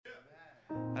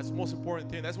That's the most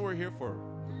important thing. That's what we're here for,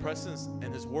 the presence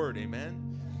and His Word.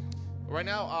 Amen. Right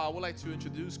now, I would like to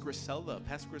introduce Griselda,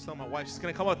 Pastor Griselda, my wife. She's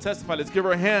going to come out and testify. Let's give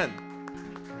her a hand.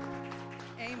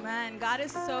 Amen. God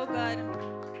is so good.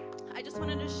 I just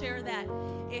wanted to share that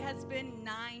it has been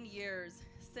 9 years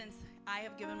since I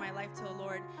have given my life to the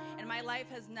Lord, and my life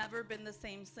has never been the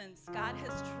same since. God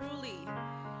has truly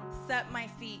set my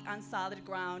feet on solid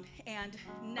ground and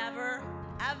never,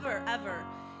 ever, ever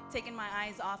taken my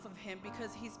eyes off of Him,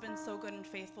 because He's been so good and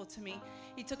faithful to me.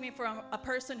 He took me from a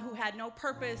person who had no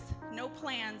purpose, no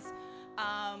plans,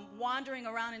 wandering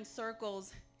around in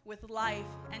circles with life,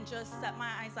 and just set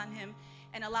my eyes on Him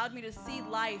and allowed me to see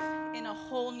life in a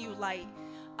whole new light.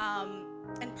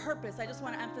 And purpose, I just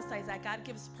want to emphasize that God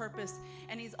gives purpose,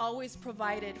 and He's always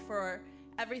provided for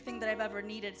everything that I've ever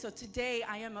needed. So today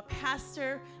I am a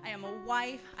pastor, I am a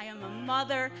wife, I am a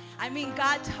mother. I mean,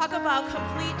 God, talk about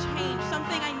complete change,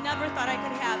 something I never thought I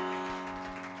could have.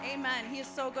 Amen. He is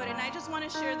so good. And I just want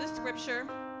to share this scripture,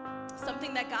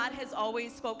 something that God has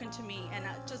always spoken to me, and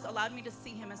just allowed me to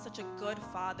see Him as such a good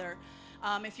father.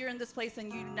 If you're in this place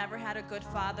and you never had a good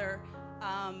father,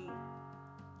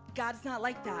 God's not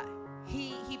like that.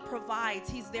 He provides.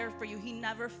 He's there for you. He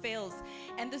never fails.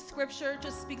 And the scripture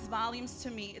just speaks volumes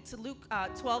to me. It's Luke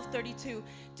 12:32.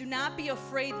 Do not be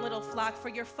afraid, little flock, for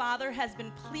your Father has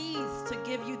been pleased to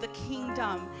give you the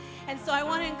kingdom. And so I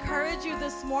want to encourage you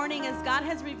this morning, as God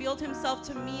has revealed Himself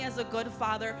to me as a good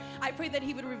Father, I pray that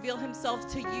He would reveal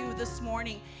Himself to you this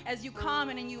morning as you come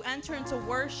and you enter into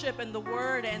worship and the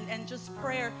Word and just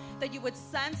prayer, that you would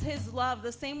sense His love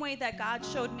the same way that God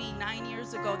showed me 9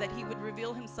 years ago, that He would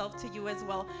reveal Himself to you as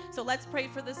well. So let's pray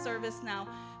for this service now.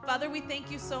 Father, we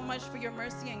thank you so much for your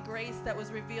mercy and grace that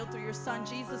was revealed through your Son,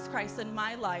 Jesus Christ, in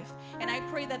my life. And I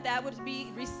pray that that would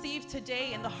be received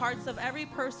today in the hearts of every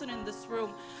person in this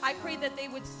room. I pray that they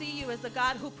would see you as a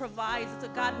God who provides, as a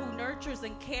God who nurtures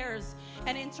and cares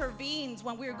and intervenes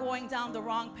when we're going down the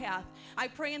wrong path. I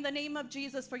pray in the name of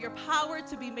Jesus for your power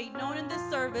to be made known in this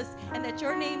service, and that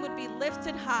your name would be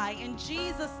lifted high. In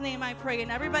Jesus' name I pray.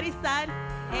 And everybody said,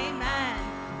 amen.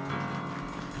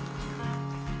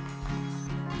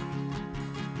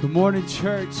 Good morning,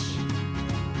 church.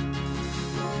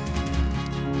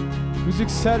 Who's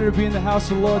excited to be in the house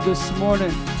of the Lord this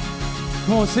morning?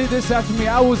 Come on, say this after me.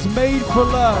 I was made for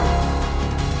love.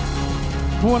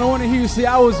 Come on, I want to hear you say,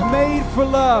 I was made for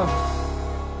love.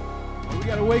 Oh, we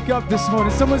got to wake up this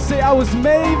morning. Someone say, I was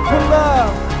made for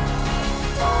love.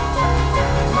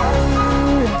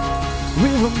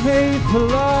 We were made for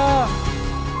love.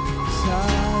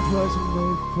 I was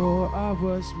made for, I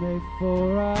was made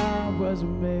for, I was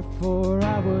made for,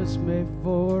 I was made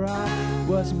for, I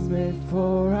was made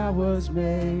for, I was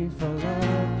made for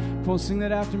love. Come on, sing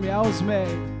that after me. I was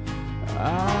made.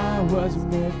 I was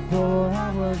made for,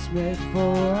 I was made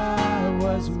for, I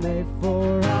was made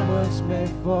for, I was made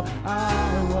for,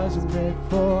 I was made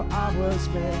for, I was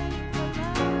made.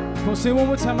 Come on, sing one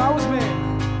more time. I was made.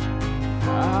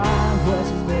 I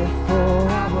was made for,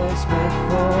 I was made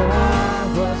for, I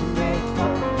was made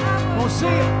for. Come on, sing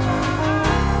it.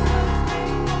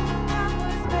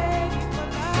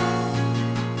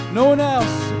 No one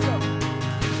else.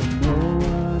 No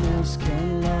one else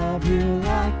can love you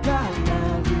like I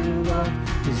love you, Lord.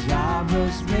 'Cause I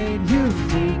was made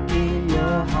unique in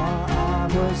your heart. I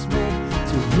was made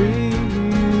to bring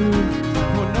you.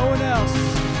 For no one else.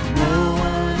 No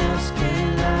one else can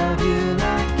love you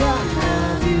like I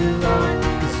love you, Lord.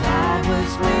 'Cause I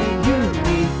was made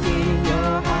unique in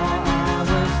your heart. I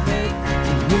was made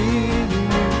to bring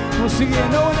you. We'll sing it.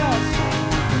 No one else.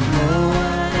 No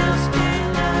one else can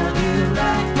love you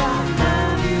like I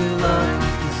love you, Lord.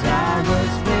 'Cause I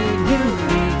was made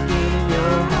unique in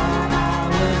your heart. I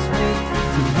was made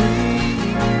to bring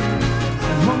you.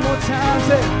 And one more time,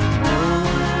 say. No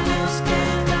one else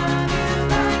can love you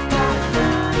like I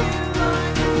love you, Lord.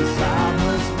 'Cause I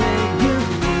was made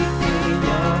unique in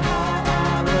your heart.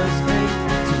 I was made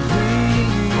to bring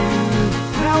you.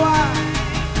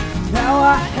 Now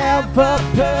I have a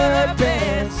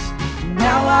purpose.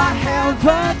 Now I have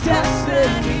a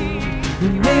destiny. You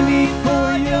made me for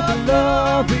your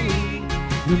glory.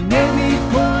 You made me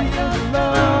for your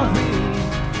glory.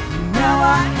 Now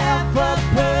I have a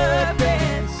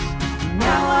purpose.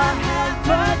 Now I have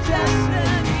a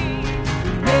destiny.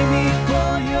 You made me for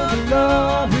your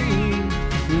glory.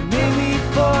 You made me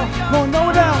for your no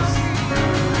one else.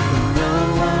 No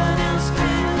one else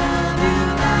can love you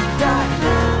like I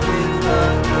love you,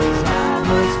 Lord. 'Cause I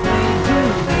was made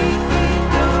unique in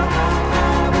your heart.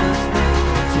 I was made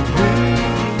to bring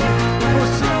you.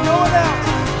 We'll sing no one else.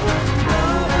 No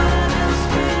one else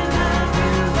can love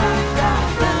you like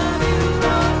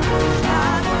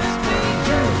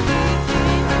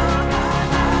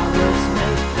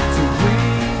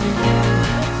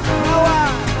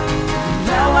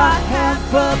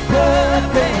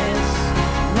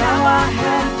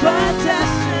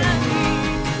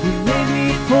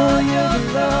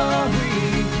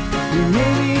You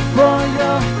made me for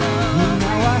your.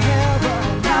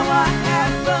 Now I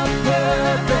have a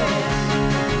purpose.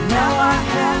 Now I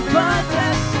have a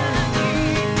destiny.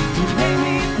 You made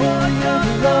me for your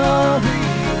glory.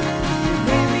 You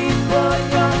made me for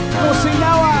your glory. Go sing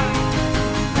now I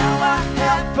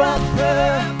have a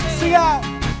purpose. Sing out.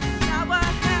 Now I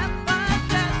have a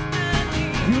destiny.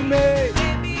 You made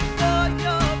me for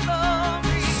your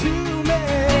glory. You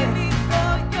made me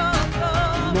for your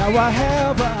glory. Now I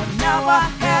have a purpose. Now I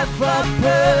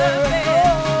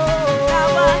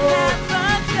have a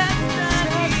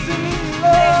destiny.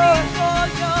 Lord. For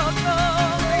your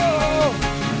glory.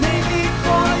 Made me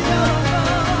for your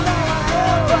glory.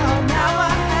 Now I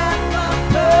have a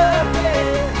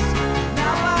purpose.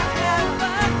 Now I have a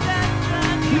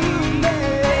destiny. You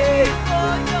made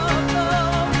For your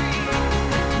glory.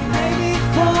 made me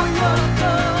for your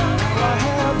glory.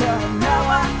 Now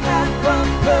I have a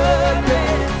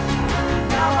purpose.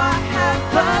 Now I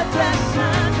have a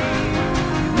destiny.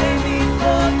 You made me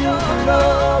for your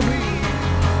glory.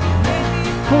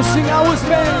 Go sing, I was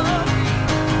made.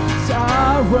 I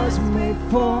was made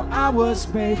for, I was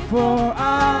made for,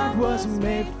 I was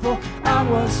made for, I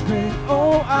was made,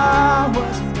 oh, I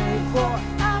was made for.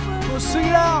 Go sing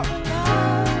it out.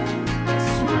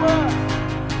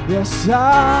 Yes,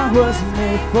 I was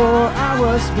made for, I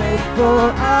was made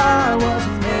for, I was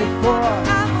made for,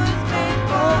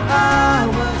 oh, I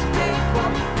was made for.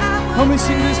 Help me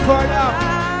sing this part out.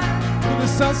 Who the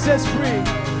sun sets free,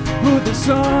 who the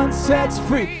sun sets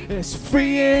free is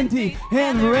free indeed,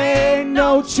 and there ain't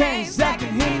no chains that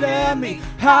can hinder me.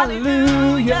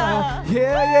 Hallelujah,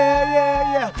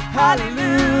 yeah,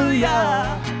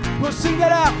 hallelujah. We'll sing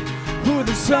that out. Who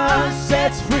the sun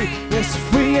sets free is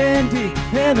free indeed,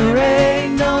 and there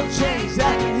ain't no chains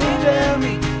that can hinder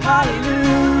me.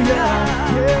 Hallelujah,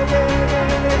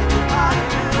 hallelujah.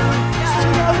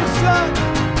 Sing out the sun.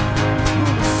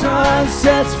 Sun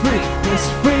sets free, is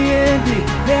free indeed,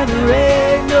 and there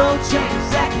ain't no chains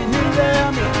that can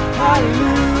hinder me.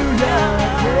 Hallelujah,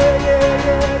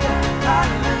 hallelujah.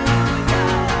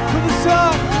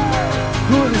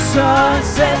 Who the sun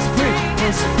sets free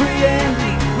is free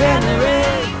indeed, and there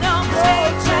ain't no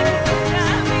chains that can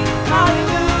hinder me.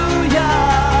 Hallelujah,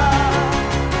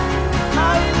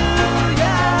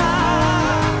 hallelujah.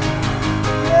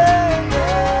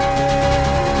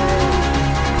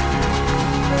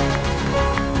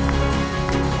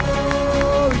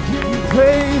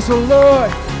 Praise, oh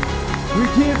Lord, we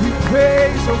give you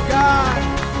praise, oh God.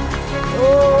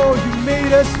 Oh, you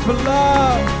made us for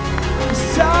love.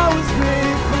 Yes, I was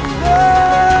made for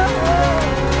love.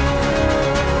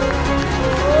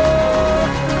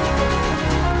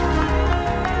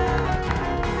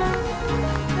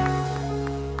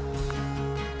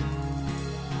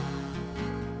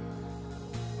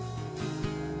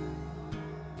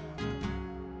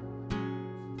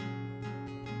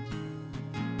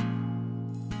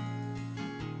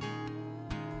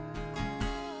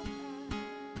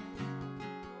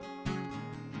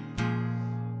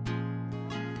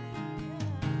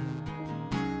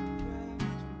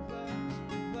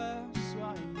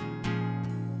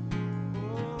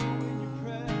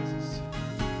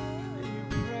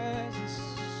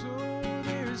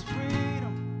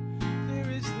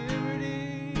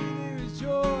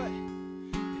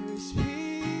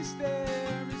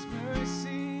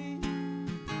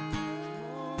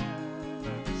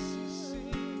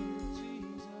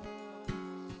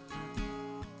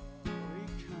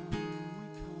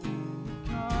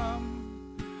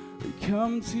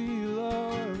 Come to you,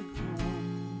 Lord,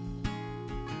 come.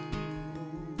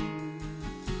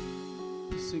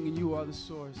 Singing, you are the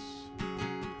source.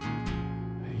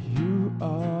 You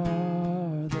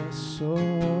are the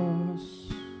source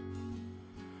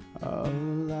of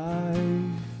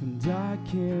life, and I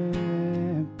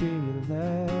can't be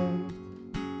left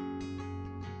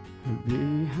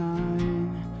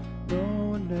behind. No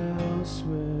one else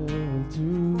will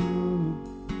do.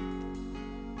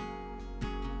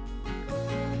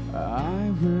 I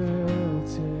will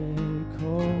take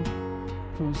hold.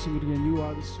 Come on, sing it again. You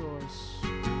are the source.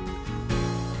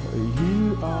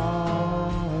 You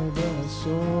are the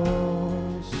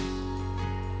source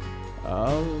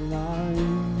of life,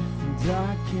 and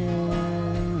I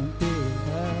can't be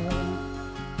left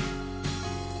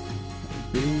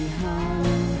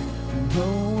behind. No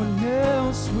one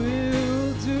else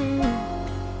will do.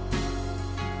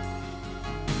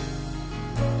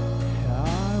 I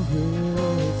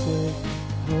will take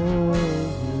hold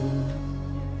of you,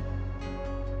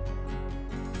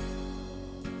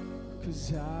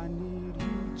 'cause I need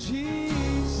you,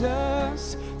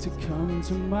 Jesus, to come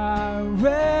to my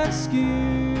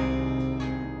rescue.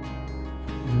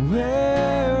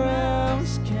 Where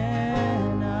else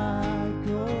can I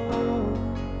go?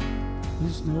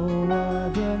 There's no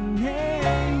other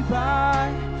name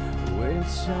by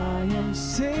which I am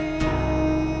saved.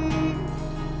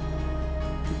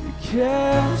 You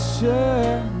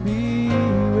capture me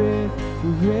with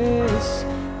grace.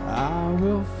 I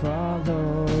will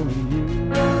follow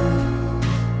you.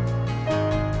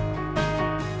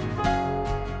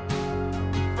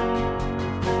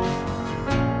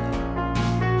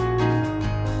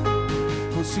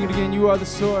 We'll sing it again. You are the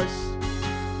source.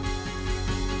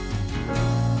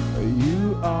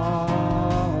 You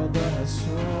are the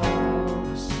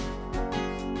source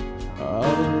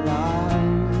of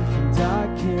life, and I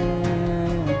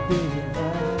can't be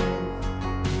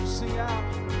left. Sing out.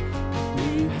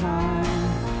 Behind,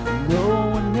 no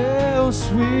one else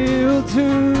will do.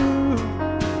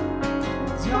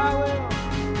 And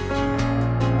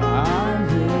I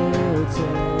will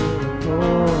take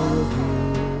all of you.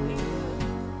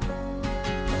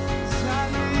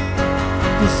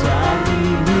 'Cause I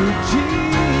need you,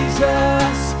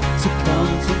 Jesus, to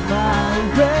come to my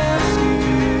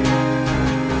rescue.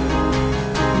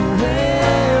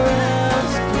 Where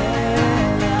else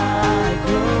can I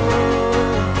go?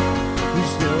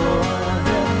 There's no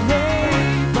other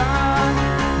name by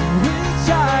which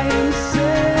I am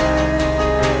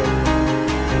saved.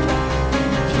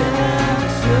 You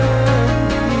capture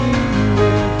me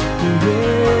with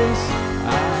grace. I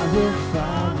will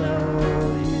follow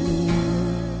you.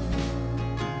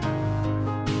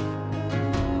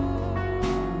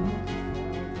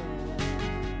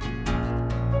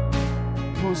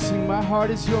 We'll sing, my heart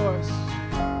is yours.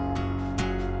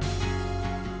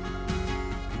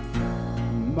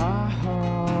 My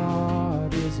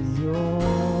heart is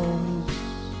yours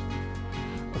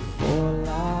for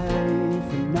life,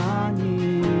 and I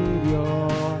need your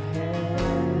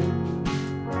hand.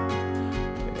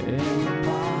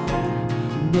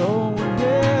 And no one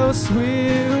else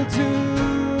will do.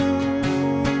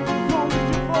 Come on,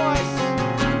 lift your voice.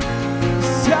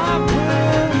 'Cause I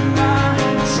put my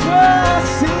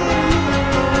trust in you,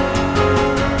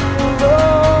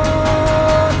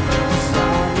 Lord. 'Cause I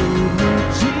need you,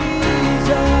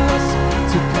 Jesus,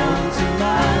 to come to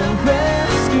my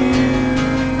rescue.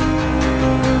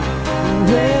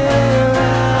 Where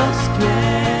else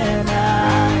can I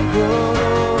go?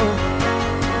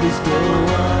 There's no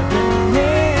other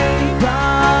name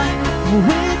by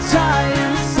which I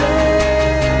am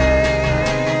saved.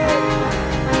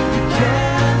 You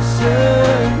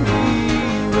capture me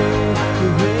with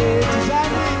grace.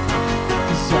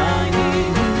 'Cause I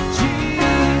need you,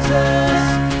 Jesus,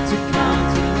 to come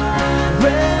to my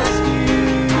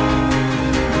rescue.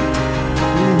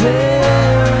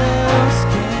 Where else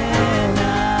can I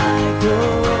go?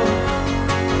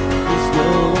 There's no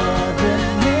other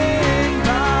name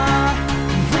by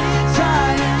which I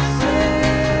am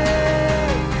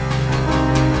saved.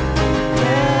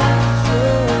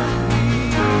 Capture me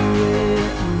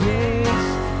with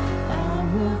grace. I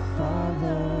will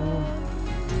follow.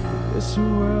 This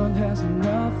world has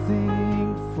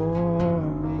nothing for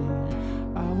me.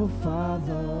 I will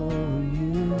follow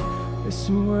you. This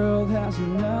world has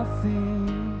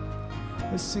nothing.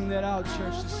 Let's sing that out,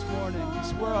 church, this morning.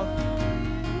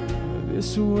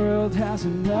 This world has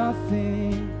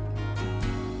nothing.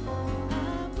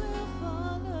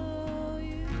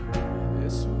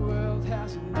 This world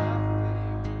has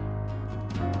nothing.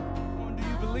 Come on, do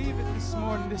you believe it this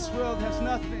morning? This world has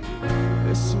nothing.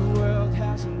 This world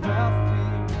has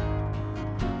nothing.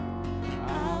 I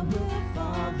will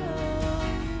follow.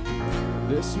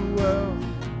 This world,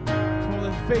 come on,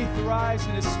 let faith rise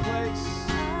in its place.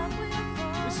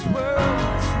 This world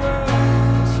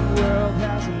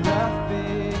has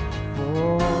nothing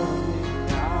for me.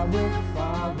 I will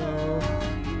follow.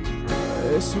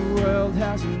 This world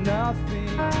has nothing.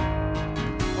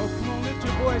 Oh, come on, lift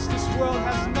your voice. This world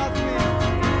has nothing.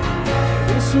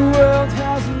 This world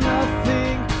has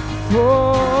nothing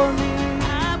for me. I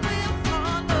will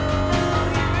follow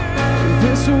you.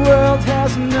 This world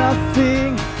has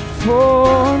nothing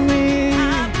for me. I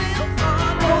will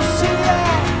follow Oh, sing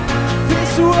that.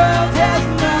 This world has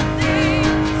nothing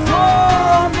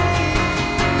for me.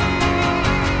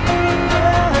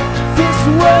 Yeah. This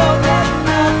world has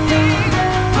nothing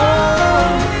for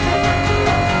me.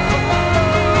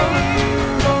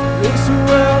 This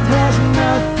world has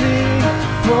nothing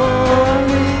for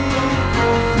me.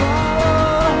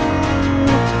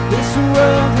 This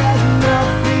world has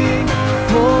nothing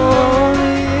for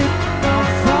me. I'll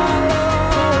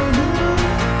follow.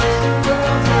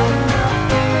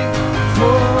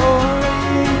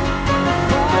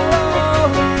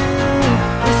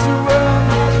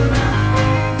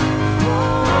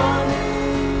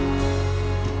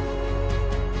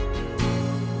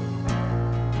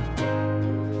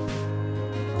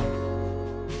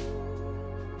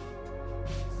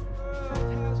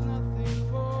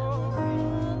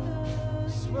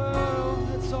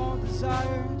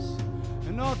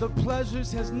 other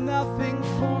pleasures has nothing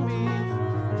for me.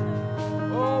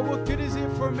 Oh, what good is it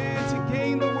for a man to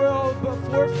gain the world but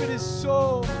forfeit his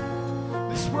soul?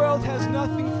 This world has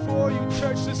nothing for you,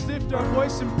 church. Let's lift our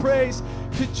voice in praise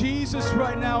to Jesus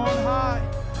right now on high.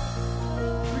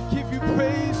 We give you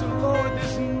praise, oh Lord.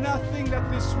 There's nothing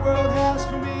that this world has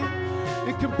for me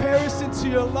in comparison to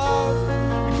your love,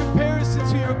 in comparison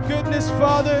to your goodness,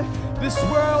 Father. This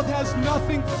world has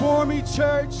nothing for me,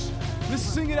 church. Let's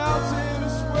sing it out to him.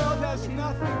 This world has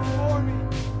nothing for me.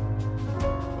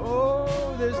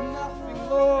 Oh, there's nothing,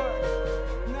 Lord.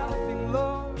 Nothing,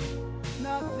 Lord.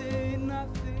 Nothing,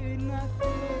 nothing,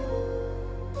 nothing.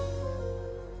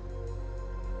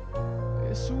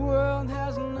 This world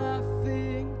has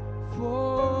nothing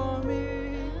for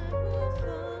me.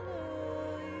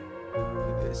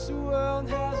 This world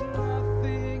has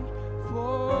nothing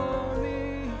for me.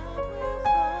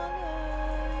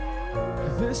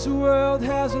 This world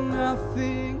has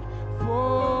nothing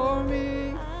for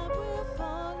me.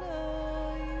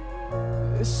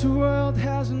 This world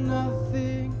has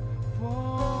nothing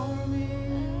for me.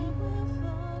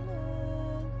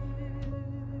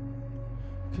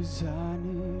 'Cause I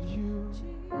need you.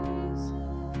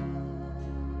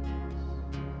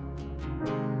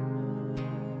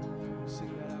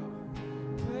 Sing that out.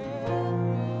 Where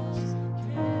else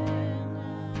can I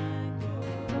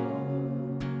go?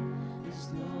 There's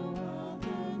no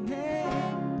other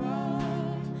name by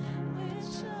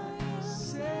which I am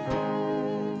saved. Oh,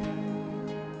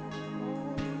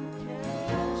 you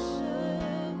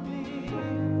capture me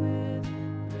with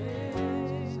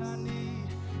grace.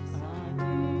 I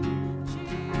need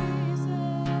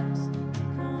Jesus to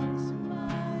come to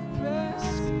my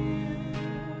rescue.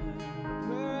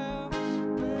 Where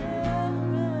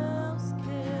else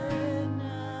can I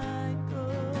go?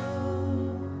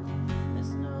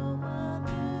 There's no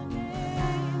other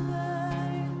name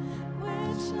by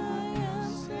which I am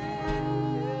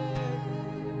saved.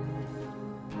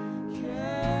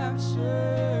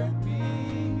 Capture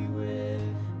me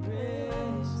with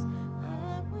grace. I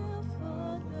will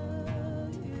follow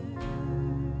you.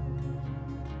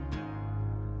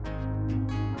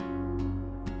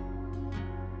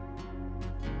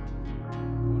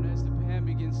 When as the band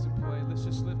begins to play, let's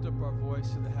just lift up our voice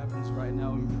to the heavens right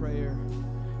now in prayer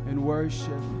and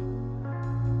worship.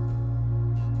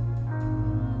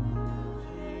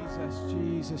 Jesus,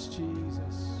 Jesus,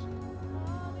 Jesus.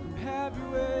 Come have your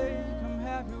way, come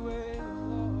have your way,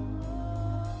 Lord.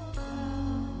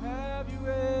 Come have your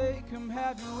way, come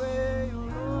have your way, Lord.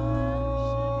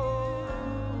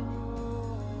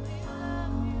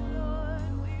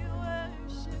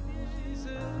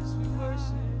 Jesus, we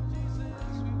worship,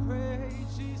 Jesus, we pray,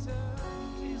 Jesus,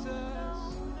 Jesus.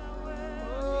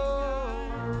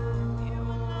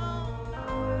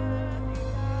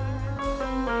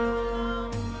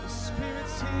 The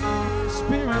Spirit's here, the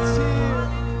Spirit's here.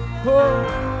 Oh,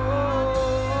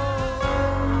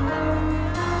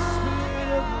 the Spirit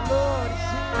of the Lord is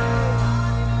here.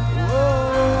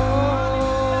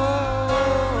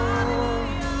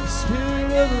 The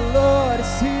Spirit of the Lord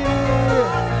is here.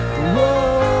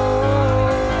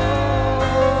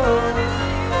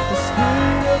 The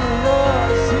Spirit of the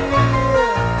Lord is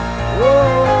here.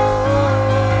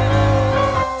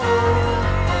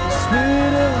 The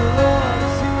Spirit of the Lord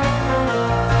is here.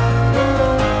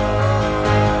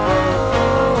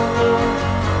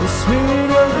 The Spirit of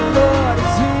the Lord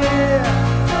is here.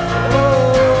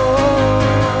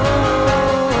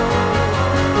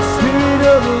 The Spirit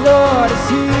of the Lord is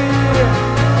here. The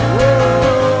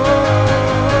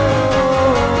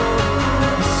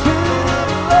Spirit of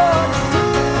the Lord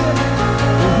is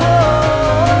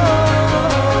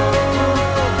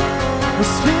here. The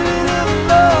Spirit of the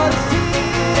Lord is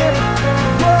here.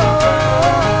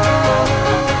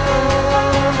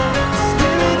 The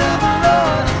Spirit of the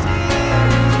Lord is here.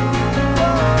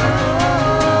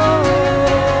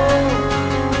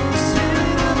 The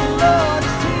Spirit of the Lord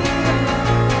is here.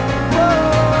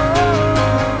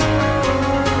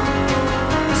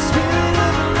 The Spirit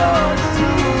of the Lord is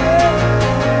here.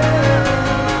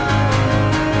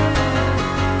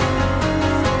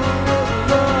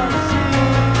 Lord is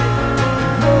here.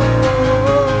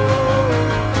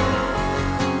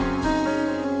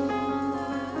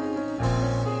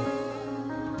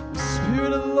 The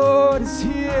Spirit of the Lord is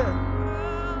here.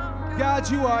 God,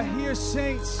 you are here,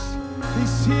 saints.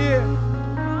 He's here.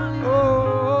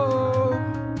 Oh,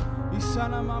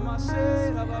 Isana Mama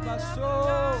say,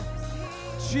 Rababaso.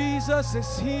 Jesus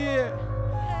is here.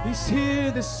 He's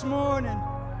here this morning.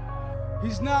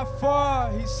 He's not far.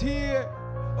 He's here.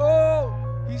 Oh,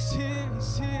 he's here.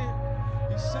 He's here.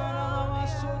 Isana Mama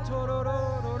so tororo.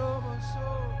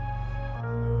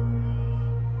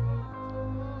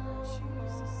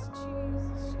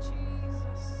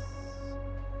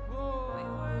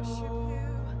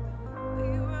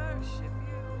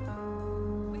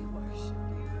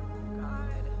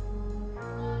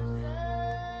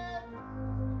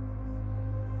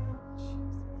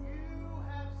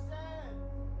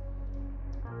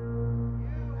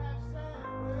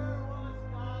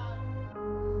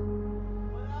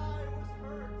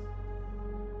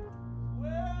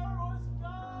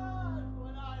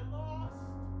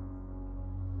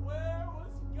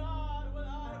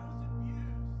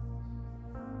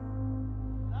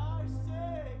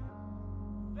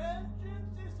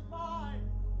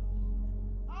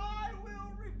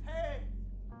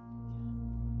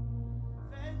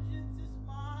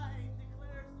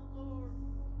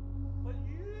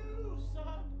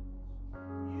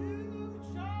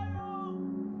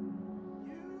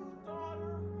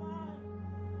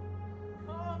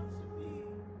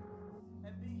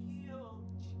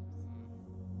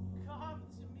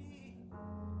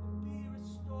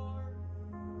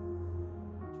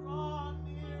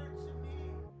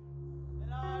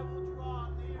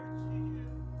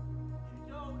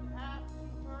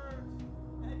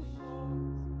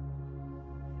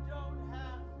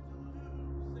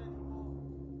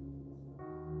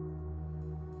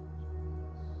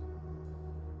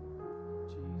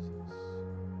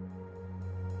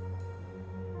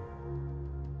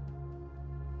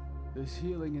 There's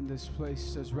healing in this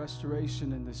place. There's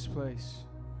restoration in this place.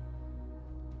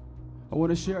 I want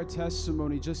to share a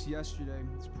testimony just yesterday.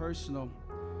 It's personal.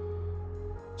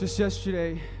 Just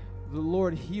yesterday, the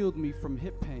Lord healed me from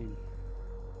hip pain.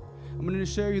 I'm going to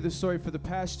share you the story. For the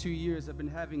past 2 years, I've been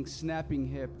having snapping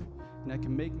hip, and I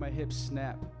can make my hip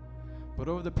snap. But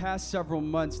over the past several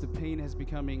months, the pain has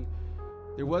becoming,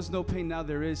 there was no pain, now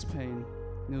there is pain.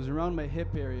 And it was around my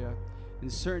hip area,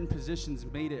 and certain positions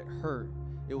made it hurt.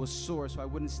 It was sore, so I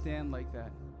wouldn't stand like that.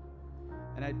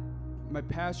 And my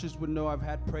pastors would know I've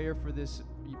had prayer for this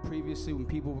previously when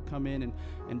people would come in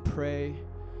and pray,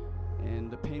 and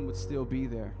the pain would still be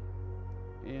there.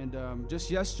 And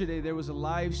just yesterday, there was a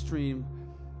live stream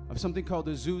of something called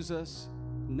Azusa's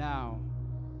Now.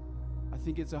 I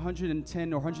think it's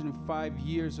 110 or 105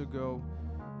 years ago.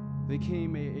 There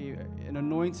came an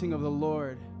anointing of the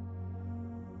Lord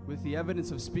with the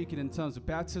evidence of speaking in tongues, the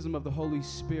baptism of the Holy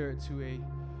Spirit to a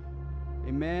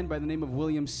man by the name of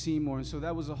William Seymour. And so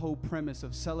that was the whole premise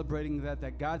of celebrating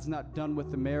that God's not done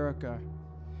with America.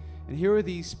 And here are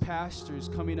these pastors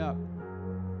coming up.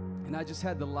 And I just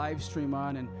had the live stream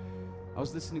on, and I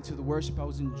was listening to the worship. I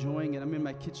was enjoying it. I'm in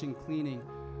my kitchen cleaning.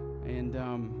 And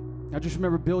I just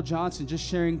remember Bill Johnson just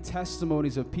sharing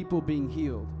testimonies of people being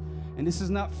healed. And this is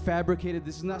not fabricated.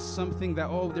 This is not something that,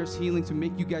 oh, there's healing to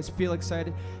make you guys feel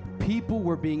excited. People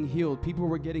were being healed. People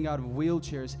were getting out of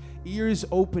wheelchairs, ears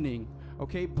opening,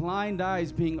 okay, blind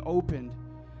eyes being opened.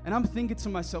 And I'm thinking to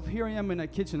myself, here I am in my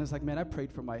kitchen. It's like, man, I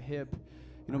prayed for my hip.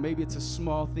 You know, maybe it's a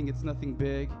small thing. It's nothing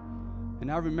big.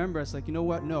 And I remember, it's like, you know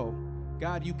what? No,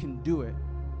 God, you can do it.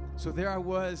 So there I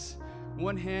was,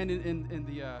 one hand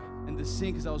in the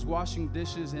sink as I was washing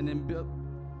dishes, and then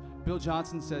Bill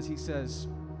Johnson says,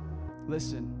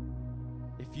 listen,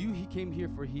 if he came here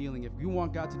for healing, if you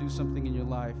want God to do something in your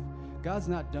life, God's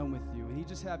not done with you. And he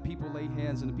just had people lay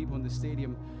hands on the people in the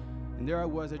stadium. And there I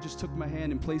was, I just took my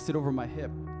hand and placed it over my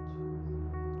hip.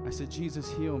 I said,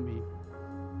 Jesus, heal me.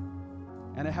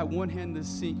 And I had one hand in the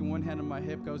sink and one hand on my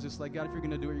hip. I was just like, God, if you're going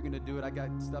to do it, you're going to do it. I got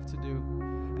stuff to do.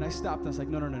 And I stopped. I was like,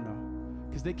 no.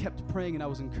 Because they kept praying, and I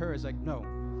was encouraged. Like, no.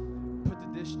 Put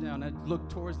the dish down. I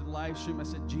looked towards the live stream. I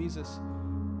said, Jesus,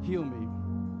 heal me.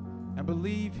 I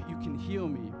believe you can heal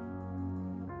me.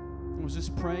 I was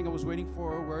just praying. I was waiting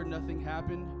for a word. Nothing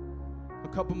happened. A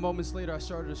couple moments later, I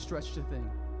started to stretch the thing.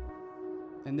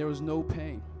 And there was no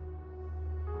pain.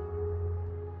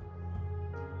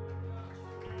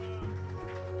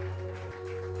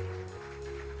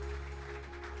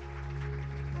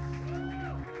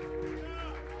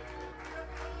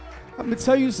 I'm going to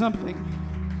tell you something.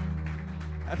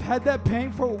 I've had that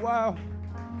pain for a while.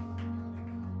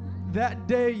 That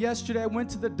day, yesterday, I went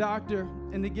to the doctor,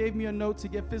 and they gave me a note to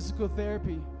get physical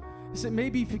therapy. They said,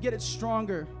 maybe if you get it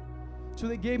stronger. So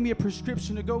they gave me a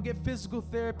prescription to go get physical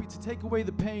therapy to take away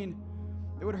the pain.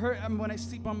 It would hurt when I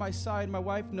sleep on my side. My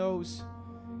wife knows.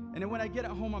 And then when I get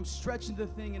at home, I'm stretching the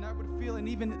thing, and I would feel, and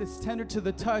even it's tender to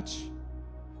the touch.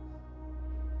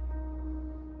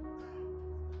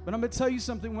 But I'm going to tell you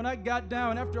something. When I got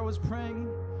down after I was praying,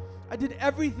 I did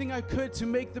everything I could to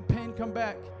make the pain come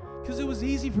back, because it was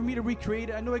easy for me to recreate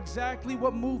it. I know exactly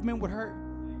what movement would hurt.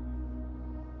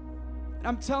 And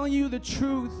I'm telling you the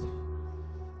truth,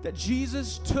 that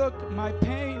Jesus took my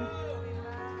pain.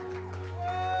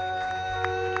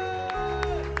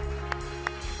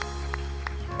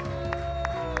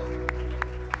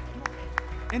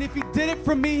 And if he did it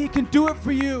for me, he can do it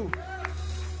for you.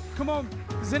 Come on.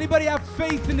 Does anybody have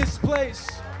faith in this place?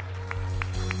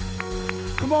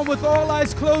 Come on, with all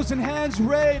eyes closed and hands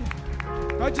raised.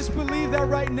 I just believe that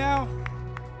right now.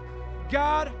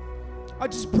 God, I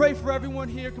just pray for everyone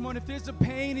here. Come on, if there's a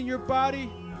pain in your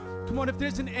body, come on, if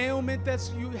there's an ailment that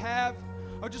you have,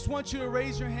 I just want you to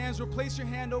raise your hands or place your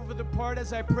hand over the part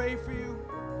as I pray for you.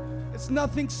 It's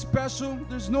nothing special.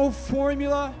 There's no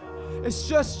formula. It's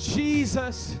just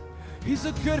Jesus. He's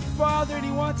a good Father, and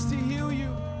he wants to heal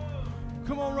you.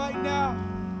 Come on right now.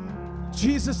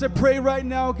 Jesus, I pray right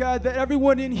now, God, that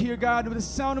everyone in here, God, with the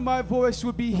sound of my voice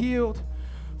would be healed.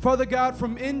 Father God,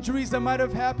 from injuries that might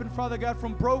have happened, Father God,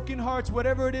 from broken hearts,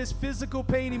 whatever it is, physical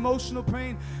pain, emotional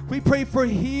pain, we pray for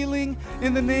healing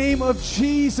in the name of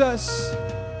Jesus.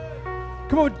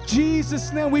 Come on,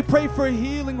 Jesus' name, we pray for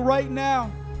healing right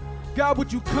now. God,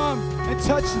 would you come and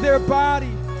touch their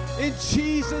body in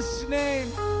Jesus'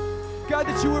 name? God,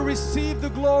 that you will receive the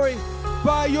glory.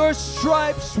 By your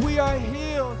stripes we are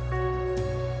healed.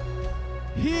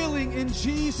 Healing in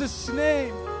Jesus'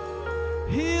 name.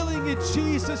 Healing in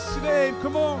Jesus' name.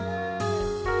 Come on.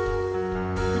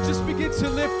 And just begin to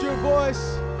lift your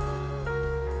voice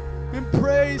in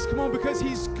praise. Come on, because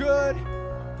he's good.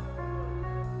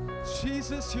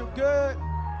 Jesus, you're good.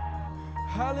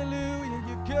 Hallelujah,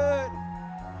 you're good.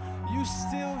 You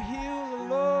still heal, oh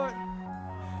Lord.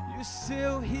 You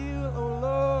still heal, oh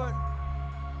Lord.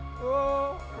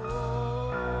 Oh,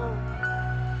 oh.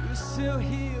 You still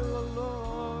heal, oh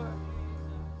Lord.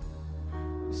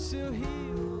 You still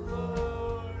heal,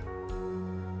 oh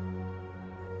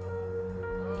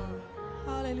Lord.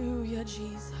 Hallelujah,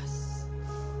 Jesus.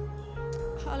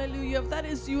 Hallelujah. If that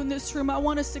is you in this room, I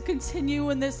want us to continue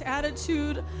in this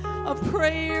attitude of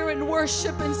prayer and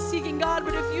worship and seeking God.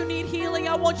 But if you need healing,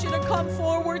 I want you to come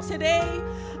forward today.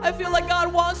 I feel like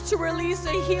God wants to release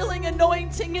a healing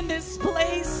anointing in this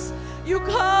place. You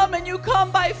come and you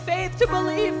come by faith to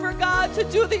believe for God to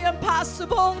do the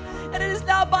impossible. And it is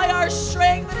not by our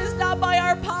strength, it is not by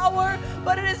our power,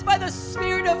 but it is by the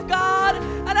Spirit of God.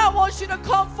 And I want you to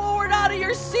come forward out of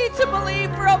your seat to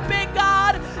believe for a big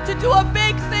God, to do a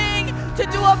big thing, to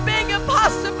do a big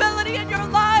impossibility in your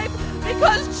life.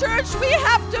 Because, church, we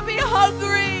have to be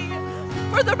hungry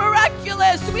for the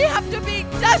miraculous. We have to be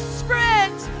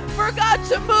desperate for God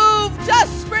to move,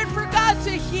 desperate for God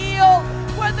to heal.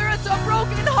 Whether it's a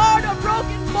broken heart, a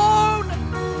broken bone,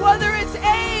 whether it's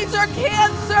AIDS or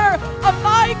cancer, a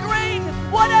migraine,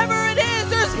 whatever it is,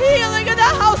 there's healing in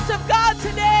the house of God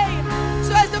today.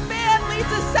 So as the band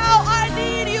leads us out, I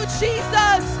need you,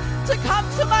 Jesus, to come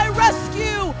to my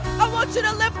rescue. I want you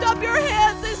to lift up your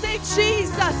hands and say,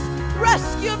 Jesus,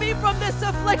 rescue me from this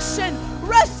affliction.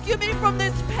 Rescue me from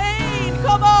this pain.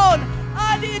 Come on.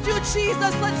 I need you,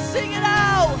 Jesus. Let's sing it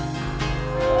out.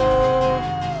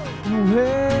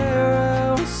 Where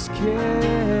else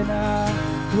can I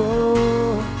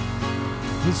go?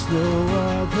 There's no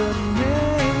other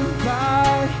name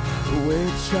by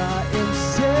which I am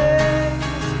saved.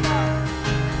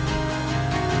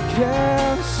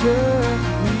 Capture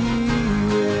me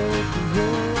with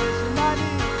yours, and I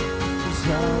need, 'cause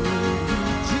I need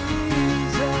you,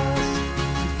 Jesus,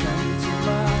 to come to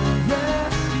my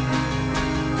rescue.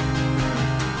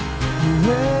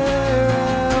 Where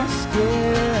else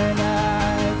can I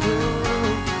go?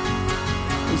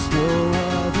 There's no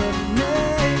other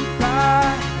name by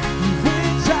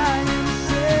which I am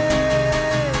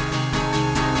saved.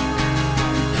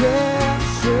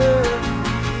 Capture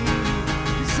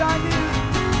me,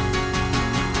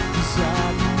 'cause I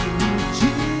need you,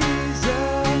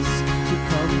 Jesus, to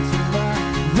come to my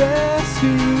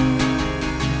rescue.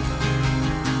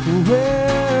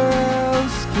 Where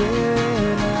else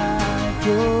can I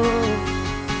go?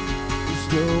 There's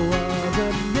no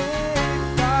other name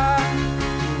by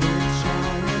which I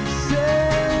am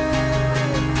saved.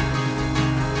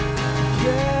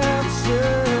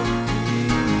 Capture me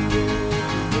with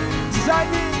 'cause I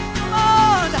need. Come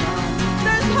on.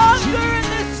 There's hunger in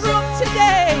this room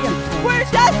today. We're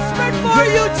desperate for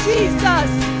you, Jesus.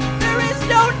 There is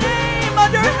no name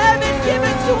under heaven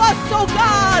given to us, oh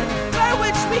God, by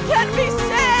which we can be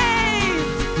saved.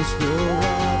 There's no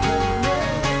other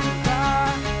name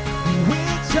by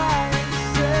which I am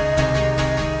saved.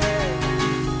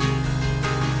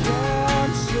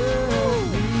 Capture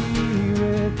me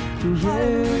with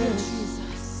Hallelujah, grace.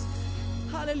 Jesus.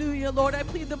 Hallelujah, Lord. I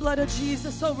plead the blood of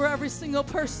Jesus over every single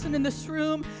person in this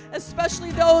room,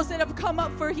 especially those that have come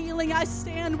up for healing. I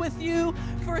stand with you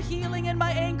for healing in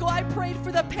my ankle. I prayed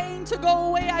for the pain to go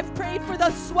away. I've prayed for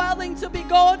the swelling to be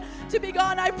gone.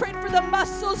 I prayed for the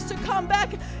muscles to come back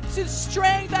to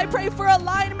strength. I pray for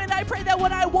alignment. I pray that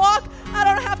when I walk, I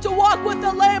don't have to walk with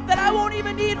a limp, that I won't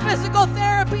even need physical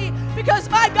therapy, because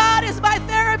my God is my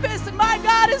therapist and my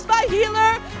God is my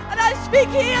healer. And I speak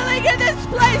healing in this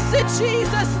place in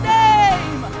Jesus'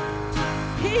 name.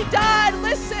 He died.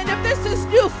 Listen, if this is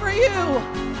new for you,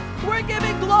 we're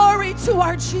giving glory to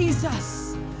our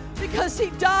Jesus, because he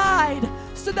died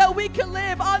so that we can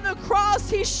live. On the cross,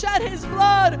 he shed his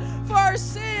blood for our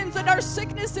sins and our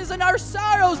sicknesses and our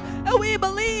sorrows. And we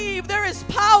believe there is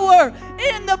power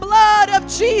in the blood of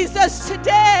Jesus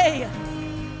today.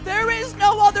 There is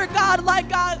no other God like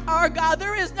God, our God.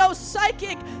 There is no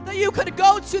psychic that you could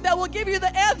go to that will give you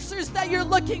the answers that you're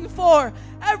looking for.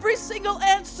 Every single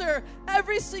answer,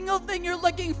 every single thing you're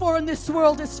looking for in this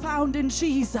world is found in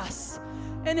Jesus.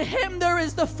 In him there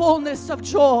is the fullness of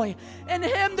joy. In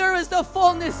him there is the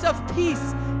fullness of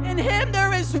peace. In him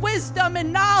there is wisdom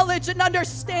and knowledge and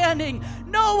understanding.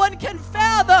 No one can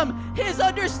fathom his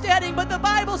understanding, but the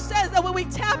Bible says that when we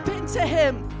tap into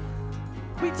him,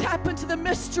 we tap into the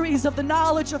mysteries of the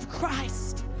knowledge of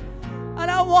Christ. And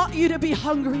I want you to be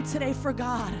hungry today for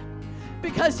God,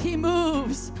 because he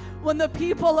moves when the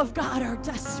people of God are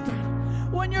desperate.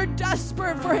 When you're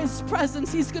desperate for His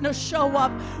presence, He's going to show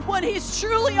up. When He's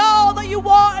truly all that you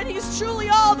want and He's truly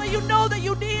all that you know that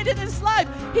you need in His life,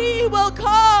 He will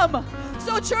come.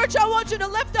 So church, I want you to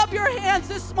lift up your hands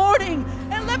this morning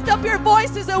and lift up your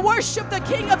voices and worship the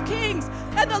King of Kings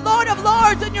and the Lord of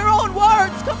Lords in your own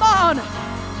words. Come on.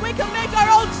 We can make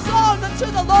our own song unto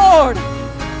the Lord.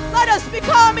 Let us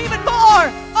become even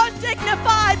more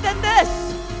undignified than this.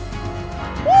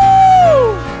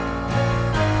 Woo!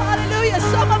 Hallelujah.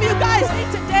 Some of you guys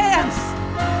need to dance.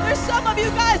 There's some of you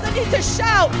guys that need to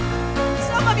shout.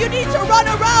 Some of you need to run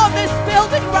around this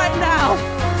building right now.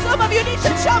 Some of you need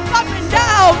to jump up and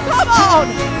down. Come on.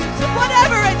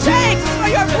 Whatever it takes for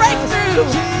your breakthrough.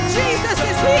 Jesus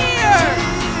is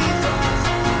here.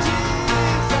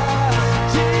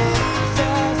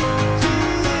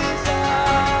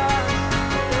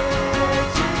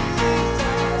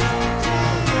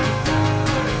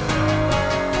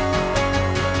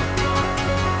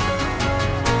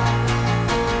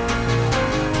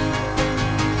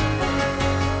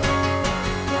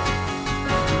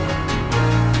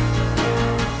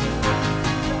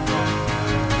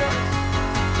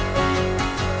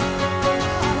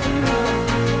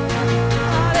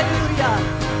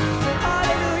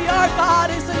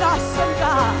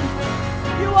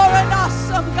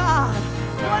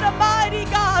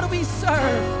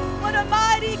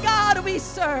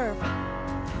 Serve.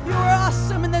 You are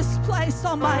awesome in this place,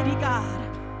 Almighty God.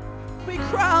 We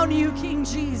crown you, King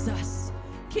Jesus,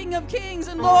 King of Kings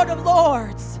and Lord of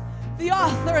Lords, the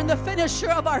author and the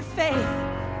finisher of our faith.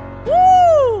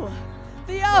 Woo!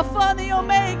 The Alpha and the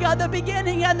Omega, the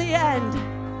beginning and the end.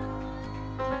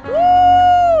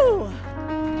 Woo!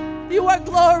 You are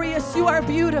glorious, you are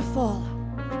beautiful.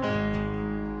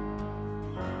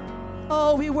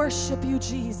 Oh, we worship you,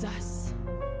 Jesus.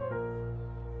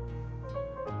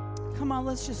 Come on,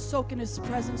 let's just soak in His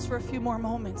presence for a few more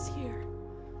moments here.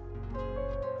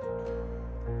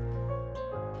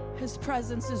 His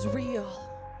presence is real.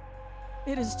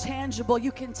 It is tangible.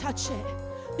 You can touch it.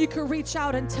 You can reach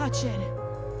out and touch it.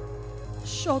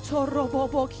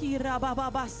 Shotorobobo kira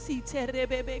baba site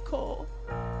rebebeko.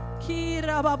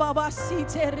 Kira baba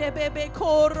site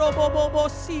rebebeko robobobo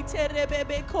site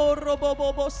rebebeko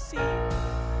robobobo si.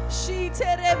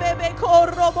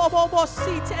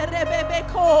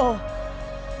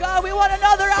 God, we want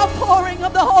another outpouring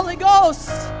of the Holy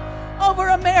Ghost over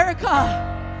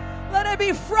America. Let it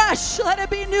be fresh. Let it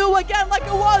be new again like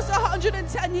it was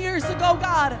 110 years ago,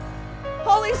 God.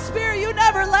 Holy Spirit, you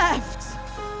never left.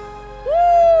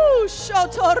 Woo!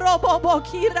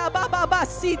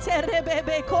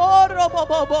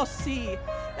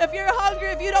 If you're hungry,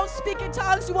 if you don't speak in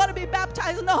tongues, you want to be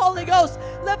baptized in the Holy Ghost,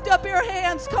 lift up your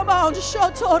hands. Come on.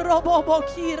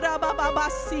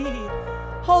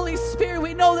 Holy Spirit,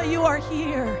 we know that you are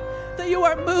here, that you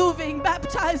are moving.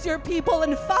 Baptize your people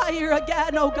in fire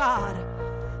again, oh God.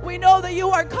 We know that you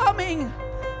are coming.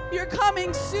 You're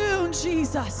coming soon,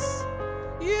 Jesus.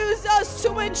 Use us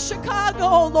to win Chicago,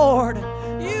 oh Lord.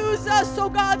 Use us, oh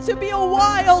God, to be a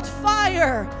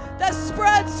wildfire that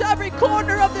spreads to every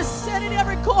corner of the city,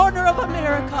 every corner of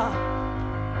America.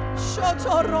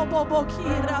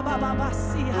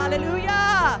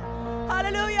 Hallelujah.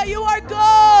 Hallelujah. You are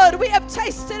good. We have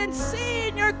tasted and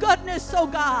seen your goodness, oh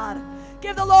God.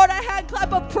 Give the Lord a hand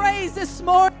clap of praise this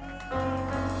morning.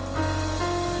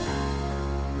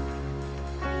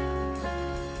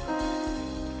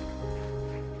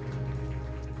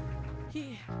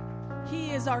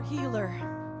 He is our healer.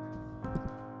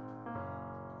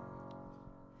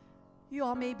 You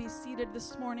all may be seated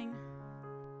this morning.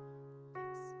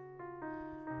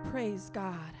 Praise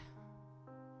God.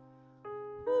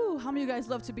 Woo, how many of you guys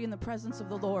love to be in the presence of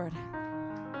the Lord?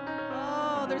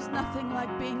 Oh, there's nothing like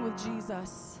being with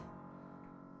Jesus.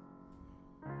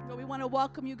 But we want to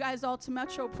welcome you guys all to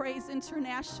Metro Praise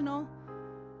International.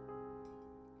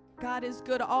 God is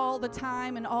good all the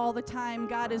time, and all the time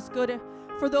God is good.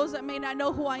 For those that may not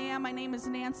know who I am, my name is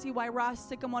Nancy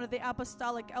Wyrostic. I'm one of the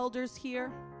apostolic elders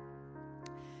here.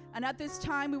 And at this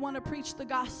time, we want to preach the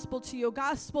gospel to you, a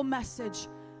gospel message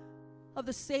of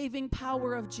the saving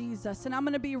power of Jesus. And I'm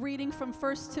going to be reading from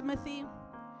 1 Timothy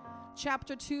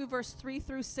chapter 2, verse 3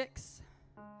 through 6.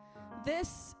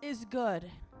 This is good.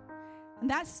 And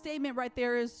that statement right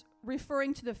there is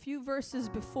referring to the few verses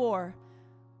before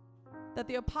that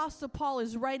the Apostle Paul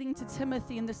is writing to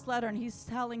Timothy in this letter, and he's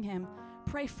telling him,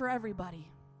 pray for everybody.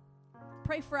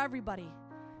 Pray for everybody,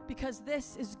 because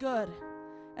this is good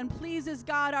and pleases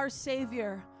God our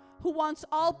Savior, who wants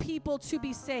all people to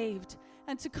be saved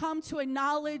and to come to a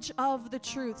knowledge of the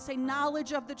truth. Say,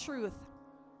 knowledge of the truth.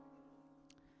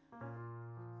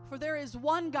 For there is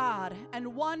one God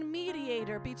and one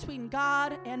mediator between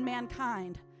God and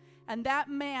mankind, and that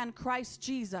man, Christ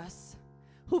Jesus,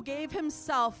 who gave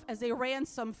himself as a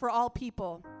ransom for all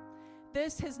people.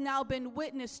 This has now been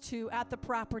witnessed to at the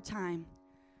proper time.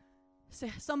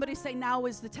 Somebody say, now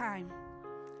is the time.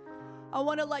 I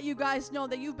want to let you guys know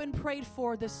that you've been prayed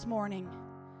for this morning.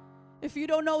 If you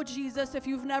don't know Jesus, if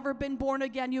you've never been born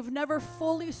again, you've never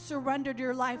fully surrendered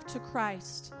your life to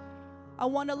Christ, I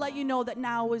want to let you know that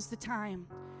now is the time.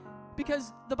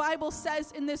 Because the Bible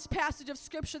says in this passage of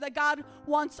Scripture that God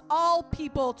wants all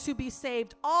people to be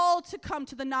saved, all to come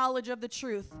to the knowledge of the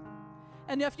truth.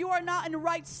 And if you are not in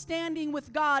right standing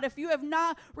with God, if you have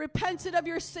not repented of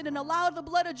your sin and allowed the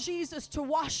blood of Jesus to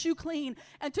wash you clean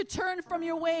and to turn from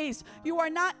your ways, you are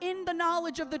not in the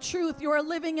knowledge of the truth. You are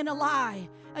living in a lie,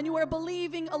 and you are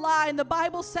believing a lie. And the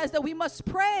Bible says that we must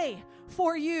pray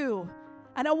for you.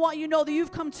 And I want you to know that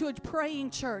you've come to a praying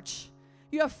church.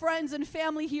 You have friends and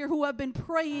family here who have been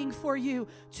praying for you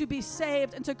to be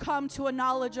saved and to come to a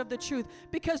knowledge of the truth,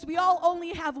 because we all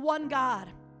only have one God.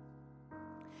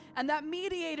 And that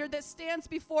mediator that stands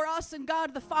before us and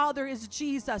God the Father is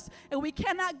Jesus. And we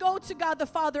cannot go to God the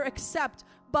Father except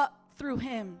but through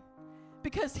him.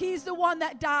 Because he's the one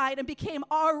that died and became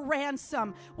our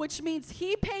ransom, which means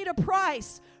he paid a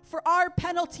price for our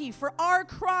penalty, for our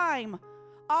crime,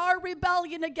 our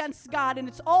rebellion against God. And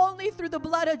it's only through the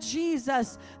blood of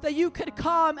Jesus that you could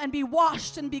come and be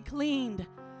washed and be cleaned.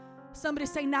 Somebody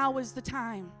say, now is the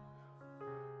time.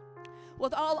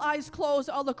 With all eyes closed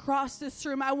all across this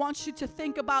room, I want you to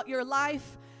think about your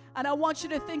life, and I want you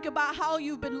to think about how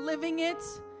you've been living it.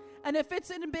 And if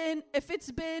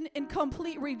it's been in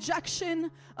complete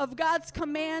rejection of God's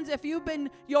commands, if you've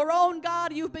been your own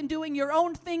God, you've been doing your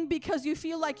own thing because you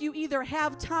feel like you either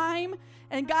have time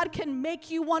and God can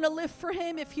make you want to live for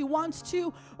him if he wants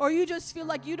to, or you just feel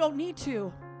like you don't need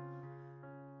to.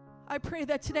 I pray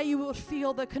that today you will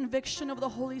feel the conviction of the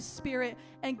Holy Spirit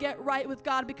and get right with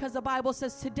God, because the Bible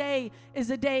says today is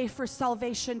a day for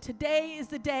salvation. Today is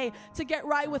the day to get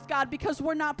right with God, because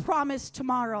we're not promised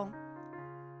tomorrow.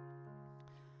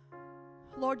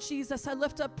 Lord Jesus, I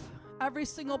lift up every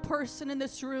single person in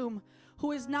this room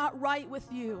who is not right with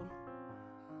you.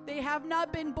 They have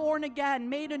not been born again,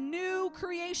 made a new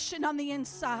creation on the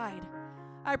inside.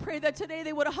 I pray that today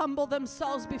they would humble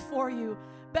themselves before you,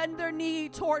 bend their knee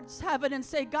towards heaven and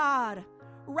say, God,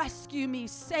 rescue me,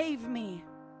 save me,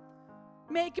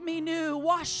 make me new,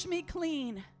 wash me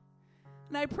clean.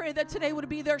 And I pray that today would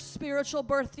be their spiritual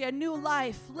birthday, a new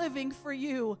life living for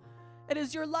you. It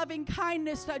is your loving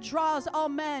kindness that draws all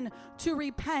men to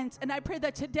repent. And I pray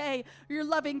that today your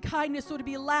loving kindness would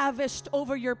be lavished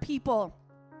over your people.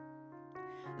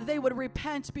 They would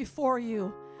repent before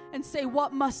you and say,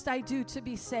 what must I do to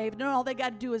be saved? And all they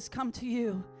got to do is come to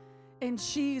you. In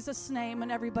Jesus' name.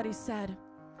 And everybody said,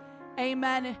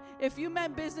 amen. If you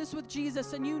meant business with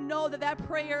Jesus and you know that that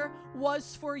prayer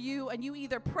was for you, and you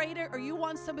either prayed it or you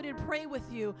want somebody to pray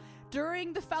with you,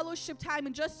 during the fellowship time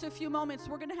in just a few moments,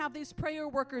 we're going to have these prayer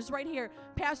workers right here,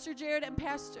 Pastor Jared and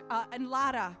Pastor and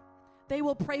Lada. They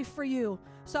will pray for you.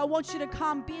 So I want you to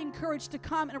come, be encouraged to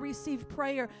come and receive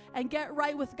prayer and get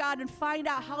right with God and find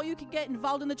out how you can get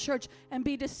involved in the church and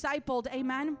be discipled.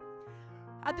 Amen.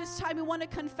 At this time, we want to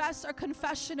confess our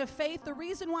confession of faith. The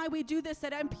reason why we do this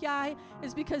at MPI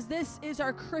is because this is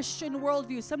our Christian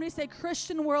worldview. Somebody say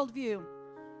Christian worldview.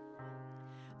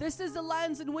 This is the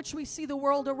lens in which we see the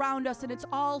world around us, and it's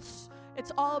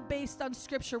all based on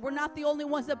Scripture. We're not the only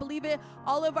ones that believe it.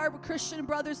 All of our Christian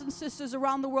brothers and sisters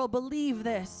around the world believe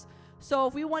this. So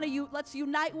if we want to, let's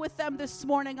unite with them this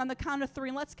morning on the count of 3,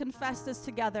 and let's confess this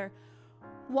together.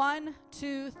 1,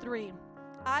 2, 3.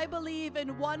 I believe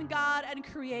in one God and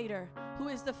Creator, who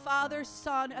is the Father,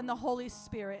 Son, and the Holy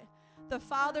Spirit. The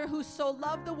Father who so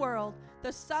loved the world,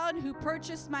 the Son who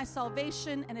purchased my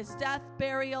salvation in his death,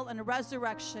 burial, and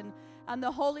resurrection, and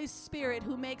the Holy Spirit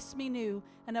who makes me new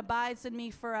and abides in me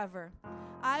forever.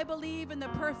 I believe in the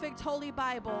perfect Holy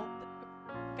Bible,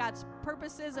 God's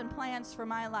purposes and plans for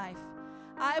my life.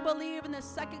 I believe in the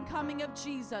second coming of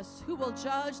Jesus, who will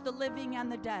judge the living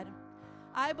and the dead.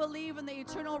 I believe in the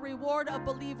eternal reward of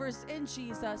believers in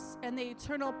Jesus and the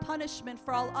eternal punishment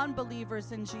for all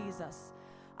unbelievers in Jesus.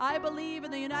 I believe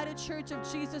in the United Church of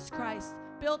Jesus Christ,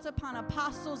 built upon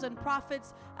apostles and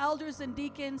prophets, elders and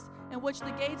deacons, in which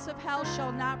the gates of hell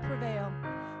shall not prevail.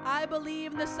 I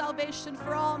believe in the salvation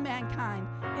for all mankind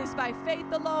is by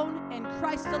faith alone, in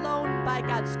Christ alone, by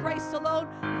God's grace alone,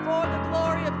 for the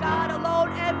glory of God alone.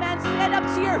 Amen. Stand up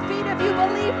to your feet if you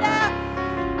believe that.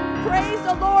 Praise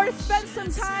the Lord. Spend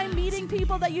some time meeting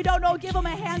people that you don't know. Give them a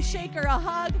handshake or a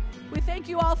hug. We thank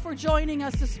you all for joining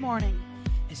us this morning.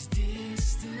 as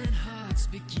distant hearts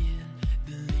begin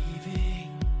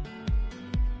believing.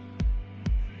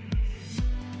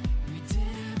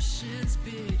 Redemption's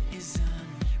bid is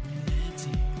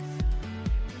unrelenting.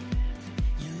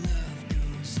 Your love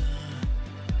goes on.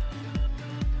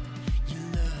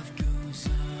 Your love goes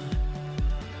on.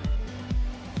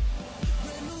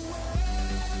 When the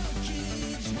world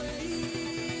gives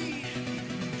way,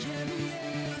 carry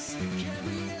us with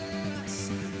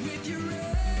your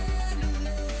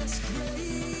endless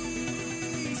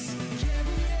grace.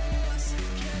 Carry us.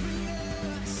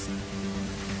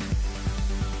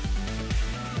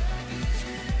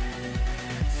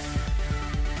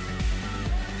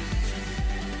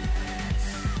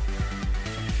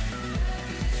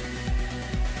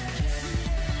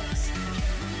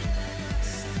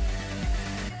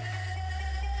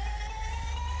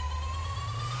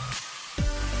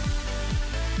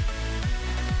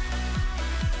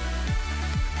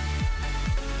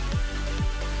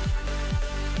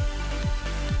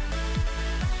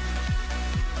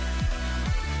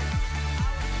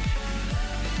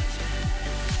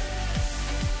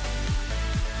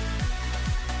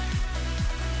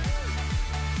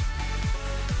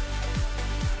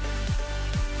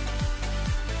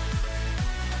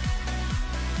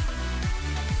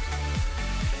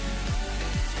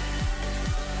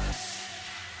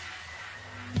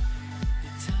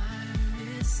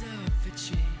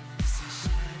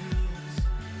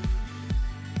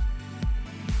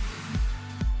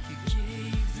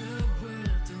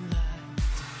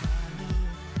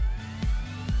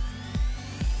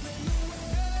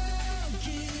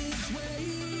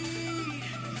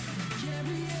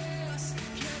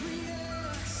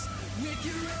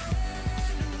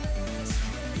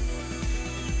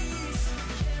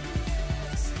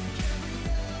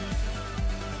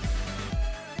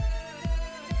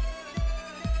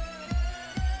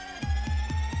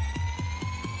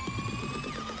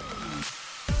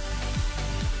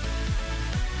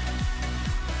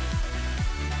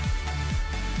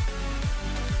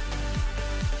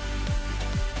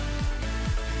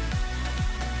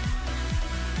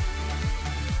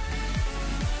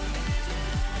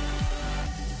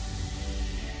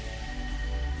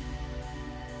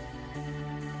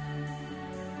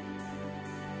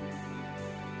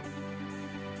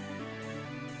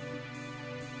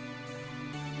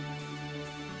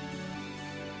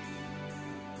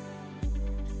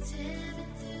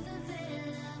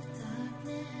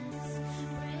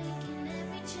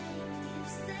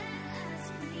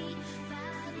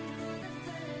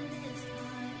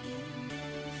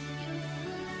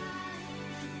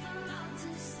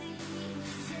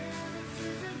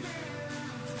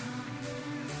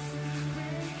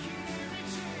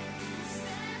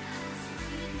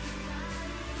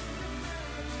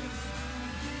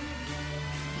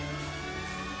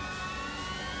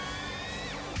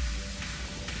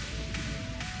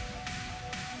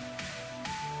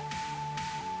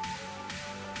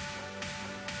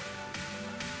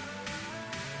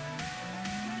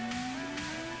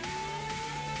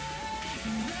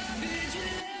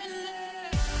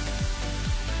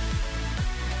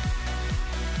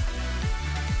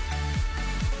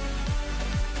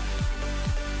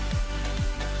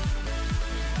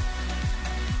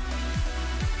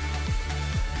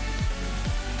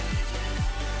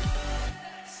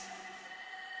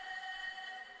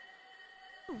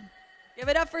 Give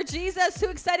it up for Jesus. Who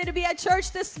excited to be at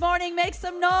church this morning? Make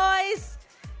some noise.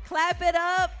 Clap it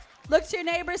up. Look to your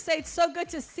neighbor, say, it's so good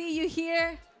to see you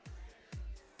here.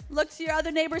 Look to your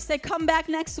other neighbor, say, come back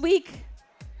next week.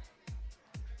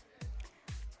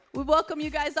 We welcome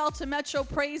you guys all to Metro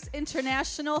Praise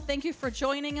International. Thank you for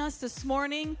joining us this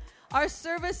morning. Our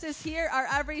services here are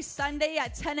every Sunday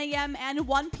at 10 a.m. and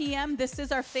 1 p.m. This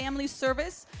is our family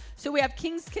service. So we have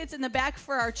King's Kids in the back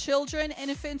for our children,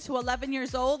 infant to 11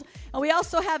 years old. And we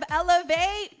also have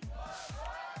Elevate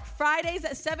Fridays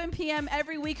at 7 p.m.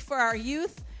 every week for our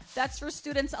youth. That's for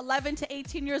students 11 to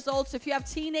 18 years old. So if you have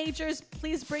teenagers,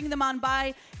 please bring them on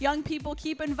by. Young people,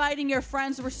 keep inviting your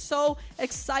friends. We're so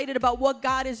excited about what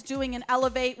God is doing in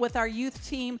Elevate with our youth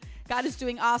team. God is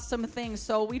doing awesome things.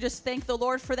 So we just thank the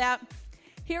Lord for that.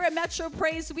 Here at Metro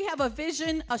Praise, we have a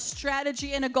vision, a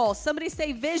strategy, and a goal. Somebody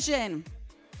say vision.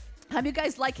 How many of you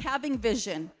guys like having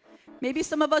vision? Maybe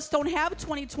some of us don't have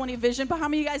 20/20 vision, but how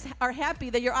many of you guys are happy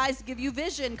that your eyes give you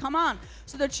vision? Come on.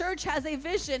 So the church has a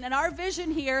vision, and our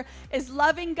vision here is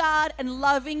loving God and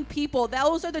loving people.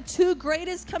 Those are the two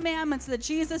greatest commandments that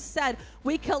Jesus said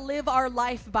we can live our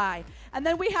life by. And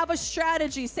then we have a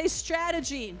strategy. Say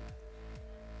strategy.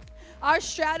 Our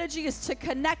strategy is to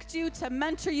connect you, to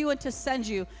mentor you, and to send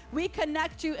you. We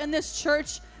connect you in this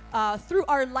church through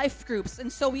our life groups.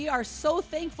 And so we are so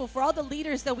thankful for all the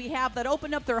leaders that we have that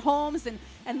open up their homes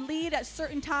and lead at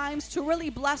certain times to really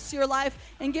bless your life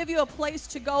and give you a place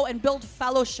to go and build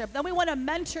fellowship. Then we want to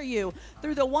mentor you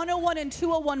through the 101 and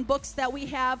 201 books that we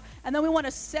have. And then we want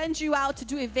to send you out to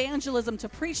do evangelism, to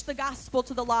preach the gospel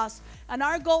to the lost. And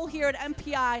our goal here at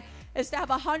MPI is to have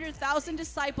 100,000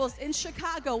 disciples in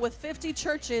Chicago with 50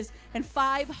 churches and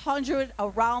 500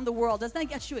 around the world. Doesn't that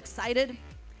get you excited?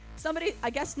 Somebody, I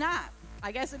guess not.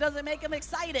 I guess it doesn't make them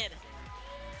excited.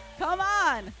 Come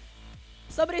on.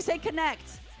 Somebody say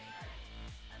connect.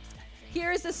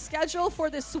 Here's the schedule for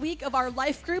this week of our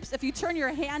life groups. If you turn your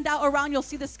handout around, you'll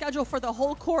see the schedule for the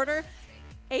whole quarter,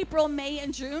 April, May,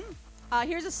 and June.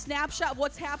 Here's a snapshot of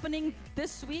what's happening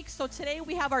this week. So today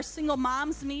we have our single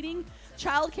moms meeting.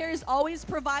 Childcare is always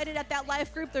provided at that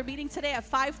life group. They're meeting today at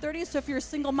 5:30. So if you're a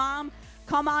single mom,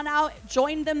 come on out,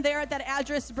 join them there at that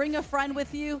address, bring a friend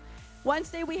with you.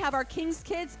 Wednesday, we have our King's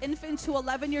Kids, infant to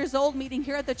 11 years old, meeting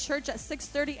here at the church at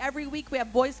 6:30 every week. We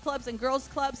have boys clubs and girls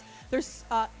clubs.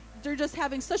 They're just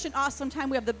having such an awesome time.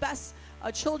 We have the best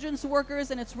children's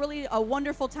workers, and it's really a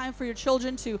wonderful time for your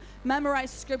children to memorize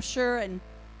scripture and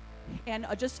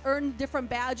just earn different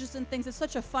badges and things. It's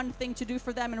such a fun thing to do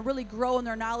for them and really grow in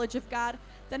their knowledge of God.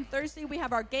 Then Thursday, we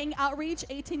have our gang outreach,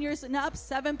 18 years and up,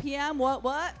 7 p.m.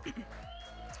 What?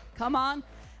 Come on.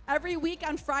 Every week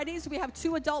on Fridays, we have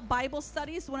 2 adult Bible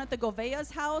studies, one at the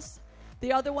Govea's house.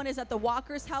 The other one is at the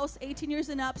Walker's house, 18 years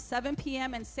and up, 7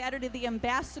 p.m. And Saturday, the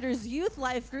Ambassadors Youth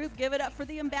Life Group. Give it up for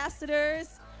the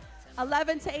Ambassadors.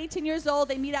 11 to 18 years old.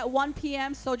 They meet at 1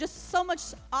 p.m. So just so much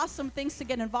awesome things to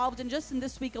get involved in just in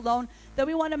this week alone that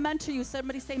we want to mentor you.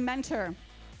 Somebody say mentor.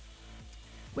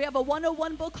 We have a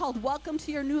 101 book called Welcome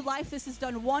to Your New Life. This is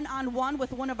done one-on-one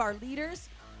with one of our leaders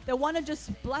that want to just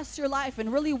bless your life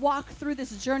and really walk through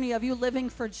this journey of you living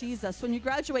for Jesus. When you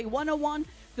graduate 101,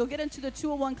 you'll get into the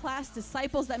 201 class,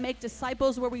 Disciples That Make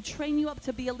Disciples, where we train you up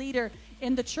to be a leader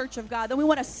in the church of God. Then we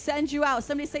want to send you out.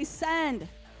 Somebody say send.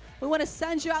 We want to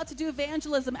send you out to do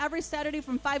evangelism every Saturday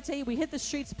from 5 to 8. We hit the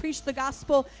streets, preach the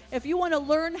gospel. If you want to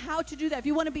learn how to do that, if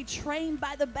you want to be trained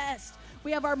by the best,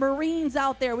 we have our Marines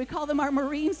out there. We call them our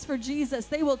Marines for Jesus.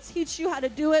 They will teach you how to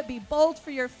do it. Be bold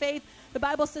for your faith. The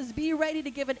Bible says, be ready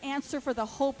to give an answer for the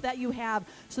hope that you have.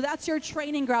 So that's your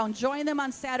training ground. Join them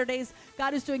on Saturdays.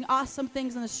 God is doing awesome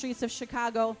things in the streets of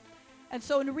Chicago. And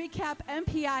so in recap,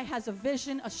 MPI has a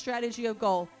vision, a strategy, a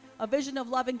goal. A vision of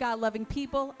loving God, loving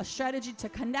people, a strategy to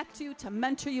connect you, to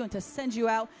mentor you, and to send you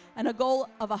out, and a goal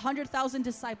of 100,000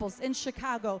 disciples in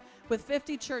Chicago with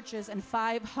 50 churches and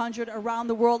 500 around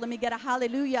the world. Let me get a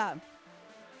hallelujah.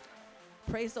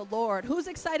 Praise the Lord. Who's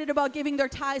excited about giving their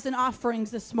tithes and offerings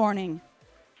this morning?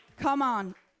 Come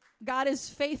on. God is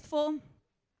faithful.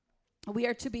 We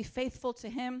are to be faithful to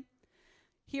Him.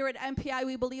 Here at MPI,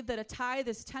 we believe that a tithe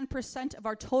is 10% of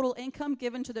our total income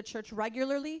given to the church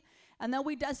regularly. And then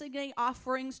we designate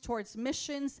offerings towards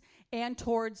missions and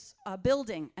towards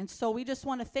building. And so we just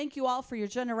want to thank you all for your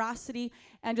generosity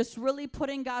and just really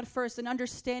putting God first and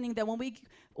understanding that when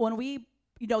we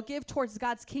give towards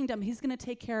God's kingdom, He's going to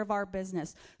take care of our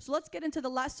business. So let's get into the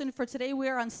lesson for today. We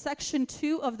are on section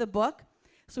 2 of the book.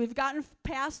 So we've gotten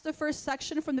past the first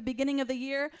section from the beginning of the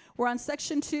year. We're on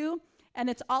section 2, and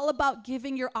it's all about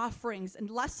giving your offerings. And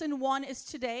lesson 1 is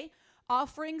today,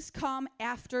 offerings come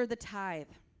after the tithe.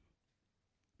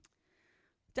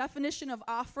 Definition of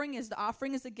offering is the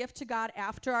offering is a gift to God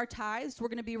after our tithes. We're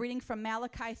going to be reading from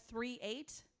Malachi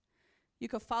 3:8. You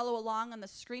can follow along on the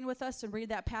screen with us and read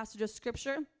that passage of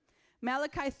Scripture.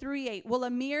 Malachi 3:8. Will a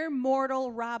mere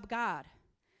mortal rob God?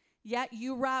 Yet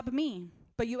you rob me.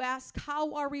 But you ask,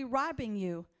 how are we robbing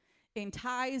you? In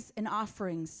tithes and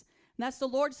offerings. And that's the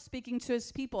Lord speaking to His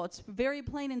people. It's very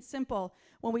plain and simple.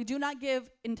 When we do not give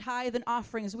in tithe and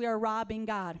offerings, we are robbing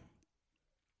God.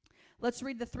 Let's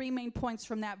read the 3 main points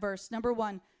from that verse. Number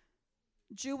 1,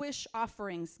 Jewish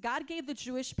offerings. God gave the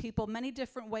Jewish people many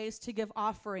different ways to give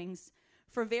offerings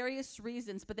for various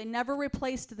reasons, but they never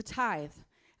replaced the tithe.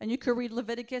 And you could read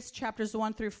Leviticus chapters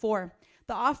 1 through 4.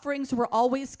 The offerings were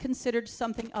always considered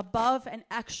something above and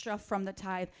extra from the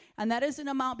tithe. And that is an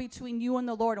amount between you and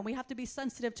the Lord. And we have to be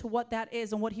sensitive to what that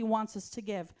is and what He wants us to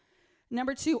give.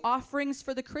 Number 2, offerings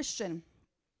for the Christian.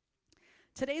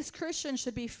 Today's Christians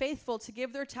should be faithful to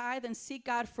give their tithe and seek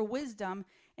God for wisdom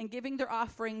in giving their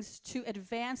offerings to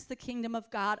advance the kingdom of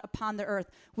God upon the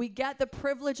earth. We get the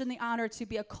privilege and the honor to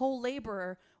be a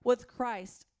co-laborer with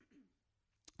Christ.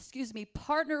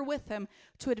 Partner with Him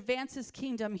to advance His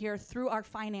kingdom here through our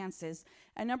finances.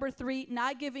 And number 3,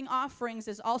 not giving offerings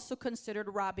is also considered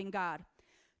robbing God.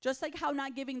 Just like how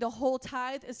not giving the whole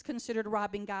tithe is considered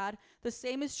robbing God, the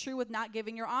same is true with not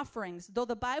giving your offerings. Though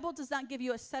the Bible does not give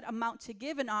you a set amount to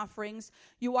give in offerings,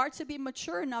 you are to be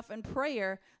mature enough in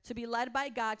prayer to be led by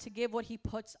God to give what he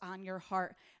puts on your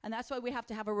heart. And that's why we have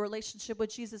to have a relationship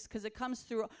with Jesus, because it comes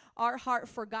through our heart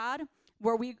for God,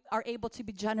 where we are able to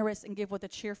be generous and give with a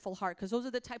cheerful heart, because those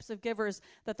are the types of givers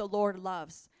that the Lord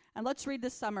loves. And let's read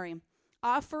this summary.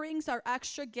 Offerings are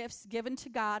extra gifts given to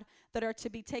God that are to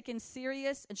be taken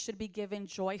serious and should be given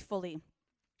joyfully.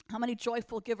 How many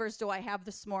joyful givers do I have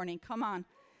this morning? Come on.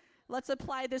 Let's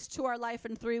apply this to our life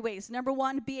in 3 ways. Number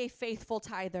 1, be a faithful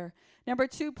tither. Number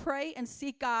 2, pray and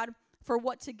seek God for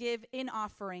what to give in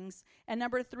offerings. And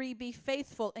number 3, be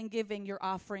faithful in giving your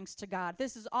offerings to God.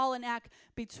 This is all an act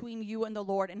between you and the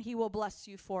Lord, and he will bless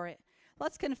you for it.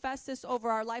 Let's confess this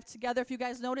over our life together. If you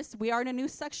guys noticed, we are in a new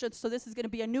section, so this is going to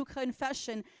be a new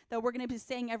confession that we're going to be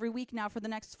saying every week now for the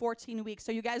next 14 weeks.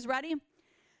 So you guys ready?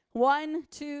 1,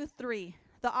 2, 3.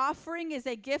 The offering is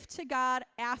a gift to God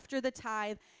after the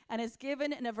tithe and is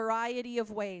given in a variety of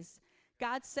ways.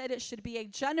 God said it should be a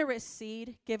generous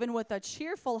seed given with a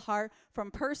cheerful heart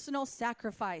from personal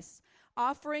sacrifice.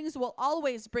 Offerings will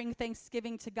always bring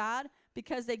thanksgiving to God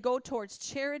because they go towards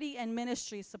charity and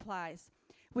ministry supplies.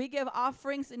 We give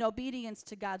offerings in obedience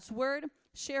to God's word,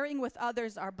 sharing with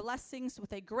others our blessings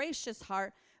with a gracious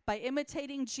heart by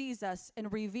imitating Jesus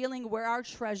and revealing where our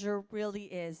treasure really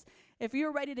is. If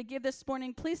you're ready to give this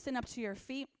morning, please stand up to your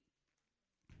feet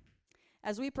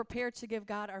as we prepare to give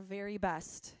God our very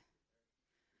best.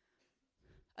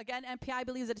 Again, MPI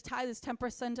believes that a tithe is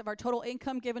 10% of our total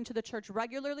income given to the church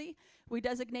regularly. We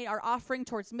designate our offering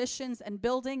towards missions and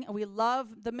building, and we love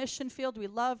the mission field. We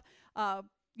love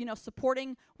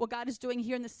supporting what God is doing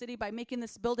here in the city by making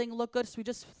this building look good. So we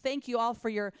just thank you all for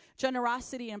your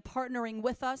generosity and partnering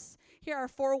with us. Here are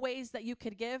 4 ways that you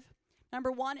could give.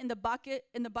 Number 1, in the bucket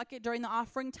during the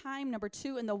offering time. Number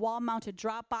 2, in the wall-mounted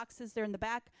drop boxes there in the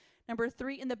back. Number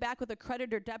 3, in the back with a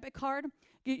credit or debit card.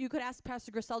 You could ask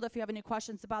Pastor Griselda if you have any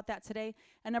questions about that today.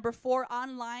 And number 4,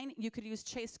 online, you could use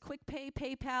Chase QuickPay,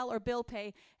 PayPal, or Bill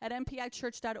Pay at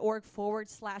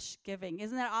mpichurch.org/giving.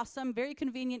 Isn't that awesome? Very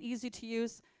convenient, easy to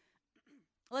use.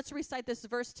 Let's recite this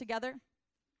verse together.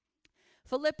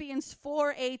 Philippians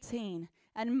 4:18.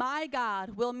 And my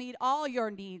God will meet all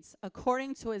your needs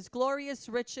according to his glorious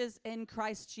riches in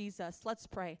Christ Jesus. Let's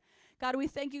pray. God, we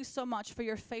thank you so much for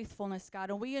your faithfulness, God,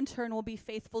 and we in turn will be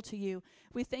faithful to you.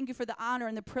 We thank you for the honor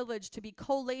and the privilege to be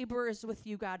co-laborers with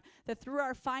you, God, that through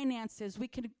our finances we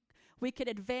could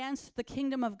advance the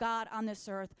kingdom of God on this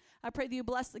earth. I pray that you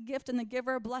bless the gift and the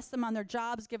giver, bless them on their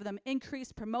jobs, give them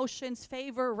increase, promotions,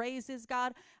 favor, raises,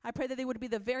 God. I pray that they would be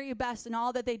the very best in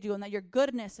all that they do, and that your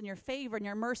goodness and your favor and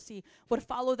your mercy would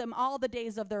follow them all the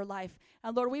days of their life.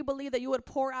 And Lord, we believe that you will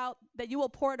pour out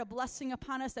a blessing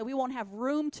upon us, that we won't have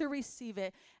room to receive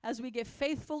it as we give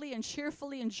faithfully and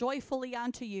cheerfully and joyfully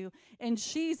unto you. In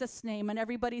Jesus' name. And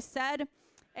everybody said,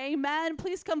 amen.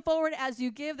 Please come forward as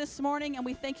you give this morning, and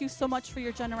we thank you so much for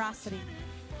your generosity.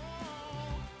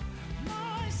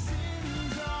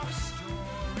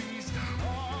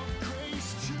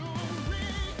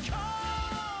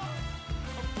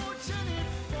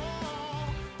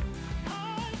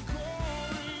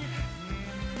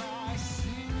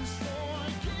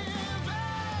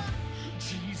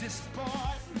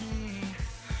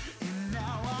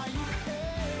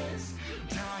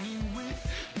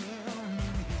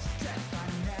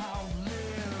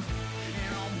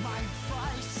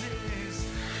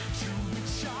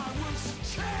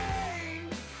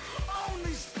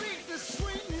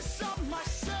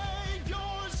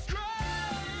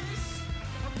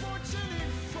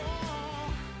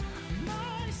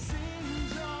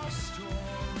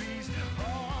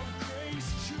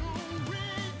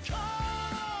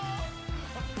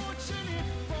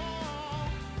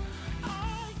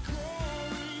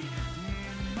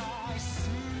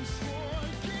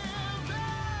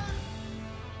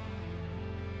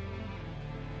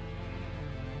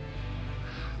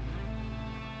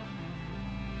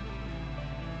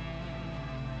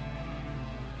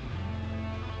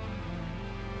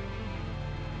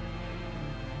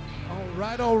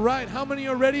 All right. How many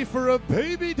are ready for a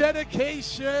baby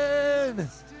dedication?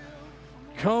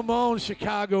 Come on,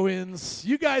 Chicagoans.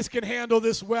 You guys can handle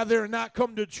this weather and not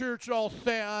come to church all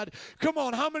sad. Come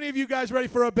on, how many of you guys ready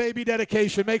for a baby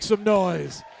dedication? Make some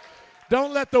noise.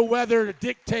 Don't let the weather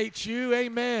dictate you.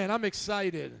 Amen. I'm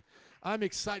excited.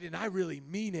 And I really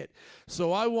mean it.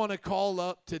 So I want to call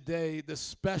up today the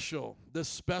special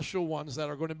ones that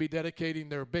are going to be dedicating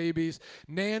their babies.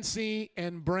 Nancy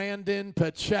and Brandon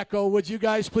Pacheco, would you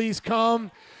guys please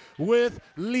come? with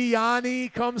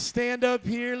Liani. Come stand up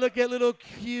here. Look at little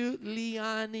cute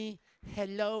Liani.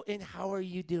 Hello, and how are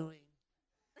you doing?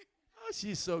 Oh,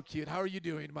 she's so cute. How are you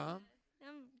doing, Mom?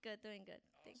 I'm good, doing good.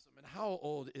 Thanks. Awesome. And how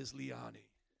old is Liani?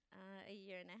 A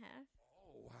year and a half.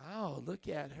 Oh, wow. Look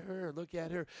at her. Look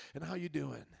at her. And how you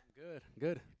doing? Good,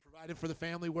 good. Providing for the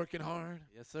family, working hard?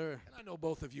 Yes, sir. And I know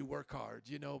both of you work hard,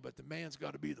 but the man's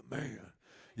got to be the man.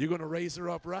 You're going to raise her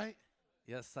up right?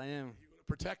 Yes, I am. You going to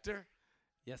protect her?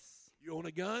 Yes. You own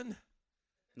a gun?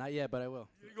 Not yet, but I will.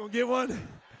 You going to get one?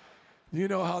 You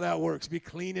know how that works. Be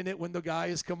cleaning it when the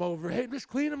guys come over. Hey, just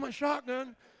cleaning my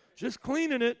shotgun. Just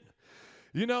cleaning it.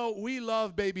 We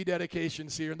love baby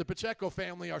dedications here, and the Pacheco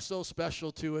family are so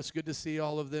special to us. Good to see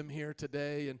all of them here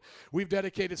today, and we've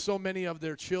dedicated so many of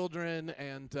their children,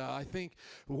 and I think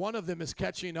one of them is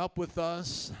catching up with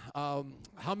us.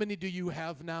 How many do you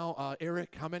have now,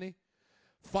 Eric? How many?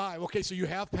 5. Okay, so you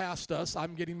have passed us.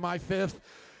 I'm getting my 5th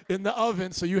in the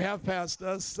oven, so you have passed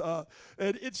us.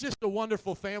 And it's just a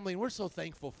wonderful family, and we're so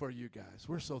thankful for you guys.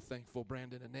 We're so thankful,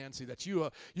 Brandon and Nancy, that you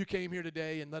came here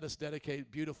today and let us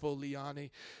dedicate beautiful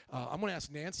Liani. I'm going to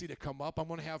ask Nancy to come up. I'm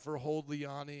going to have her hold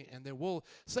Liani, and then we'll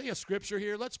say a scripture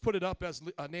here. Let's put it up as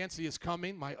Nancy is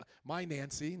coming. My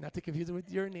Nancy, not to confuse it with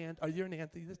your Nancy. Your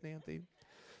Nancy, this Nancy.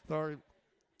 Sorry.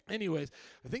 Anyways,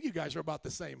 I think you guys are about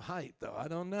the same height, though. I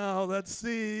don't know. Let's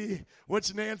see.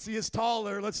 Which Nancy is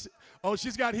taller? Oh,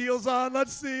 she's got heels on.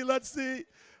 Let's see.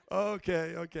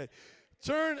 Okay.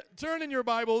 Turn in your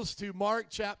Bibles to Mark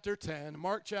chapter 10.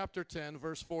 Mark chapter 10,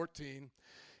 verse 14.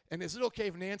 And is it okay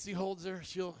if Nancy holds her?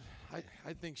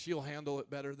 I think she'll handle it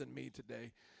better than me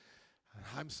today.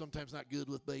 I'm sometimes not good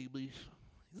with babies.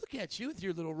 Look at you with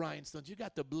your little rhinestones. You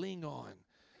got the bling on.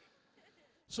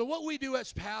 So what we do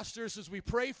as pastors is we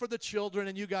pray for the children,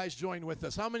 and you guys join with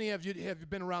us. How many of you have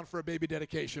been around for a baby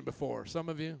dedication before? Some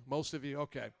of you? Most of you?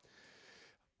 Okay.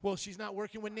 Well, she's not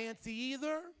working with Nancy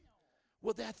either?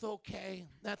 Well, that's okay.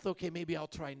 That's okay. Maybe I'll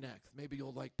try next. Maybe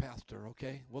you'll like Pastor,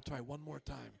 okay? We'll try one more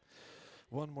time.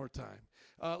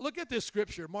 Look at this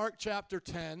scripture, Mark chapter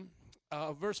 10.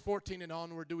 Verse 14 and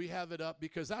onward. Do we have it up?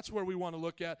 Because that's where we want to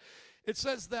look at. It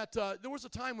says that there was a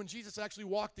time when Jesus actually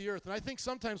walked the earth. And I think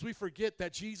sometimes we forget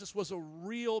that Jesus was a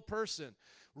real person,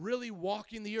 really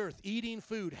walking the earth, eating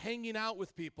food, hanging out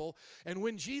with people. And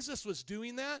when Jesus was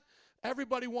doing that,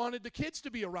 everybody wanted the kids to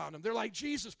be around him. They're like,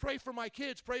 Jesus, pray for my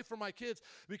kids,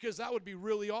 because that would be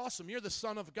really awesome. You're the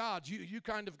Son of God. You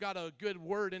kind of got a good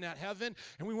word in that heaven,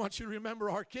 and we want you to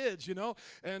remember our kids,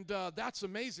 And that's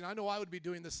amazing. I know I would be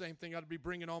doing the same thing. I'd be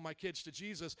bringing all my kids to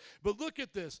Jesus. But look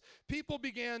at this. People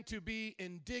began to be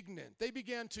indignant. They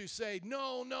began to say,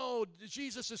 no,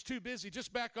 Jesus is too busy.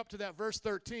 Just back up to that verse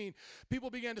 13.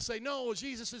 People began to say, no,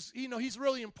 Jesus is, he's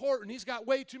really important. He's got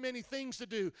way too many things to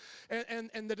do.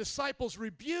 And the disciples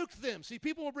rebuked them. See,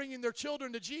 people were bringing their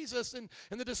children to Jesus, and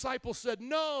the disciples said,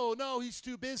 no, he's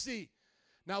too busy.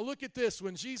 Now look at this.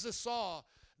 When Jesus saw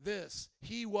this,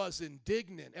 he was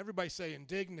indignant. Everybody say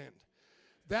indignant.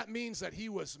 That means that he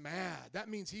was mad. That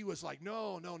means he was like,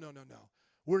 no.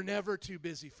 We're never too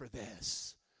busy for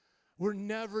this. We're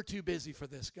never too busy for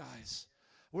this, guys.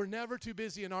 We're never too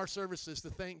busy in our services to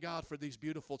thank God for these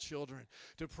beautiful children,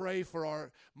 to pray for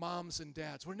our moms and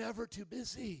dads. We're never too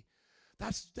busy.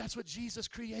 That's what Jesus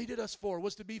created us for,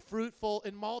 was to be fruitful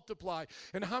and multiply.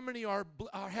 And how many are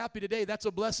happy today? That's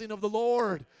a blessing of the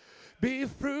Lord. Be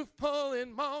fruitful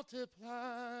and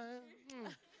multiply.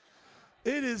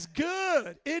 It is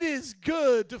good. It is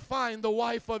good to find the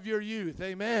wife of your youth.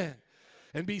 Amen.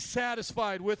 And be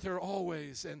satisfied with her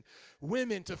always. And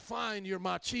women, to find your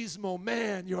machismo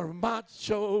man, your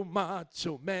macho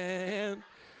man.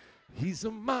 He's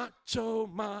a macho.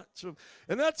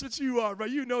 And that's what you are, right?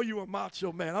 You know you're a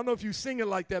macho man. I don't know if you sing it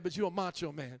like that, but you're a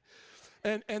macho man.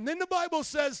 And then the Bible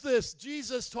says this.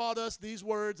 Jesus taught us these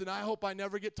words, and I hope I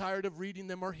never get tired of reading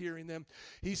them or hearing them.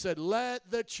 He said,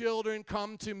 let the children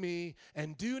come to me,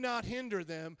 and do not hinder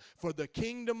them, for the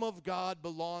kingdom of God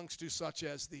belongs to such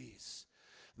as these.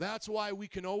 That's why we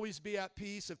can always be at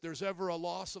peace if there's ever a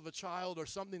loss of a child or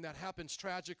something that happens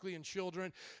tragically in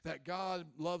children, that God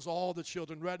loves all the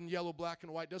children, red and yellow, black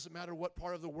and white, doesn't matter what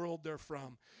part of the world they're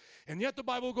from. And yet the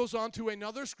Bible goes on to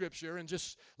another scripture, and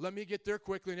just let me get there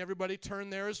quickly, and everybody turn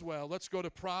there as well. Let's go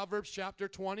to Proverbs chapter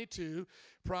 22.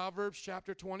 Proverbs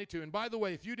chapter 22. And by the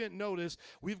way, if you didn't notice,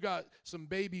 we've got some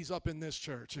babies up in this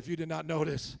church, if you did not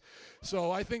notice. So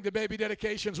I think the baby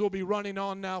dedications will be running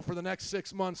on now for the next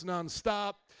 6 months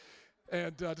nonstop.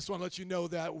 And I just want to let you know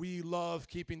that we love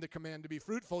keeping the command to be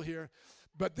fruitful here.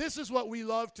 But this is what we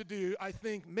love to do, I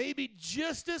think, maybe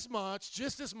just as much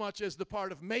as the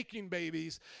part of making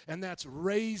babies, and that's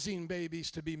raising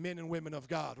babies to be men and women of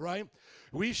God, right?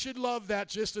 We should love that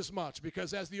just as much,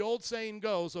 because as the old saying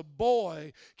goes, a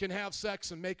boy can have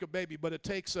sex and make a baby, but it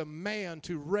takes a man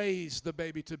to raise the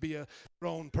baby to be a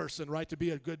grown person, right? To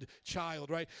be a good child,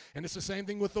 right? And it's the same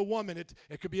thing with a woman. It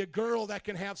could be a girl that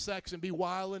can have sex and be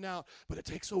wilding out, but it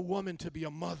takes a woman to be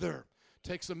a mother.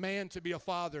 Takes a man to be a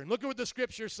father. And look at what the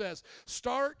scripture says.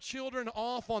 Start children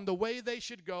off on the way they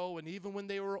should go, and even when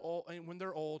they're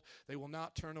old, they will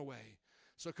not turn away.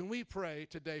 So can we pray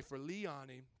today for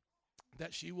Leonie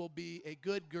that she will be a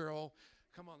good girl?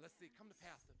 Come on, let's see. Come to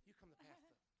Pastor. You come to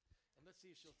Pastor. And let's see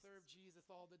if she'll serve Jesus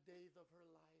all the days of her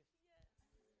life.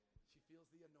 She feels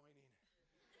the anointing.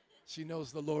 She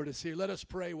knows the Lord is here. Let us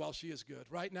pray while she is good.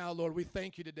 Right now, Lord, we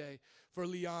thank you today for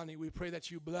Leonie. We pray that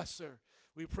you bless her.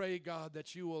 We pray, God,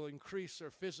 that you will increase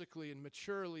her physically and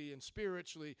maturely and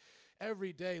spiritually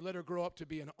every day. Let her grow up to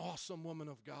be an awesome woman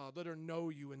of God. Let her know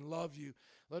you and love you.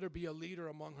 Let her be a leader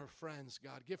among her friends,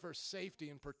 God. Give her safety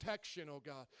and protection, oh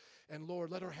God. And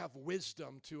Lord, let her have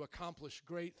wisdom to accomplish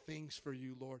great things for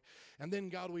you, Lord. And then,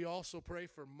 God, we also pray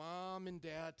for mom and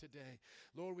dad today.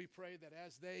 Lord, we pray that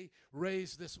as they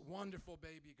raise this wonderful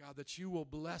baby, God, that you will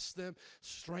bless them,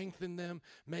 strengthen them.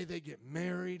 May they get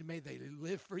married. May they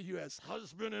live for you as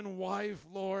husband and wife,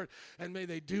 Lord. And may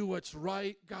they do what's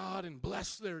right, God, and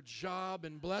bless their job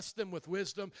and bless them with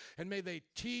wisdom. And may they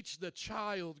teach the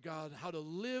child, God, how to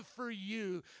live for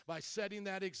you by setting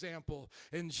that example.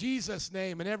 In Jesus'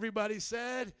 name. And everybody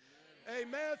said,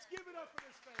 Amen. Let's give it up for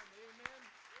this family. Amen.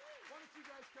 Why don't you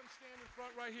guys come stand in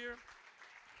front right here?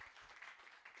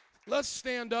 Let's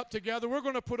stand up together. We're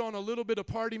going to put on a little bit of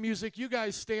party music. You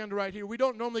guys stand right here. We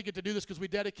don't normally get to do this because we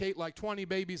dedicate like 20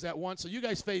 babies at once, so you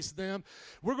guys face them.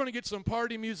 We're going to get some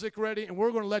party music ready, and we're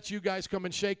going to let you guys come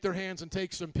and shake their hands and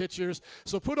take some pictures.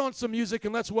 So put on some music,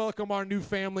 and let's welcome our new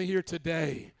family here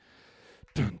today.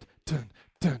 Dun, dun,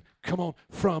 dun. Come on,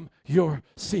 from your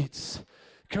seats.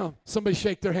 Come, somebody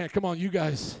shake their hand. Come on, you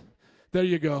guys. There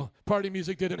you go. Party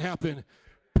music didn't happen.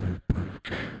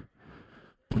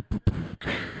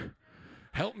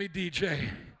 Help me, DJ.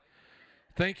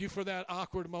 Thank you for that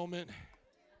awkward moment.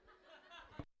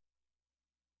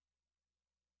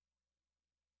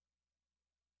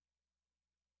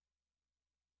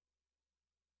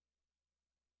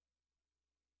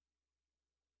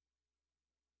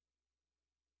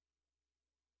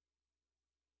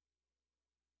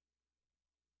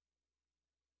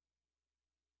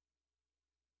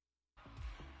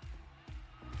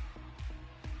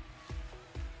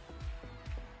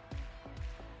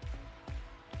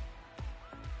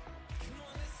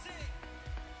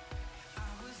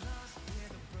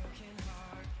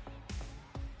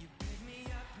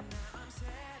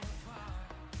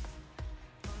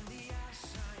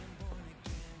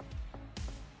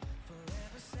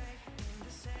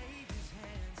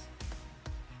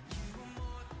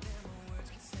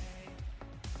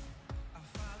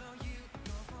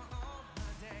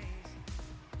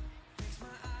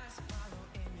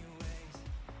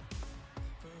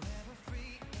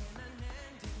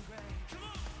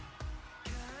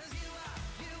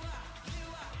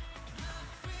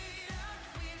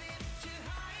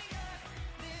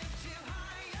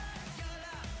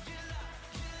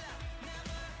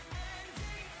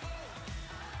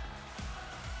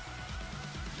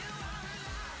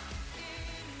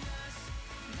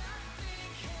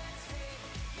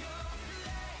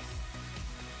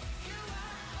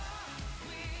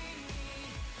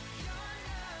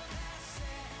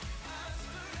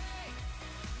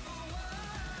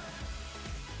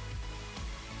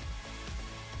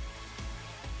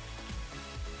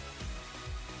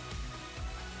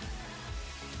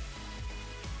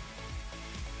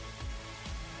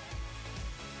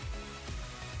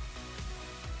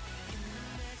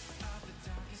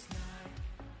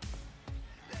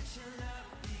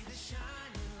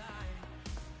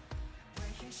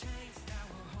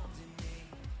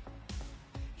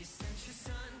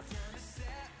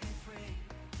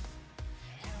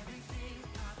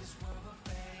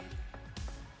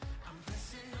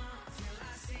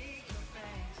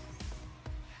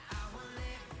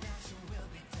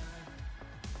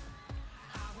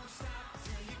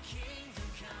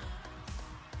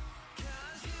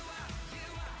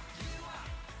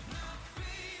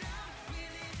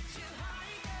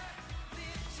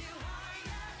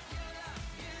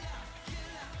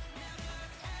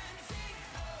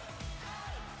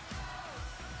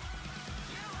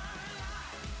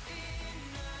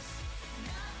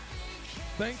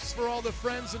 Thanks for all the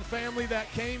friends and family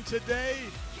that came today.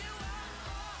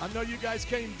 I know you guys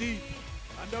came deep.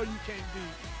 I know you came deep.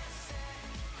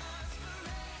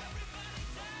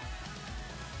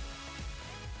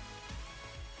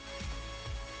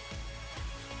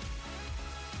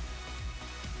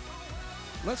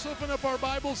 Let's open up our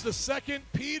Bibles to 2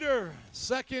 Peter.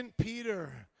 2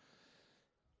 Peter.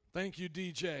 Thank you,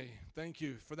 DJ. Thank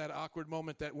you for that awkward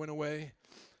moment that went away.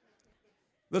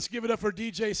 Let's give it up for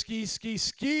DJ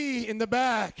Ski in the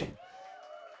back.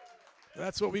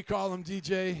 That's what we call him,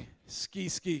 DJ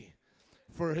Ski.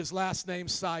 For his last name,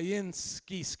 Sayin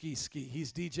Ski.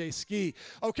 He's DJ Ski.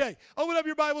 Okay, open up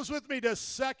your Bibles with me to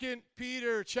 2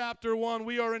 Peter chapter 1.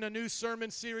 We are in a new sermon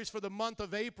series for the month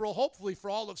of April, hopefully for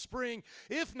all of spring,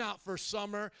 if not for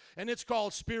summer, and it's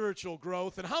called Spiritual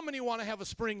Growth. And how many want to have a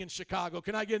spring in Chicago?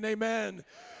 Can I get an amen?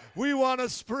 We want a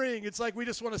spring. It's like we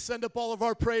just want to send up all of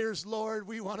our prayers, Lord,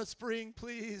 we want a spring,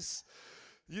 please.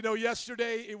 You know,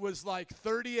 yesterday it was like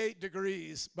 38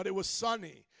 degrees, but it was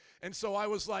sunny. And so I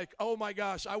was like, oh my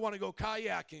gosh, I want to go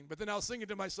kayaking. But then I was thinking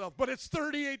to myself, but it's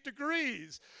 38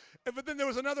 degrees. But then there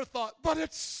was another thought, but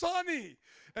it's sunny.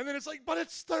 And then it's like, but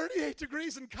it's 38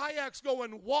 degrees and kayaks go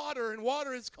in water and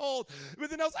water is cold.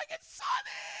 But then I was like, it's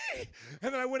sunny.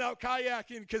 And then I went out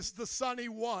kayaking because the sunny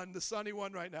won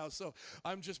right now. So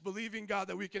I'm just believing God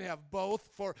that we can have both.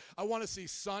 I want to see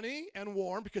sunny and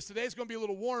warm because today's going to be a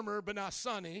little warmer but not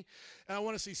sunny. And I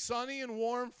want to see sunny and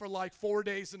warm for like 4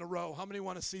 days in a row. How many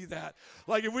want to see that?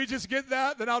 Like if we just get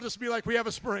that, then I'll just be like, we have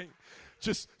a spring.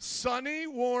 Just sunny,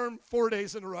 warm, 4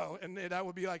 days in a row. And that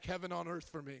would be like heaven on earth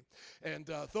for me. And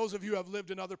those of you who have lived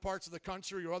in other parts of the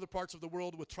country or other parts of the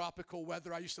world with tropical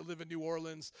weather, I used to live in New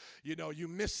Orleans, you know, you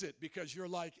miss it because you're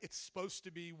like, it's supposed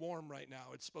to be warm right now.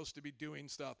 It's supposed to be doing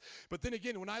stuff. But then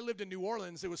again, when I lived in New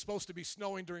Orleans, it was supposed to be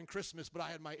snowing during Christmas, but I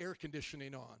had my air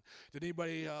conditioning on. Did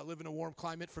anybody live in a warm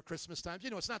climate for Christmas time?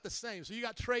 You know, it's not the same. So you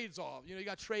got trades off. You know, you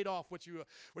got to trade off what you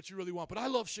really want. But I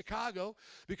love Chicago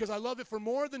because I love it for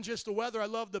more than just the weather. I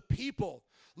love the people.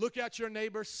 Look at your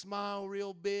neighbor, smile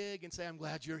real big, and say, I'm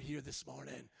glad you're here this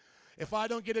morning. If I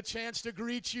don't get a chance to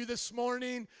greet you this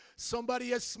morning, somebody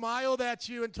has smiled at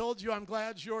you and told you, I'm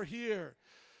glad you're here.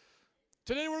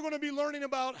 Today we're going to be learning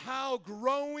about how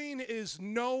growing is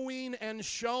knowing and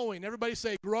showing. Everybody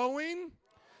say, growing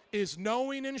is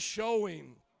knowing and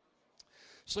showing.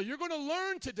 So you're going to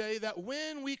learn today that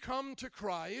when we come to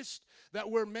Christ, that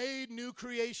we're made new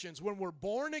creations. When we're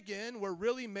born again, we're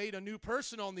really made a new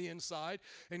person on the inside,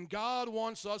 and God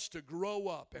wants us to grow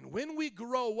up. And when we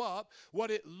grow up,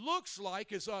 what it looks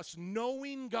like is us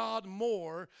knowing God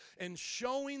more and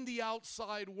showing the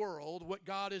outside world what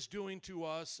God is doing to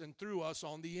us and through us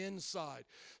on the inside.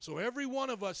 So every one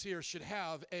of us here should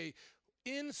have a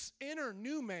inner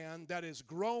new man that is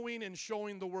growing and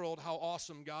showing the world how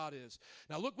awesome God is.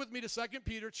 Now look with me to 2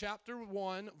 Peter chapter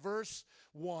 1, verse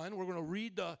 1. We're going to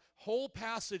read the whole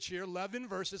passage here, 11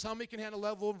 verses. How many can handle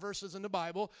 11 verses in the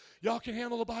Bible? Y'all can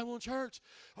handle the Bible in church?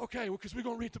 Okay, because we're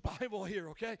going to read the Bible here,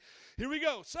 okay? Here we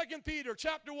go. 2 Peter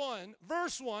chapter 1,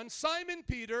 verse 1. Simon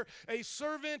Peter, a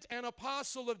servant and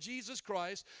apostle of Jesus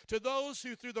Christ, to those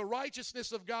who through the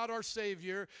righteousness of God our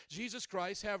Savior, Jesus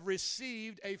Christ, have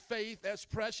received a faith as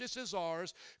precious as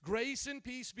ours, grace and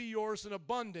peace be yours in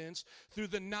abundance through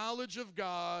the knowledge of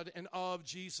God and of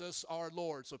Jesus our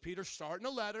Lord. So Peter's starting a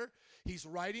letter. He's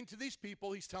writing to these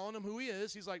people. He's telling them who he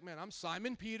is. He's like, man, I'm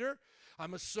Simon Peter.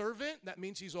 I'm a servant. That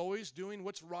means he's always doing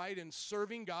what's right and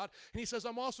serving God. And he says,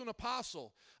 I'm also an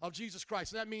apostle of Jesus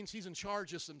Christ. And that means he's in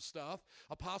charge of some stuff.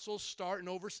 Apostles start and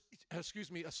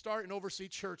oversee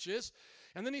churches.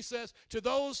 And then he says, to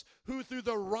those who through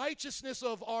the righteousness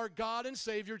of our God and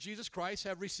Savior, Jesus Christ,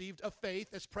 have received a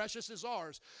faith as precious as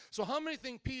ours. So how many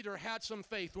think Peter had some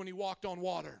faith when he walked on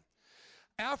water?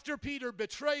 After Peter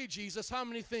betrayed Jesus, how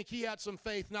many think he had some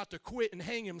faith not to quit and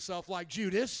hang himself like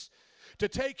Judas? To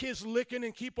take his licking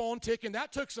and keep on ticking.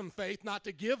 That took some faith not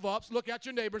to give up. So look at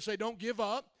your neighbor and say, don't give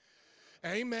up.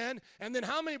 Amen. And then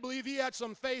how many believe he had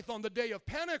some faith on the day of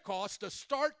Pentecost to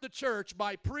start the church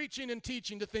by preaching and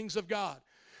teaching the things of God?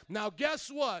 Now, guess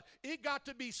what? It got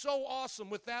to be so awesome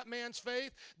with that man's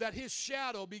faith that his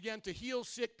shadow began to heal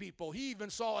sick people. He even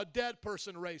saw a dead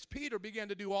person raised. Peter began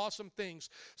to do awesome things.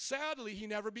 Sadly, he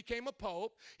never became a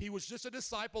pope. He was just a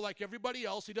disciple like everybody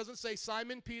else. He doesn't say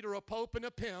Simon Peter, a pope and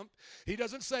a pimp. He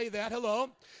doesn't say that. Hello?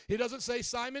 He doesn't say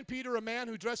Simon Peter, a man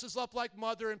who dresses up like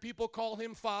mother and people call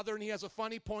him father and he has a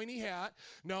funny pointy hat.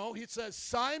 No, he says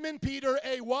Simon Peter,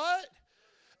 a what?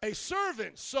 A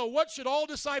servant. So what should all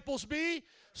disciples be?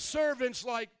 Servants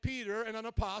like Peter and an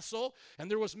apostle.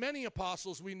 And there was many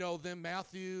apostles, we know them,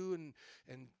 Matthew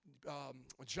and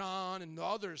John and the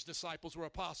others disciples were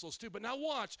apostles too. But now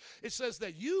watch, it says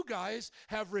that you guys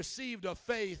have received a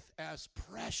faith as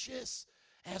precious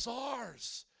as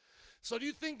ours. So do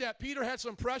you think that Peter had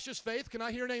some precious faith? Can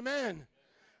I hear an amen?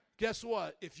 Guess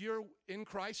what? If you're in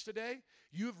Christ today,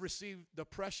 you've received the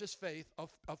precious faith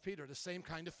of Peter, the same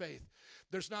kind of faith.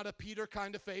 There's not a Peter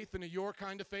kind of faith and a your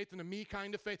kind of faith and a me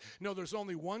kind of faith. No, there's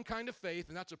only one kind of faith,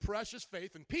 and that's a precious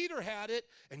faith. And Peter had it,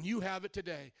 and you have it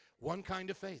today. One kind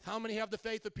of faith. How many have the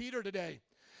faith of Peter today?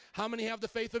 How many have the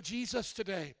faith of Jesus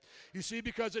today? You see,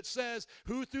 because it says,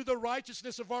 who through the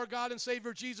righteousness of our God and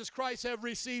Savior Jesus Christ have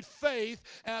received faith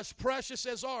as precious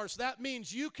as ours. That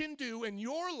means you can do in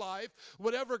your life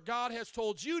whatever God has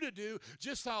told you to do,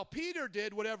 just how Peter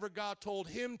did whatever God told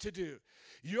him to do.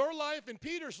 Your life and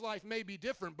Peter's life may be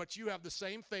different, but you have the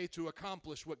same faith to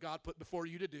accomplish what God put before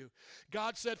you to do.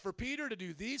 God said for Peter to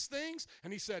do these things,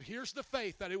 and he said, here's the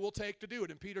faith that it will take to do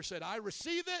it. And Peter said, I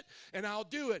receive it, and I'll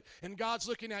do it. And God's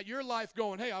looking at your life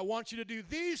going, hey, I want you to do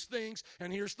these things,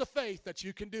 and here's the faith that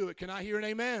you can do it. Can I hear an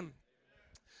amen?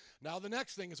 Now, the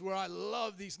next thing is where I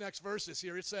love these next verses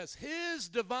here. It says, his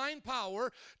divine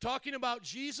power, talking about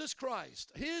Jesus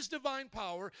Christ, his divine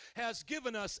power has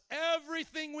given us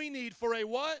everything we need for a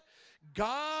what?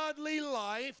 Godly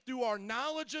life through our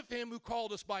knowledge of him who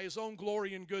called us by his own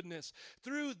glory and goodness.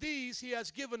 Through these he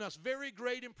has given us very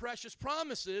great and precious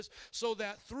promises, so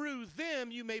that through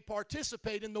them you may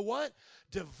participate in the what?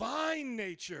 Divine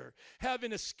nature,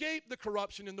 having escaped the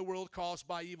corruption in the world caused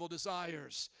by evil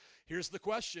desires. Here's the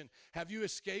question. Have you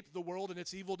escaped the world and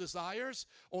its evil desires?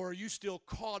 Or are you still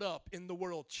caught up in the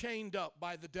world, chained up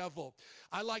by the devil?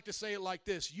 I like to say it like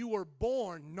this. You were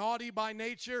born naughty by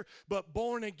nature, but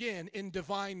born again in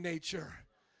divine nature.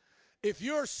 If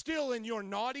you're still in your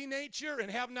naughty nature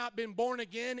and have not been born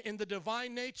again in the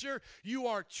divine nature, you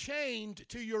are chained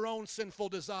to your own sinful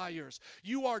desires.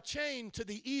 You are chained to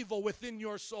the evil within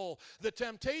your soul. The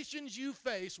temptations you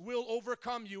face will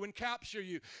overcome you and capture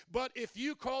you. But if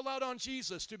you call out on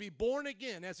Jesus to be born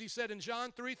again, as he said in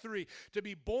John 3:3, to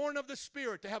be born of the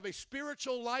Spirit, to have a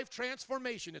spiritual life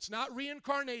transformation, it's not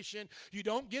reincarnation. You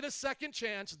don't get a second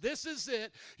chance. This is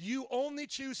it. You only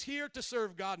choose here to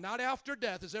serve God, not after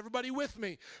death. Is everybody with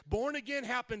me? Born again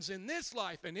happens in this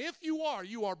life, and if you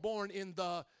are born in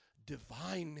the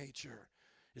divine nature.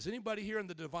 Is anybody here in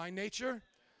the divine nature?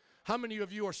 How many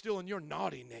of you are still in your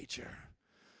naughty nature?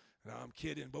 No, I'm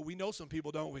kidding, but we know some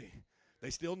people, don't we? They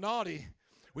still naughty.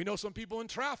 We know some people in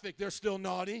traffic, they're still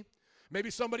naughty. Maybe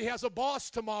somebody has a boss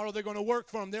tomorrow they're going to work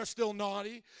for them. They're still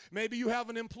naughty. Maybe you have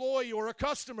an employee or a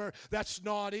customer that's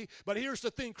naughty. But here's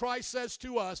the thing. Christ says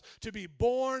to us to be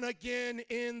born again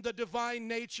in the divine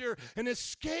nature and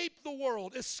escape the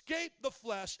world, escape the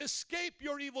flesh, escape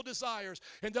your evil desires.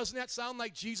 And doesn't that sound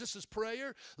like Jesus'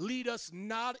 prayer? Lead us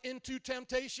not into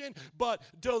temptation, but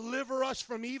deliver us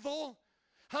from evil.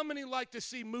 How many like to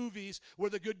see movies where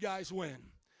the good guys win?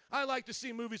 I like to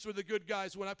see movies where the good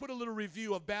guys win. I put a little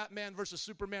review of Batman versus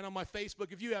Superman on my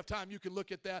Facebook. If you have time, you can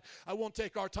look at that. I won't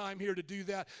take our time here to do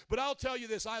that. But I'll tell you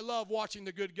this, I love watching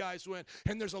the good guys win.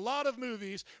 And there's a lot of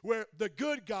movies where the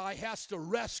good guy has to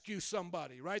rescue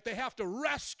somebody, right? They have to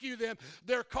rescue them.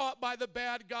 They're caught by the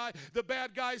bad guy. The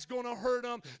bad guy's going to hurt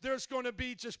them. There's going to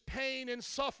be just pain and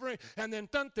suffering. And then,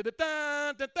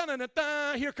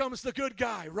 here comes the good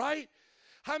guy, right?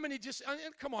 How many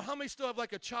come on, how many still have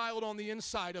like a child on the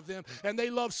inside of them and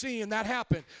they love seeing that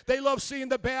happen? They love seeing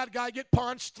the bad guy get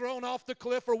punched, thrown off the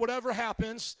cliff, or whatever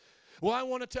happens. Well, I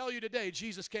want to tell you today,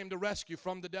 Jesus came to rescue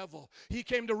from the devil. He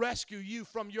came to rescue you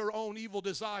from your own evil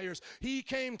desires. He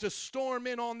came to storm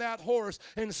in on that horse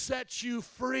and set you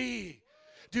free.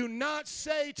 Do not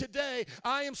say today,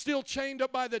 I am still chained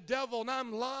up by the devil and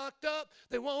I'm locked up.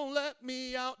 They won't let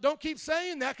me out. Don't keep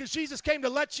saying that, because Jesus came to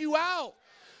let you out.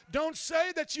 Don't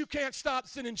say that you can't stop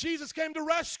sinning. Jesus came to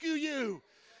rescue you.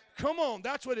 Come on,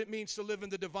 that's what it means to live in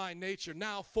the divine nature.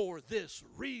 Now, for this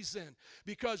reason,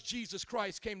 because Jesus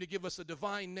Christ came to give us a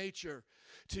divine nature,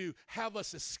 to have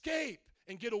us escape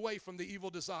and get away from the evil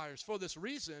desires. For this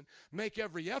reason, make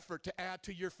every effort to add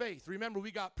to your faith. Remember,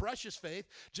 we got precious faith,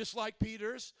 just like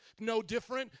Peter's. No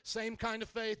different, same kind of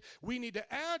faith. We need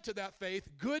to add to that faith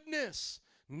goodness,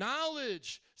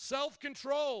 knowledge,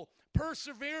 self-control,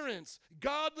 perseverance,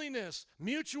 godliness,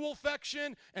 mutual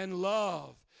affection, and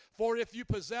love. For if you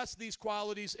possess these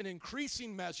qualities in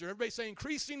increasing measure, everybody say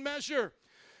increasing measure.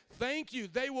 Thank you.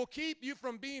 They will keep you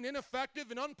from being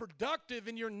ineffective and unproductive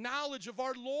in your knowledge of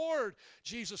our Lord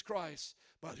Jesus Christ.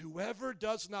 But whoever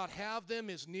does not have them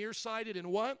is nearsighted and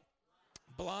what?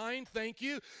 Blind, thank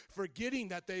you, forgetting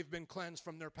that they've been cleansed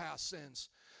from their past sins.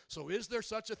 So is there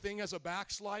such a thing as a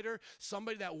backslider?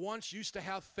 Somebody that once used to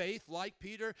have faith like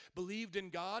Peter, believed in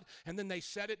God, and then they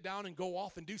set it down and go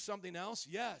off and do something else?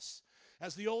 Yes.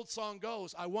 As the old song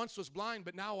goes, I once was blind,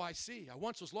 but now I see. I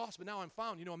once was lost, but now I'm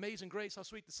found. You know, amazing grace, how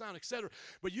sweet the sound, etc.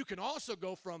 But you can also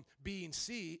go from being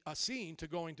seen to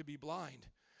going to be blind.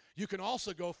 You can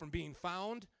also go from being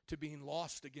found to being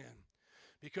lost again.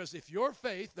 Because if your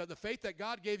faith, the faith that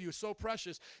God gave you is so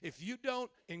precious, if you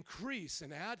don't increase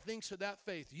and add things to that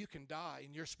faith, you can die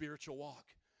in your spiritual walk.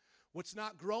 What's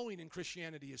not growing in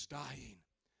Christianity is dying.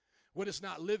 What is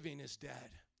not living is dead.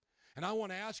 And I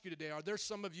want to ask you today, are there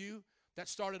some of you that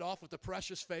started off with a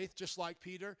precious faith just like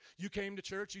Peter? You came to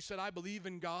church, you said, I believe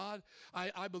in God.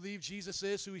 I believe Jesus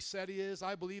is who he said he is.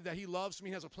 I believe that he loves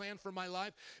me, has a plan for my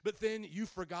life. But then you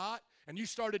forgot and you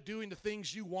started doing the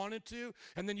things you wanted to,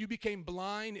 and then you became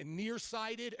blind and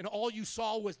nearsighted, and all you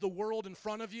saw was the world in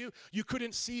front of you. You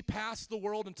couldn't see past the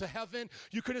world into heaven.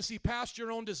 You couldn't see past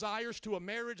your own desires to a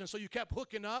marriage, and so you kept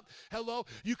hooking up. Hello?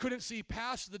 You couldn't see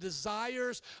past the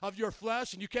desires of your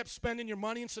flesh, and you kept spending your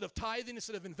money instead of tithing,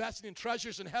 instead of investing in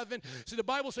treasures in heaven. See, the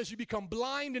Bible says you become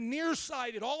blind and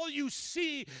nearsighted. All you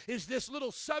see is this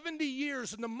little 70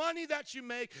 years and the money that you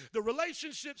make, the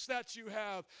relationships that you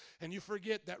have, and you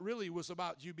forget that really was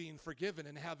about you being forgiven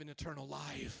and having eternal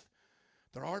life.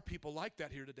 There are people like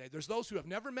that here today. There's those who have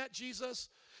never met Jesus,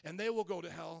 and they will go to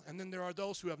hell. And then there are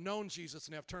those who have known Jesus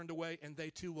and have turned away, and they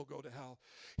too will go to hell.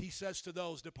 He says to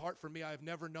those, depart from me, I have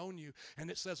never known you.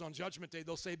 And it says on Judgment Day,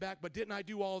 they'll say back, but didn't I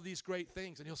do all these great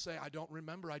things? And he'll say, I don't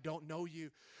remember, I don't know you.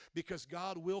 Because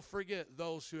God will forget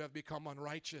those who have become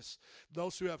unrighteous.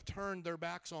 Those who have turned their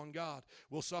backs on God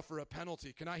will suffer a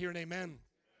penalty. Can I hear an amen?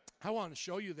 I want to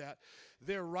show you that.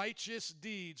 Their righteous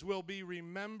deeds will be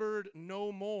remembered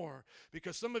no more.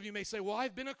 Because some of you may say, well,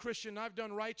 I've been a Christian, I've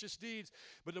done righteous deeds.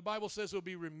 But the Bible says it will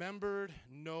be remembered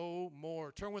no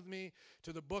more. Turn with me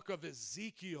to the book of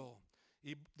Ezekiel.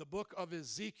 The book of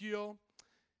Ezekiel,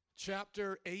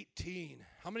 chapter 18.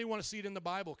 How many want to see it in the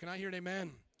Bible? Can I hear an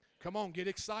amen? Come on, get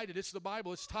excited. It's the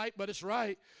Bible. It's tight, but it's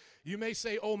right. You may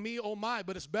say, oh me, oh my,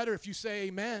 but it's better if you say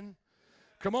amen.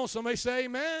 Come on, somebody say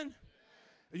amen.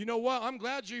 You know what? I'm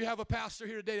glad you have a pastor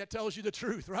here today that tells you the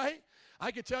truth, right?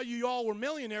 I could tell you all were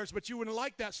millionaires, but you wouldn't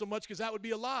like that so much because that would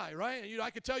be a lie, right? And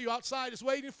I could tell you outside is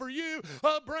waiting for you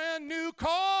a brand new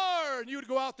car. And you would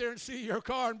go out there and see your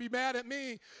car and be mad at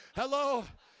me. Hello?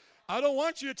 I don't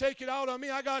want you to take it out on me.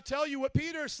 I got to tell you what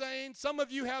Peter's saying. Some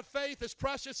of you have faith as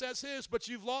precious as his, but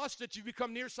you've lost it. You've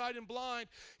become nearsighted and blind.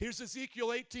 Here's Ezekiel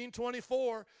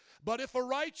 18:24. But if a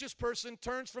righteous person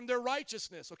turns from their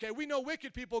righteousness, okay, we know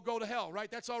wicked people go to hell, right?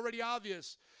 That's already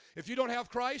obvious. If you don't have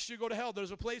Christ, you go to hell.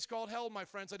 There's a place called hell, my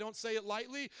friends. I don't say it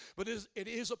lightly, but it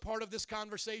is a part of this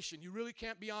conversation. You really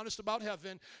can't be honest about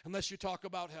heaven unless you talk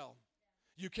about hell.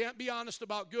 You can't be honest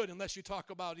about good unless you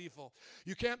talk about evil.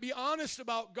 You can't be honest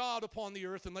about God upon the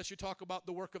earth unless you talk about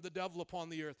the work of the devil upon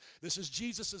the earth. This is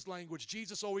Jesus' language.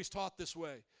 Jesus always taught this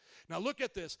way. Now look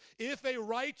at this. If a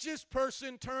righteous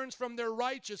person turns from their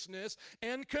righteousness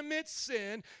and commits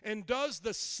sin and does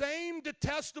the same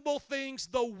detestable things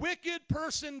the wicked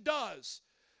person does,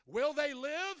 will they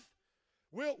live?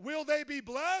 Will they be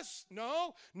blessed?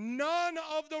 No. None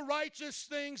of the righteous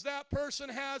things that person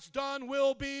has done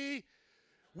will be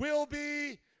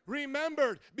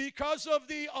remembered because of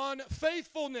the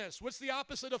unfaithfulness. What's the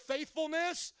opposite of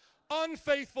faithfulness?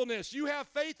 Unfaithfulness. You have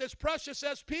faith as precious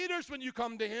as Peter's when you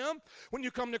come to him, when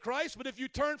you come to Christ. But if you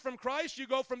turn from Christ, you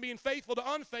go from being faithful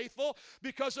to unfaithful.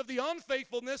 Because of the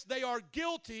unfaithfulness they are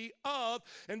guilty of,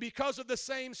 and because of the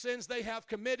same sins they have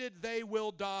committed, they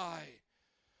will die.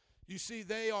 You see,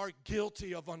 they are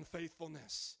guilty of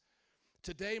unfaithfulness.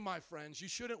 Today, my friends, you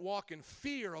shouldn't walk in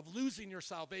fear of losing your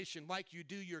salvation like you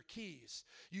do your keys.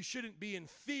 You shouldn't be in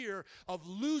fear of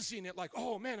losing it like,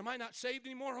 oh man, am I not saved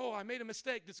anymore? Oh, I made a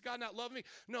mistake. Does God not love me?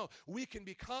 No, we can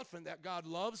be confident that God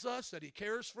loves us, that he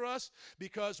cares for us,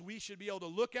 because we should be able to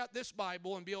look at this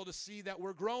Bible and be able to see that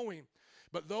we're growing.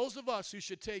 But those of us who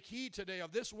should take heed today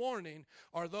of this warning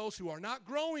are those who are not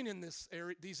growing in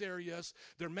these areas.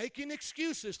 They're making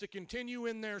excuses to continue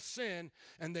in their sin,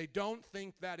 and they don't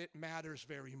think that it matters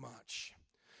very much.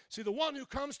 See, the one who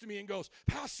comes to me and goes,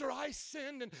 Pastor, I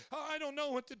sinned and I don't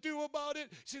know what to do about it.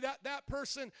 See, that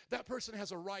person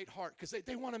has a right heart because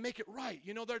they want to make it right.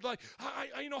 You know, they're like,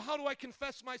 how do I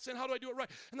confess my sin? How do I do it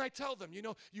right? And I tell them,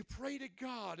 you pray to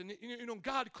God and,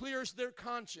 God clears their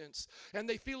conscience and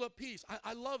they feel at peace.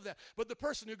 I love that. But the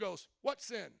person who goes, what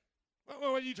sin? What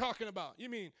are you talking about? You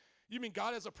mean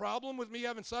God has a problem with me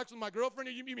having sex with my girlfriend?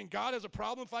 You mean God has a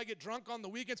problem if I get drunk on the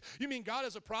weekends? You mean God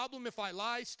has a problem if I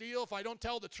lie, steal, if I don't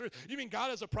tell the truth? You mean God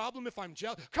has a problem if I'm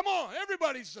jealous? Come on,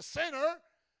 everybody's a sinner.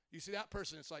 You see that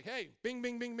person, it's like, hey, bing,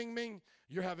 bing, bing, bing, bing.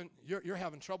 You're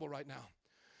having trouble right now.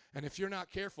 And if you're not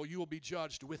careful, you will be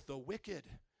judged with the wicked.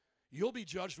 you'll be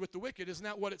judged with the wicked. Isn't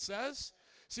that what it says?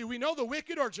 See, we know the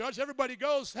wicked are judged. Everybody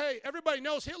goes, hey, everybody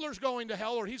knows Hitler's going to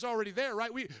hell, or he's already there,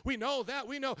 right? We know that.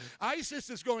 We know ISIS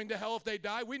is going to hell if they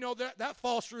die. We know that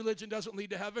false religion doesn't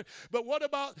lead to heaven. But what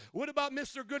about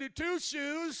Mr. Goody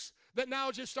Two-Shoes that now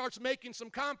just starts making some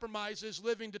compromises,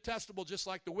 living detestable just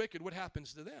like the wicked? What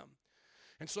happens to them?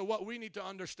 And so what we need to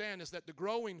understand is that the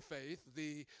growing faith,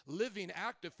 the living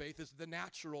active faith, is the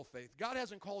natural faith. God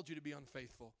hasn't called you to be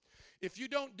unfaithful. If you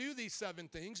don't do these 7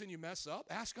 things and you mess up,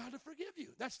 ask God to forgive you.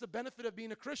 That's the benefit of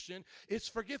being a Christian. It's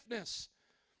forgiveness.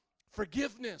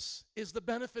 Forgiveness is the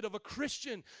benefit of a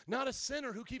Christian, not a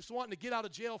sinner who keeps wanting to get out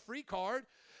of jail free card.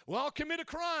 Well, I'll commit a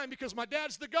crime because my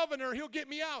dad's the governor, he'll get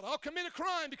me out. I'll commit a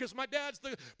crime because my dad's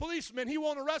the policeman, he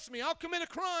won't arrest me. I'll commit a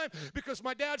crime because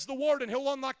my dad's the warden,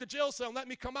 he'll unlock the jail cell and let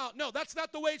me come out. No, that's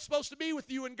not the way it's supposed to be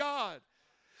with you and God.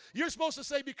 You're supposed to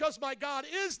say, because my God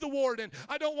is the warden,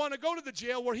 I don't want to go to the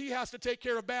jail where he has to take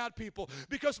care of bad people.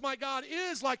 Because my God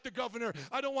is like the governor,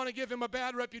 I don't want to give him a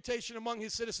bad reputation among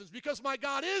his citizens. Because my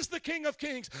God is the King of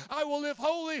Kings, I will live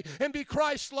holy and be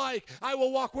Christ-like. I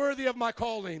will walk worthy of my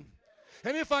calling.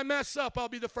 And if I mess up, I'll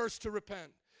be the first to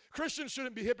repent. Christians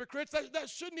shouldn't be hypocrites. That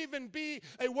shouldn't even be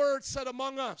a word said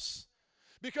among us.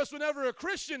 Because whenever a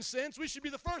Christian sins, we should be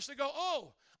the first to go,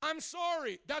 oh, I'm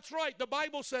sorry. That's right. The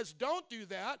Bible says don't do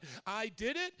that. I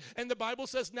did it. And the Bible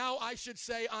says now I should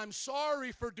say I'm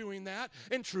sorry for doing that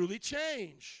and truly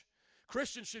change.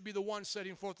 Christians should be the ones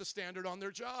setting forth the standard on their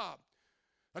job.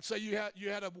 Let's say you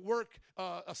had a work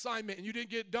assignment and you didn't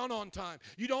get done on time.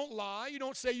 You don't lie. You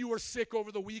don't say you were sick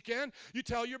over the weekend. You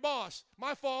tell your boss,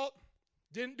 my fault.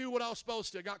 Didn't do what I was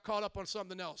supposed to. I got caught up on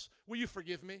something else. Will you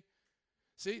forgive me?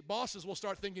 See, bosses will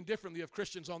start thinking differently of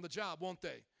Christians on the job, won't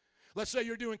they? Let's say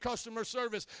you're doing customer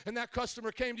service and that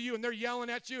customer came to you and they're yelling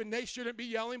at you and they shouldn't be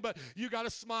yelling, but you got to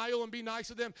smile and be nice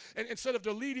to them. And instead of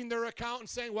deleting their account and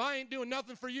saying, well, I ain't doing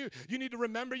nothing for you, you need to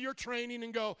remember your training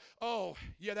and go, oh,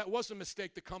 yeah, that was a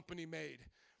mistake the company made.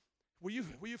 Will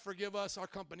you forgive us? Our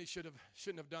company shouldn't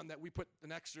have done that. We put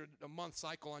an extra month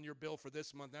cycle on your bill for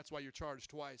this month. That's why you're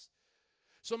charged twice.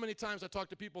 So many times I talk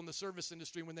to people in the service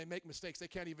industry, when they make mistakes, they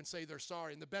can't even say they're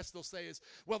sorry. And the best they'll say is,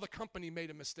 well, the company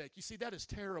made a mistake. You see, that is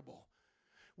terrible.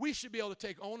 We should be able to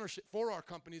take ownership for our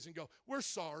companies and go, we're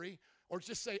sorry, or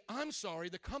just say, I'm sorry,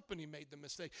 the company made the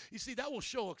mistake. You see, that will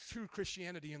show true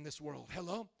Christianity in this world.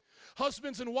 Hello?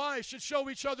 Husbands and wives should show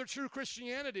each other true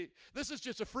Christianity. This is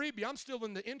just a freebie. I'm still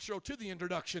in the intro to the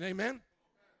introduction. Amen?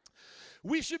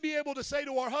 We should be able to say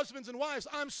to our husbands and wives,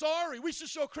 I'm sorry. We should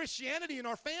show Christianity in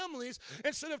our families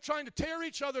instead of trying to tear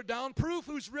each other down, prove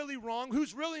who's really wrong,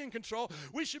 who's really in control.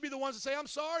 We should be the ones that say, I'm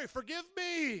sorry, forgive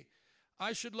me.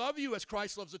 I should love you as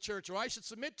Christ loves the church, or I should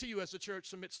submit to you as the church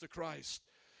submits to Christ.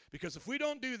 Because if we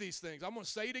don't do these things, I'm going to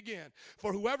say it again,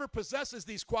 for whoever possesses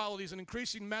these qualities in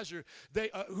increasing measure,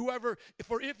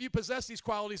 if you possess these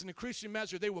qualities in increasing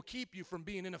measure, they will keep you from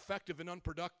being ineffective and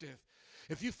unproductive.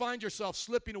 If you find yourself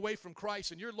slipping away from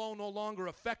Christ and you're no longer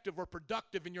effective or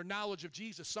productive in your knowledge of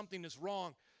Jesus, something is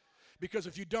wrong. Because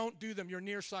if you don't do them, you're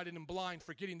nearsighted and blind,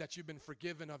 forgetting that you've been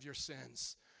forgiven of your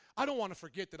sins. I don't want to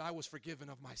forget that I was forgiven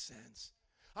of my sins.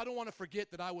 I don't want to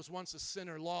forget that I was once a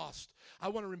sinner lost. I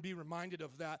want to be reminded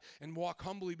of that and walk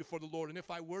humbly before the Lord. And if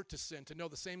I were to sin, to know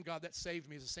the same God that saved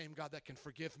me is the same God that can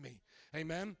forgive me.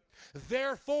 Amen?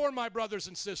 Therefore, my brothers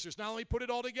and sisters, now let me put it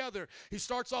all together. He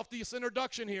starts off this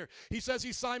introduction here. He says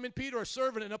he's Simon Peter, a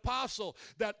servant, an apostle,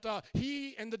 that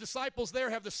he and the disciples there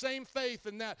have the same faith,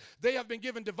 and that they have been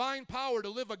given divine power to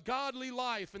live a godly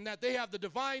life, and that they have the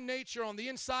divine nature on the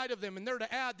inside of them, and they're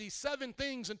to add these 7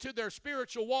 things into their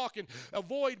spiritual walk and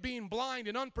avoid being blind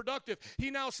and unproductive.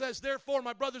 He now says, therefore,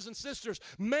 my brothers and sisters,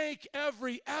 make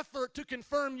every effort to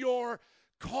confirm your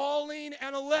calling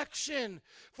and election.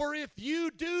 For if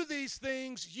you do these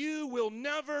things, you will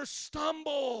never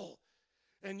stumble,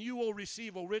 and you will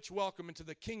receive a rich welcome into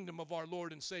the kingdom of our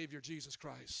Lord and Savior, Jesus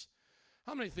Christ.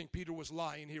 How many think Peter was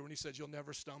lying here when he said you'll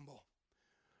never stumble?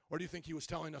 Or do you think he was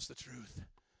telling us the truth?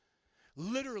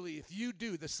 Literally, if you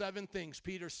do the 7 things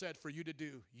Peter said for you to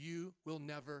do, you will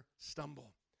never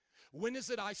stumble. When is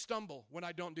it I stumble? When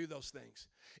I don't do those things.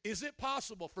 Is it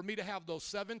possible for me to have those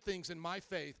 7 things in my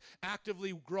faith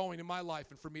actively growing in my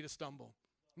life and for me to stumble?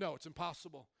 No, it's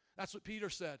impossible. That's what Peter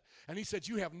said. And he said,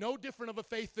 you have no different of a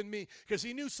faith than me. Because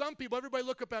he knew some people, everybody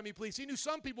look up at me, please. He knew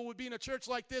some people would be in a church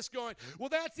like this going, well,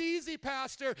 that's easy,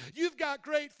 Pastor. You've got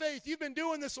great faith. You've been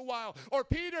doing this a while. Or,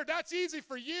 Peter, that's easy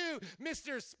for you,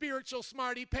 Mr. Spiritual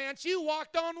Smarty Pants. You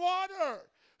walked on water.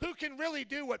 Who can really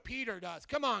do what Peter does?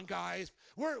 Come on, guys.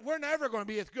 We're never going to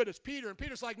be as good as Peter. And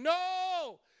Peter's like,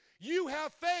 no. You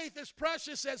have faith as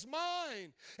precious as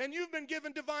mine. And you've been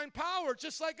given divine power,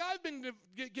 just like I've been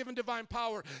given divine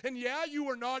power. And yeah, you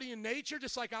were naughty in nature,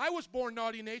 just like I was born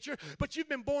naughty in nature, but you've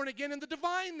been born again in the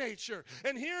divine nature.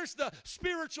 And here's the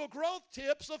spiritual growth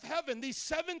tips of heaven, these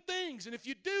 7 things. And if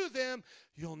you do them,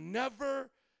 you'll never,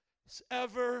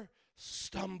 ever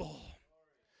stumble.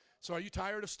 So are you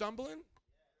tired of stumbling?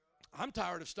 I'm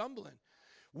tired of stumbling.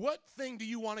 What thing do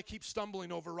you want to keep stumbling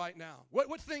over right now?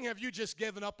 What thing have you just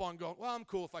given up on going, well, I'm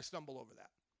cool if I stumble over that.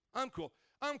 I'm cool.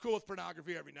 I'm cool with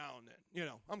pornography every now and then. You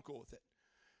know, I'm cool with it.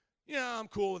 Yeah, I'm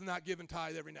cool with not giving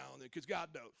tithe every now and then because God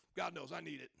knows. God knows I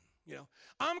need it. You know,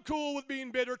 I'm cool with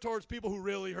being bitter towards people who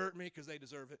really hurt me because they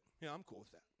deserve it. Yeah, I'm cool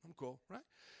with that. I'm cool, right?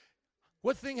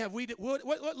 What thing have we,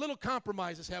 what little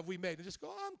compromises have we made? And just go,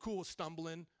 oh, I'm cool with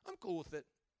stumbling. I'm cool with it.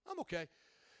 I'm okay.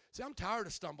 See, I'm tired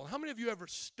of stumbling. How many of you ever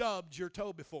stubbed your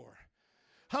toe before?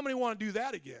 How many want to do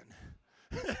that again?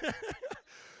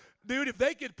 Dude, if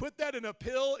they could put that in a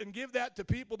pill and give that to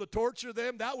people to torture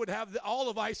them, that would have all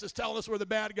of ISIS telling us where the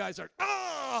bad guys are.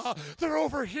 Ah, they're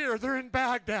over here. They're in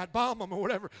Baghdad. Bomb them or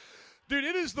whatever. Dude,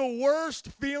 it is the worst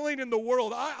feeling in the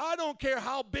world. I don't care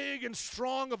how big and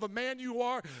strong of a man you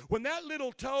are. When that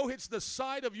little toe hits the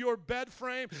side of your bed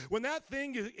frame, when that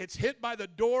thing it's hit by the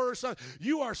door or something,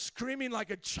 you are screaming like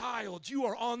a child. You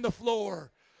are on the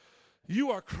floor.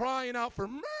 You are crying out for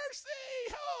mercy,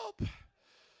 help.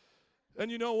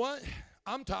 And you know what?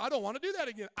 I don't want to do that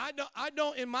again. I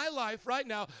don't, in my life right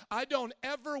now, I don't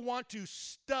ever want to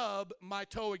stub my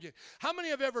toe again. How many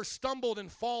have ever stumbled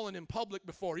and fallen in public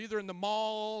before? Either in the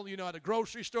mall, you know, at a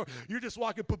grocery store. You're just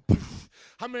walking.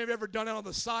 How many have ever done it on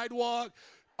the sidewalk?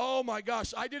 Oh my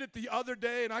gosh, I did it the other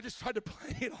day and I just tried to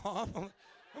play it off.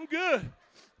 I'm good.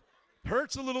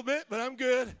 Hurts a little bit, but I'm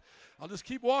good. I'll just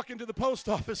keep walking to the post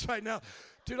office right now.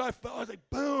 Dude, I was like,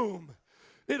 boom.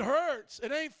 It hurts.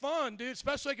 It ain't fun, dude,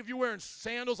 especially like if you're wearing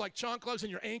sandals like chanclas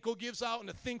and your ankle gives out and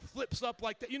the thing flips up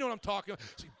like that. You know what I'm talking about.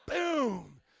 It's like,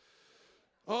 boom.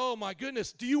 Oh, my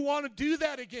goodness. Do you want to do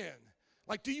that again?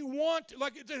 Like, do you want,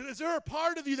 like, is there a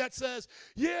part of you that says,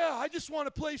 yeah, I just want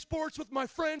to play sports with my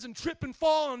friends and trip and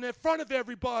fall in front of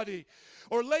everybody?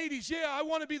 Or ladies, yeah, I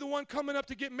want to be the one coming up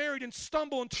to get married and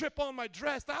stumble and trip on my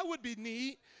dress. That would be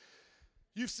neat.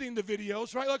 You've seen the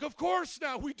videos, right? Like, of course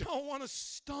now, we don't want to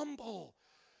stumble.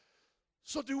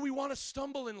 So do we want to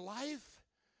stumble in life?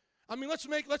 I mean,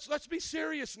 let's be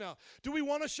serious now. Do we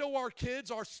want to show our kids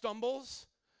our stumbles?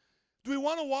 Do we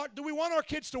want our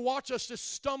kids to watch us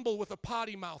just stumble with a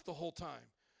potty mouth the whole time?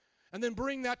 And then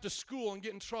bring that to school and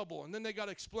get in trouble. And then they got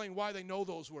to explain why they know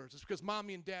those words. It's because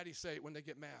mommy and daddy say it when they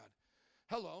get mad.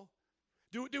 Hello?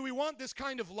 Do we want this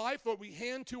kind of life where we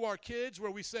hand to our kids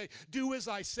where we say, do as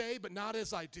I say, but not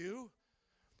as I do?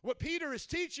 What Peter is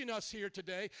teaching us here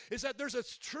today is that there's a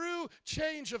true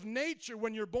change of nature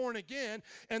when you're born again,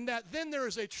 and that then there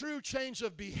is a true change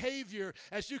of behavior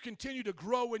as you continue to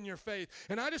grow in your faith.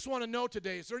 And I just want to know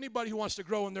today, is there anybody who wants to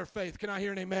grow in their faith? Can I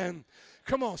hear an amen?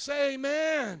 Come on, say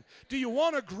amen. Do you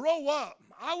want to grow up?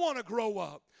 I want to grow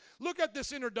up. Look at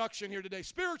this introduction here today.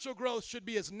 Spiritual growth should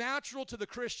be as natural to the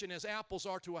Christian as apples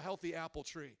are to a healthy apple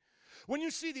tree. When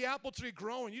you see the apple tree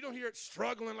growing, you don't hear it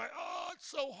struggling like, oh, it's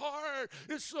so hard.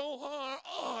 It's so hard.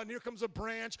 Oh, and here comes a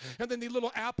branch. And then the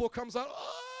little apple comes out.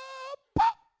 Oh,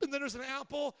 pop. And then there's an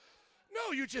apple.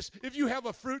 No, if you have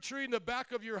a fruit tree in the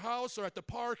back of your house or at the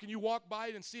park and you walk by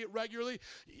it and see it regularly,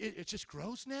 it just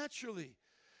grows naturally.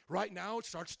 Right now it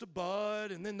starts to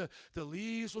bud, and then the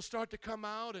leaves will start to come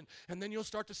out, and then you'll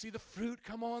start to see the fruit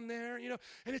come on there, you know.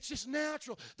 And it's just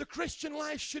natural. The Christian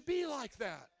life should be like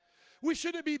that. We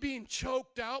shouldn't be being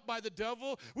choked out by the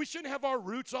devil. We shouldn't have our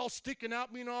roots all sticking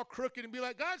out, being all crooked, and be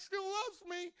like, God still loves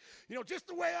me, you know, just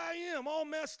the way I am, all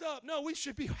messed up. No, we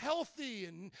should be healthy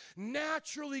and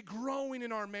naturally growing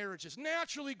in our marriages,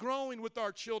 naturally growing with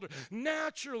our children,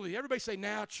 naturally. Everybody say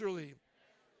naturally.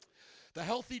 The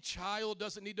healthy child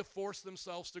doesn't need to force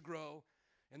themselves to grow.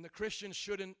 And the Christian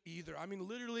shouldn't either. I mean,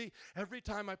 literally, every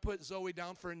time I put Zoe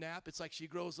down for a nap, it's like she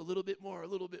grows a little bit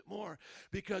more,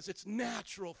 because it's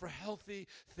natural for healthy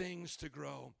things to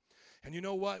grow. And you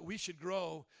know what? We should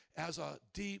grow as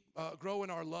grow in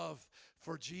our love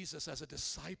for Jesus as a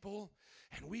disciple.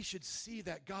 And we should see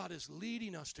that God is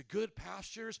leading us to good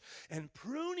pastures and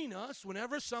pruning us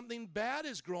whenever something bad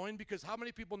is growing, because how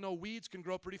many people know weeds can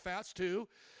grow pretty fast too?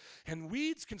 And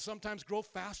weeds can sometimes grow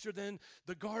faster than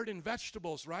the garden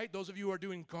vegetables, right? Those of you who are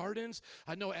doing gardens,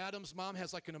 I know Adam's mom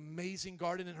has like an amazing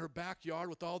garden in her backyard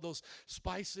with all those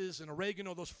spices and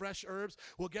oregano, those fresh herbs.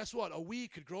 Well, guess what? A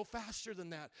weed could grow faster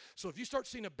than that. So if you start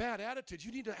seeing a bad attitude,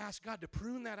 you need to ask God to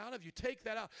prune that out of you, take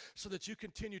that out so that you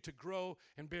continue to grow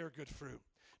and bear good fruit.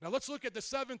 Now let's look at the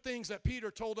 7 things that Peter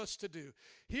told us to do.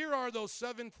 Here are those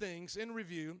 7 things in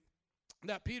review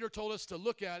that Peter told us to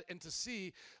look at and to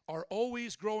see are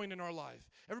always growing in our life.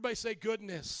 Everybody say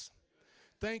goodness.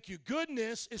 Thank you.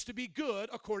 Goodness is to be good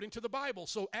according to the Bible.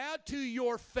 So add to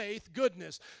your faith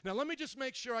goodness. Now let me just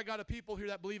make sure I got a people here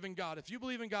that believe in God. If you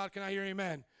believe in God, can I hear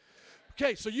amen?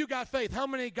 Okay, so you got faith. How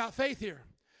many got faith here?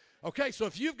 Okay, so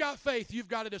if you've got faith, you've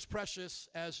got it as precious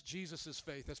as Jesus'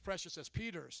 faith, as precious as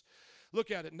Peter's.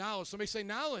 Look at it. Knowledge. Somebody say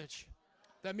knowledge.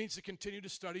 That means to continue to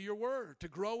study your word, to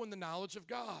grow in the knowledge of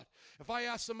God. If I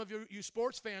ask some of you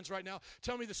sports fans right now,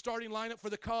 tell me the starting lineup for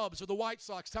the Cubs or the White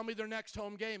Sox, tell me their next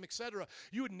home game, etc.,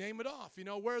 you would name it off. You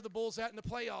know, where are the Bulls at in the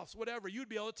playoffs, whatever. You'd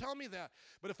be able to tell me that.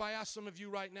 But if I ask some of you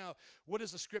right now, what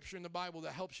is the scripture in the Bible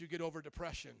that helps you get over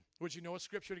depression? Would you know a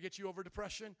scripture to get you over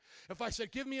depression? If I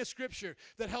said, give me a scripture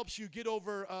that helps you get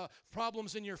over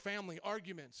problems in your family,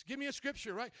 arguments, give me a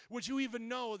scripture, right? Would you even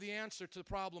know the answer to the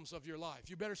problems of your life?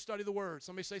 You better study the word.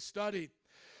 Somebody say study.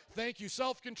 Thank you.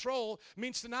 Self-control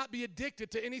means to not be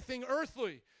addicted to anything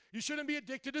earthly. You shouldn't be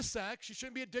addicted to sex. You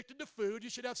shouldn't be addicted to food. You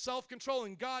should have self-control,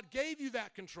 and God gave you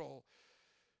that control.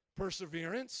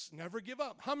 Perseverance, never give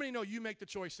up. How many know you make the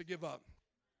choice to give up?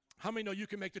 How many know you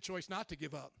can make the choice not to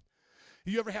give up?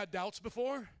 You ever had doubts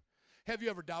before? Have you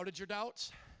ever doubted your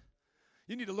doubts?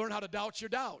 You need to learn how to doubt your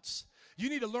doubts. You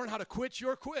need to learn how to quit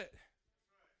your quit.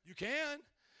 You can.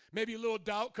 Maybe a little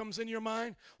doubt comes in your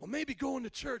mind. Well, maybe going to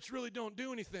church really don't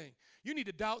do anything. You need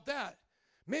to doubt that.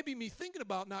 Maybe me thinking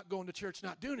about not going to church,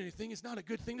 not doing anything is not a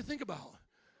good thing to think about.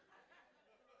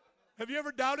 Have you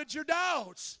ever doubted your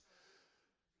doubts?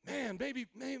 Man,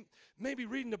 maybe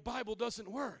reading the Bible doesn't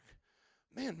work.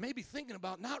 Man, maybe thinking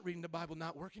about not reading the Bible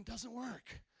not working doesn't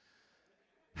work.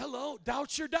 Hello,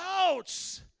 doubt your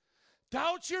doubts.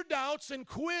 Doubt your doubts and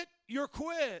quit your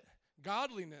quit.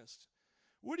 Godliness.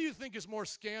 What do you think is more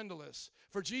scandalous?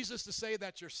 For Jesus to say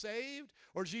that you're saved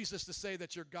or Jesus to say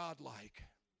that you're godlike?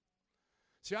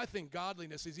 See, I think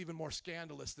godliness is even more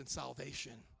scandalous than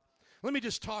salvation. Let me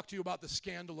just talk to you about the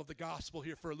scandal of the gospel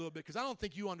here for a little bit, because I don't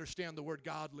think you understand the word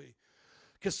godly.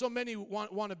 Because so many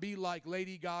want to be like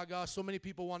Lady Gaga. So many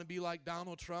people want to be like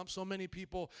Donald Trump. So many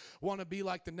people want to be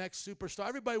like the next superstar.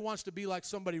 Everybody wants to be like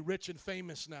somebody rich and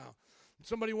famous now.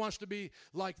 Somebody wants to be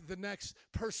like the next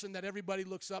person that everybody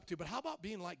looks up to. But how about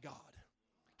being like God?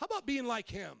 How about being like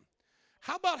Him?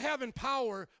 How about having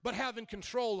power but having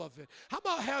control of it? How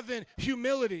about having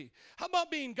humility? How about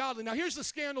being godly? Now here's the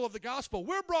scandal of the gospel.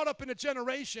 We're brought up in a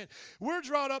generation, we're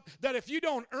brought up that if you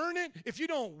don't earn it, if you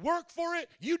don't work for it,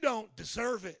 you don't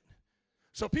deserve it.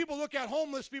 So people look at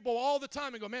homeless people all the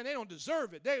time and go, man, they don't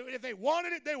deserve it. If they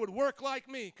wanted it, they would work like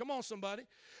me. Come on, somebody.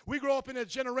 We grow up in a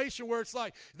generation where it's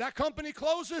like, that company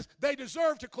closes, they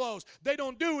deserve to close. They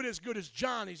don't do it as good as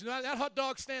Johnny's. You know, that hot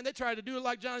dog stand, they try to do it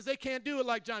like Johnny's. They can't do it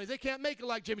like Johnny's. They can't make it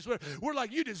like Jimmy's. We're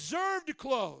like, you deserve to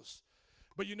close.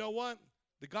 But you know what?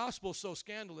 The gospel is so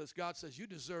scandalous. God says, you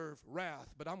deserve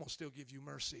wrath, but I'm going to still give you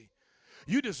mercy.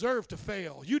 You deserve to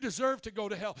fail. You deserve to go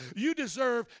to hell. You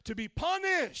deserve to be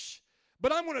punished.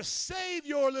 But I'm going to save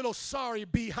your little sorry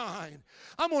behind.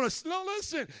 I'm going to, no,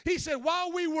 listen. He said,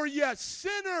 while we were yet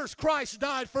sinners, Christ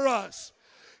died for us.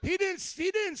 He didn't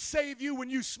save you when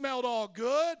you smelled all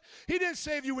good. He didn't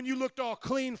save you when you looked all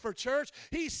clean for church.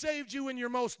 He saved you in your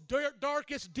most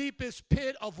darkest, deepest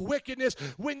pit of wickedness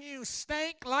when you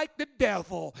stank like the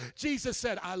devil. Jesus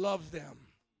said, I love them.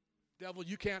 Devil,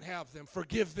 you can't have them.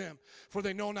 Forgive them, for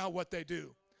they know not what they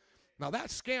do. Now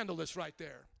that's scandalous right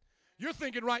there. You're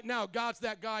thinking right now, God's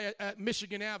that guy at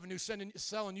Michigan Avenue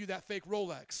selling you that fake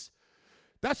Rolex.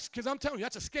 That's because I'm telling you,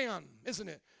 that's a scam, isn't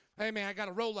it? Hey, man, I got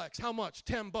a Rolex. How much?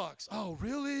 $10. Oh,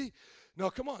 really? No,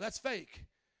 come on, that's fake.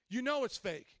 You know it's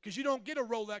fake because you don't get a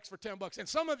Rolex for $10. And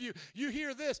some of you, you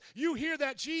hear this. You hear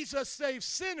that Jesus saves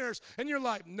sinners, and you're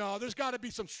like, no, there's got to be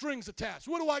some strings attached.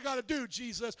 What do I got to do,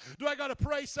 Jesus? Do I got to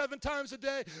pray 7 times a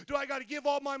day? Do I got to give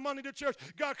all my money to church?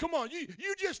 God, come on.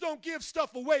 You just don't give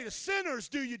stuff away to sinners,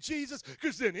 do you, Jesus?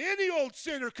 Because then any old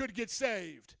sinner could get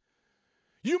saved.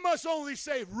 You must only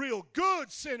save real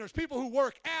good sinners, people who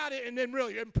work at it and then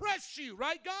really impress you,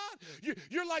 right, God?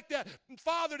 You're like that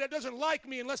father that doesn't like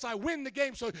me unless I win the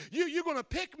game, so you're going to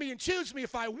pick me and choose me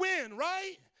if I win,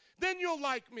 right? Then you'll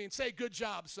like me and say, good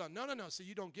job, son. No. See,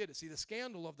 you don't get it. See, the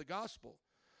scandal of the gospel,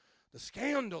 the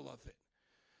scandal of it,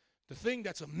 the thing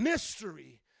that's a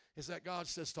mystery is that God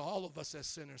says to all of us as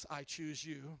sinners, I choose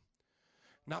you,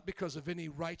 not because of any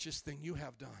righteous thing you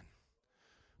have done,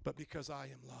 but because I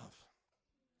am love.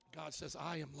 God says,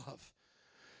 I am love.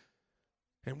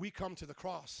 And we come to the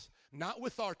cross, not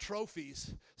with our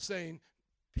trophies saying,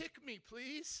 pick me,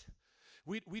 please.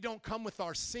 We don't come with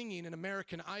our singing in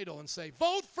American Idol and say,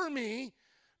 vote for me.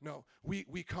 No,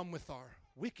 we come with our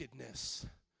wickedness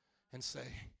and say,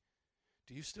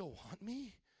 do you still want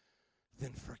me?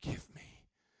 Then forgive me,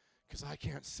 because I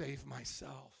can't save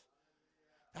myself.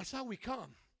 That's how we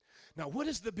come. Now, what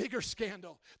is the bigger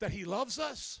scandal? That he loves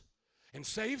us and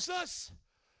saves us?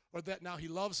 Or that now he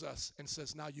loves us and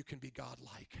says, now you can be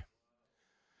godlike?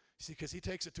 See, because he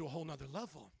takes it to a whole nother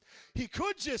level. He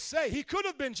could just say, he could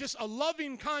have been just a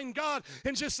loving, kind God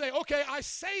and just say, okay, I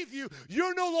save you.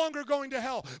 You're no longer going to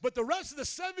hell. But the rest of the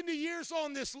 70 years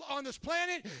on this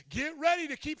planet, get ready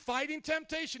to keep fighting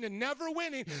temptation and never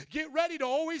winning. Get ready to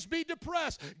always be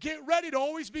depressed. Get ready to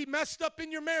always be messed up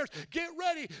in your marriage. Get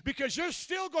ready, because you're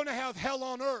still going to have hell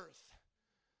on earth.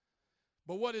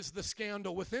 But what is the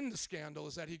scandal within the scandal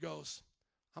is that he goes,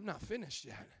 I'm not finished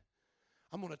yet.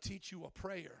 I'm going to teach you a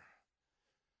prayer.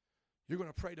 You're going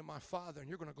to pray to my Father, and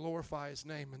you're going to glorify his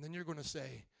name, and then you're going to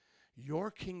say, your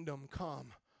kingdom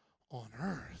come on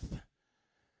earth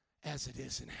as it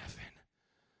is in heaven.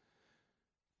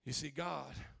 You see,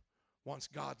 God wants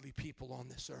godly people on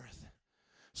this earth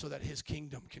so that his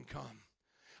kingdom can come.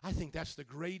 I think that's the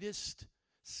greatest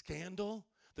scandal,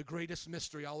 the greatest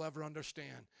mystery I'll ever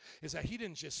understand, is that he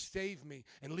didn't just save me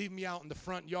and leave me out in the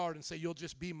front yard and say, you'll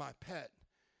just be my pet.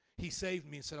 He saved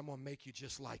me and said, I'm going to make you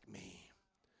just like me.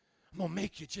 I'm going to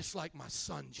make you just like my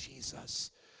son,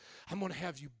 Jesus. I'm going to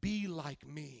have you be like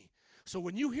me. So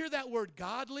when you hear that word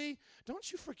godly, don't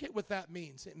you forget what that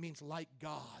means. It means like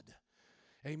God.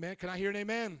 Amen. Can I hear an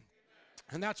amen?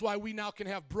 And that's why we now can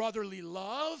have brotherly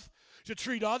love to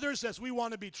treat others as we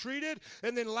want to be treated.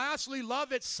 And then lastly,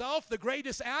 love itself, the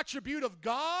greatest attribute of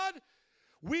God.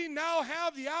 We now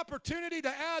have the opportunity to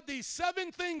add these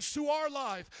 7 things to our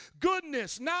life: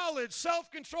 goodness, knowledge,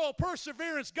 self-control,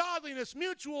 perseverance, godliness,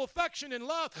 mutual affection, and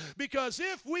love. Because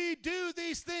if we do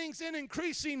these things in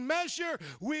increasing measure,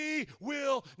 we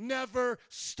will never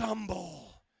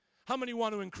stumble. How many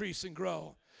want to increase and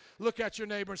grow? Look at your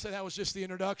neighbor and say, that was just the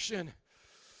introduction.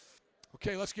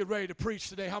 Okay, let's get ready to preach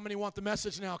today. How many want the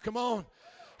message now? Come on.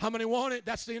 How many want it?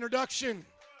 That's the introduction.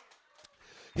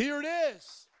 Here it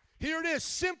is. Here it is,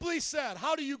 simply said.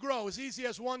 How do you grow? As easy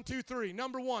as 1, 2, 3.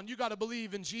 Number 1, you got to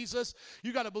believe in Jesus.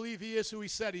 You got to believe he is who he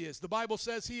said he is. The Bible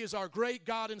says he is our great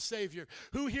God and Savior.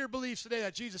 Who here believes today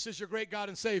that Jesus is your great God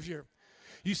and Savior?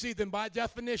 You see, then by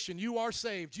definition, you are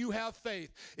saved. You have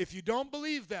faith. If you don't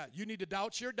believe that, you need to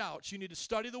doubt your doubts. You need to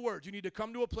study the Word. You need to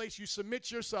come to a place you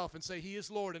submit yourself and say, he is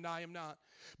Lord and I am not.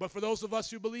 But for those of us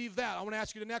who believe that, I want to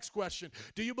ask you the next question.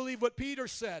 Do you believe what Peter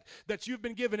said, that you've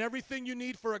been given everything you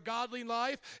need for a godly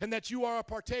life and that you are a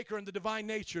partaker in the divine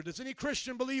nature? Does any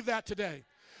Christian believe that today?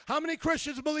 How many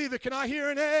Christians believe it? Can I hear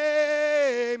an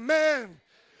amen?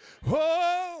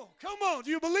 Whoa, come on. Do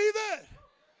you believe it?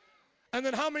 And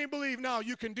then how many believe now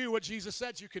you can do what Jesus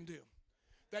said you can do?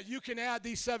 That you can add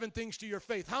these 7 things to your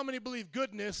faith. How many believe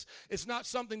goodness is not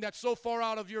something that's so far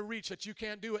out of your reach that you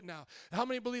can't do it now? How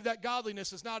many believe that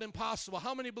godliness is not impossible?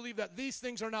 How many believe that these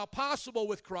things are now possible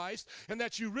with Christ and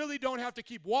that you really don't have to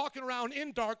keep walking around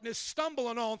in darkness,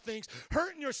 stumbling on things,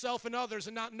 hurting yourself and others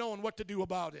and not knowing what to do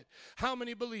about it? How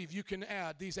many believe you can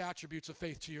add these attributes of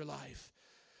faith to your life?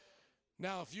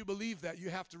 Now, if you believe that,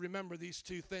 you have to remember these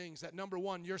 2 things. That number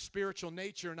 1, your spiritual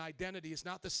nature and identity is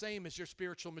not the same as your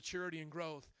spiritual maturity and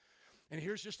growth. And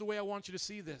here's just the way I want you to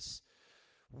see this.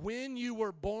 When you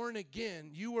were born again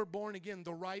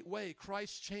the right way.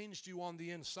 Christ changed you on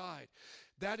the inside.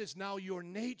 That is now your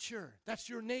nature. That's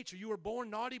your nature. You were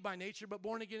born naughty by nature, but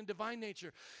born again in divine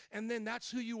nature. And then that's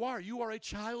who you are. You are a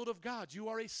child of God. You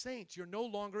are a saint. You're no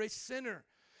longer a sinner.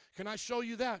 Can I show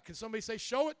you that? Can somebody say,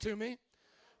 show it to me?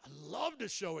 I'd love to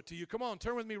show it to you. Come on,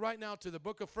 turn with me right now to the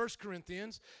book of 1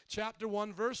 Corinthians, chapter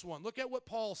 1, verse 1. Look at what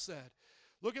Paul said.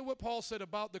 Look at what Paul said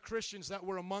about the Christians that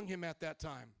were among him at that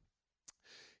time.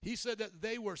 He said that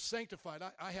they were sanctified.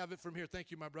 I have it from here. Thank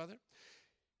you, my brother.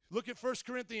 Look at 1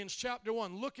 Corinthians chapter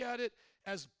 1. Look at it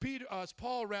as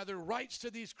Paul writes to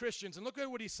these Christians, and look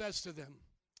at what he says to them.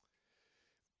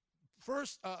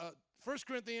 1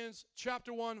 Corinthians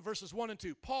chapter 1, verses 1 and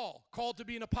 2. Paul, called to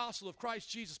be an apostle of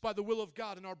Christ Jesus by the will of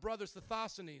God, and our brothers the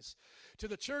Thessalonians, to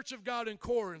the church of God in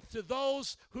Corinth, to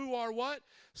those who are what?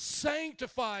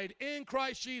 Sanctified in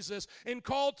Christ Jesus and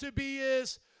called to be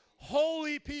his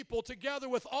holy people, together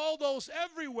with all those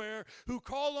everywhere who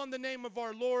call on the name of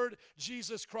our Lord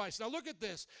Jesus Christ. Now look at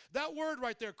this. That word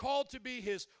right there, called to be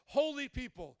his holy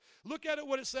people. Look at it,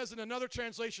 what it says in another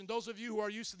translation. Those of you who are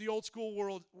used to the old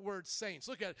school word saints.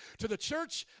 Look at it. To the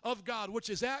church of God, which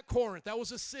is at Corinth. That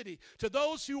was a city. To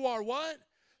those who are what?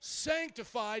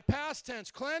 Sanctified, past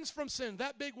tense, cleansed from sin.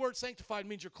 That big word sanctified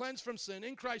means you're cleansed from sin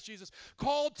in Christ Jesus.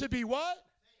 Called to be what?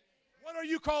 What are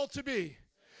you called to be?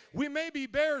 We may be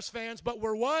Bears fans, but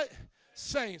we're what?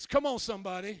 Saints. Come on,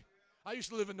 somebody. I used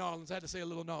to live in New Orleans. I had to say a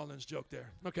little New Orleans joke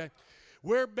there. Okay.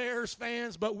 We're Bears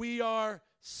fans, but we are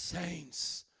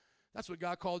saints. That's what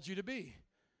God called you to be.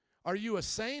 Are you a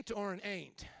saint or an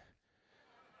ain't?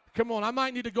 Come on, I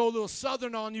might need to go a little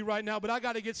southern on you right now, but I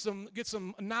got to get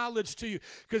some knowledge to you.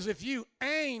 Because if you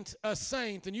ain't a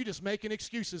saint, then you're just making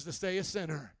excuses to stay a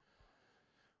sinner.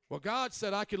 Well, God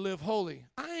said I could live holy.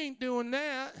 I ain't doing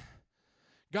that.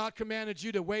 God commanded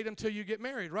you to wait until you get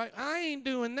married, right? I ain't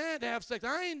doing that to have sex.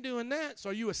 I ain't doing that.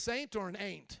 So are you a saint or an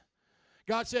ain't?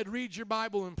 God said read your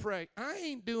Bible and pray. I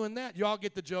ain't doing that. Y'all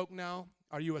get the joke now?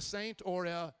 Are you a saint or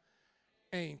a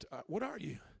ain't? What are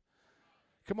you?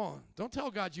 Come on. Don't tell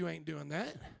God you ain't doing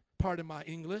that. Pardon my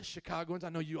English, Chicagoans. I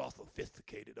know you all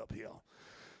sophisticated up here.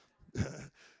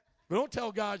 But don't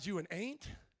tell God you an ain't.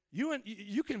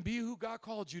 You can be who God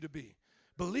called you to be.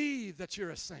 Believe that you're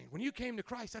a saint. When you came to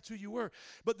Christ, that's who you were.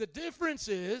 But the difference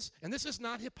is, and this is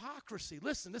not hypocrisy.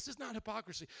 Listen, this is not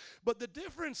hypocrisy. But the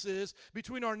difference is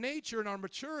between our nature and our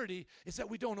maturity is that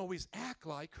we don't always act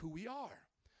like who we are.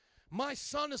 My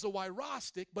son is a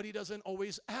Wyrostic, but he doesn't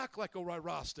always act like a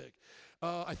Wyrostic.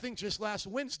 I think just last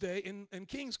Wednesday in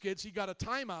King's Kids, he got a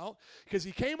timeout because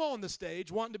he came on the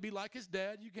stage wanting to be like his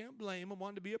dad. You can't blame him,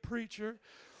 wanting to be a preacher.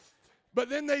 But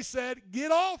then they said,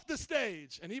 get off the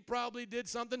stage. And he probably did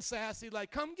something sassy like,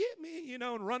 come get me,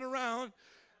 and run around.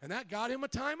 And that got him a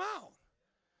timeout.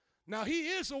 Now, he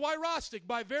is a Wyrostic.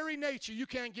 By very nature, you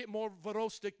can't get more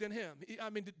Vorostic than him.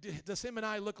 Does him and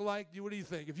I look alike? What do you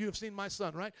think? If you have seen my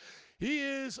son, right? He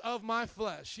is of my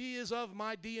flesh. He is of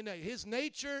my DNA. His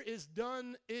nature is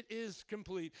done. It is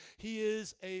complete. He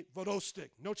is a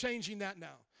Vorostic. No changing that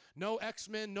now. No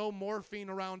X-Men, no morphine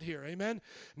around here. Amen?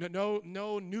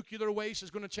 No nuclear waste is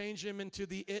going to change him into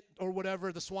the it or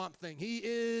whatever, the swamp thing. He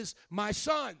is my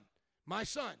son. My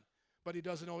son. But he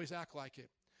doesn't always act like it.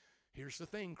 Here's the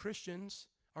thing, Christians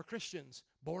are Christians,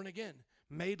 born again,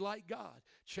 made like God,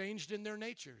 changed in their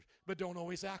nature, but don't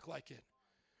always act like it.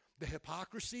 The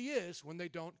hypocrisy is when they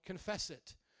don't confess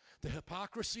it. The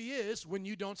hypocrisy is when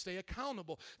you don't stay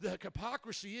accountable. The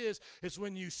hypocrisy is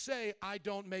when you say, I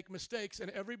don't make mistakes, and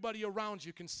everybody around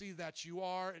you can see that you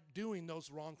are doing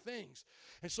those wrong things.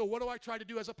 And so what do I try to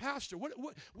do as a pastor?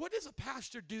 What does a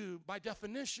pastor do by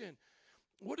definition?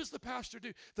 What does the pastor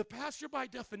do? The pastor, by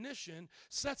definition,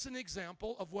 sets an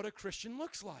example of what a Christian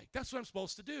looks like. That's what I'm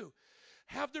supposed to do.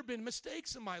 Have there been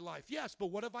mistakes in my life? Yes, but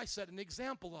what have I set an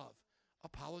example of?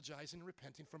 Apologizing and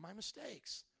repenting for my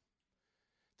mistakes.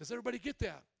 Does everybody get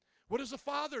that? What does a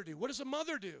father do? What does a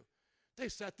mother do? They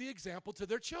set the example to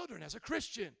their children as a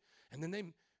Christian. And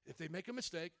then if they make a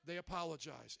mistake, they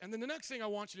apologize. And then the next thing I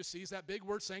want you to see is that big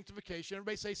word sanctification.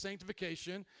 Everybody say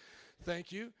sanctification.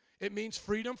 Thank you. It means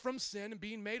freedom from sin and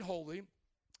being made holy.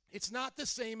 It's not the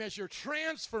same as your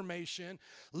transformation,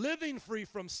 living free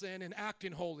from sin and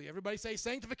acting holy. Everybody say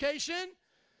sanctification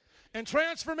and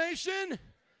transformation,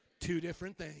 two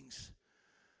different things.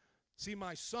 See,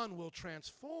 my son will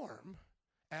transform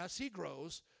as he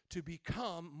grows to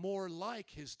become more like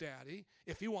his daddy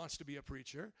if he wants to be a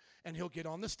preacher. And he'll get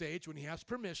on the stage when he has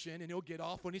permission, and he'll get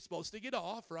off when he's supposed to get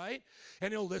off, right?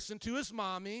 And he'll listen to his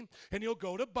mommy, and he'll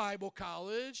go to Bible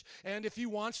college. And if he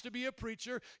wants to be a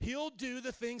preacher, he'll do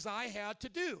the things I had to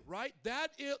do, right?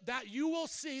 That you will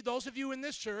see, those of you in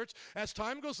this church, as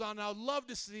time goes on, and I'd love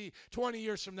to see 20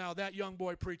 years from now that young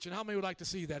boy preaching. How many would like to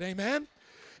see that? Amen?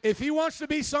 If he wants to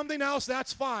be something else,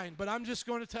 that's fine. But I'm just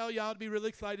going to tell you, I'd be really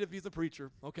excited if he's a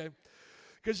preacher, okay?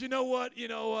 Because you know what?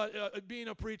 Being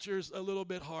a preacher is a little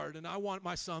bit hard, and I want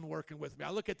my son working with me. I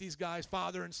look at these guys,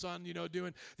 father and son,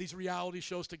 doing these reality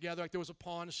shows together. Like there was a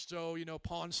Pawn show,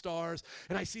 Pawn Stars,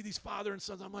 and I see these father and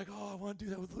sons. I'm like, oh, I want to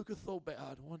do that with Lucas so bad.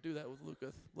 I want to do that with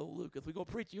Lucas. Little Lucas, we go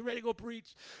preach. You ready to go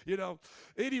preach?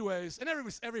 Anyways, and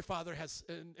every father has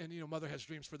and mother has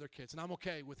dreams for their kids, and I'm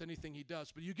okay with anything he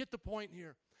does. But you get the point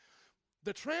here.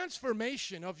 The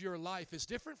transformation of your life is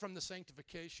different from the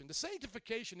sanctification. The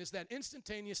sanctification is that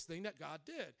instantaneous thing that God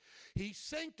did. He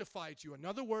sanctified you.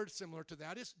 Another word similar to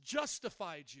that is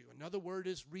justified you. Another word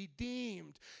is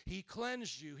redeemed. He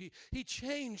cleansed you. He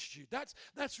changed you.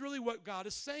 That's really what God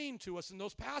is saying to us in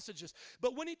those passages.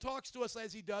 But when he talks to us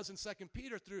as he does in 2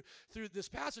 Peter through this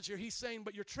passage here, he's saying,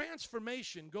 but your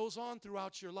transformation goes on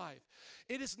throughout your life.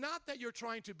 It is not that you're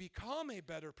trying to become a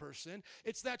better person.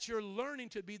 It's that you're learning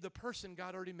to be the person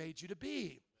God already made you to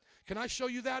be. Can I show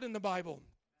you that in the Bible?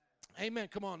 Amen.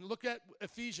 Come on, look at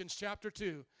Ephesians chapter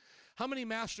 2. How many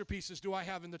masterpieces do I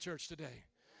have in the church today?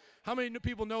 How many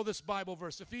people know this Bible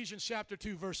verse? Ephesians chapter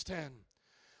 2, verse 10.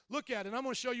 Look at it. I'm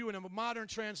going to show you in a modern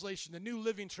translation, the New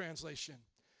Living Translation.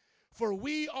 For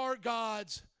we are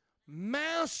God's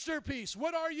masterpiece.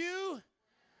 What are you?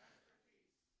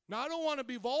 Now, I don't want to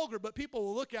be vulgar, but people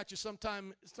will look at you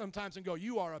sometimes and go,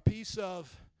 you are a piece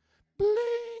of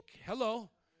blink. Hello.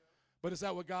 But is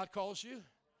that what God calls you?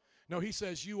 No, he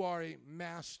says you are a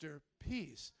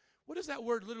masterpiece. What does that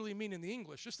word literally mean in the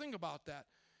English? Just think about that.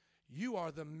 You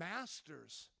are the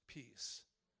master's piece.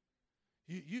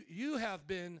 You have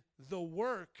been the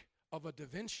work of a Da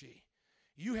Vinci.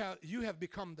 You have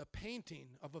become the painting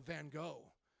of a Van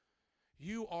Gogh.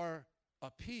 You are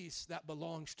a piece that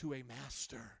belongs to a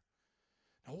master.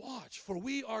 Now watch, for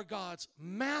we are God's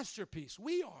masterpiece.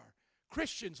 We are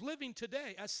Christians living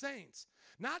today as saints.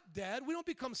 Not dead. We don't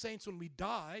become saints when we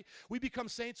die. We become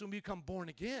saints when we become born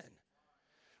again.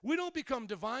 We don't become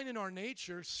divine in our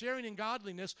nature, sharing in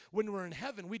godliness when we're in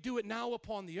heaven. We do it now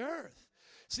upon the earth.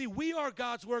 See, we are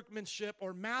God's workmanship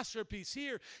or masterpiece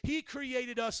here. He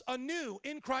created us anew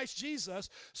in Christ Jesus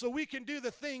so we can do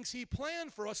the things he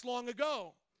planned for us long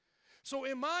ago. So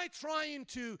am I trying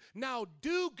to now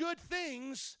do good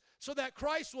things so that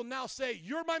Christ will now say,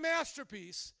 you're my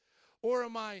masterpiece? Or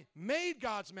am I made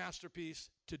God's masterpiece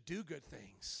to do good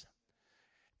things?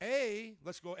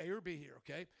 Let's go A or B here,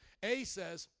 okay? A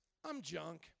says, I'm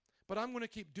junk, but I'm going to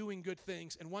keep doing good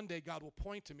things, and one day God will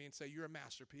point to me and say, you're a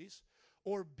masterpiece.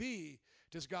 Or B,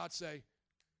 does God say,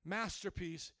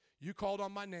 masterpiece, you called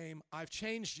on my name, I've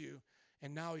changed you,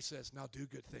 and now he says, now do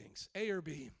good things. A or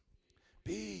B?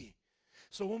 B.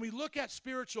 So when we look at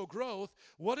spiritual growth,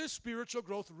 what is spiritual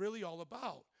growth really all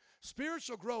about?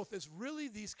 Spiritual growth is really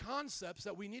these concepts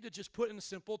that we need to just put in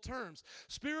simple terms.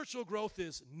 Spiritual growth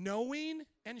is knowing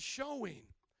and showing.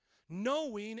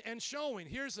 Knowing and showing.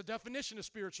 Here's the definition of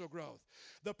spiritual growth.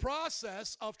 The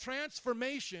process of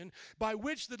transformation by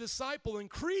which the disciple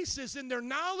increases in their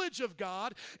knowledge of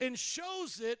God and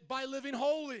shows it by living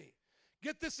holy.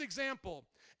 Get this example.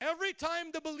 Every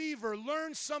time the believer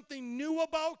learns something new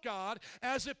about God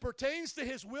as it pertains to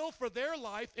his will for their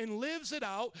life and lives it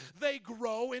out, they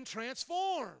grow and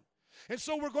transform. And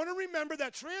so we're going to remember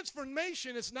that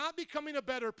transformation is not becoming a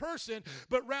better person,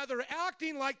 but rather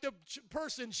acting like the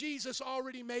person Jesus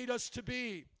already made us to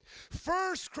be.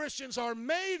 First, Christians are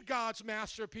made God's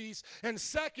masterpiece, and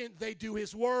second, they do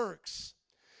his works.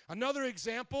 Another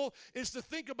example is to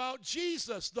think about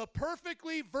Jesus, the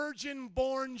perfectly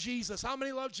virgin-born Jesus. How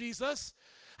many love Jesus?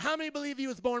 How many believe he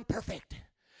was born perfect?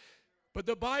 But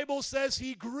the Bible says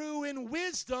he grew in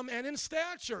wisdom and in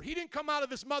stature. He didn't come out of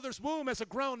his mother's womb as a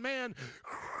grown man.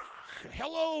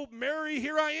 Hello, Mary,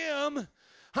 here I am.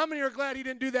 How many are glad he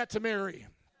didn't do that to Mary?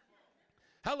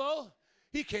 Hello?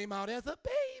 He came out as a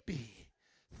baby,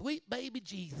 sweet baby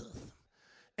Jesus.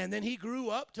 And then he grew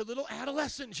up to little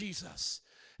adolescent Jesus.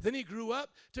 Then he grew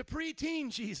up to preteen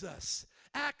Jesus,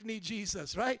 acne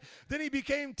Jesus, right? Then he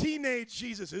became teenage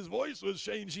Jesus. His voice was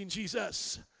changing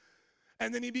Jesus.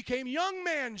 And then he became young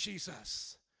man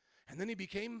Jesus. And then he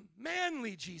became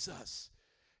manly Jesus.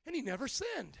 And he never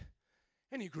sinned.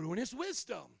 And he grew in his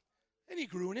wisdom. And he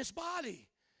grew in his body.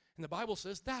 And the Bible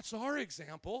says that's our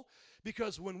example,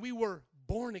 because when we were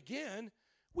born again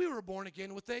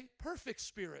with a perfect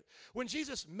spirit. When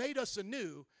Jesus made us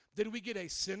anew, did we get a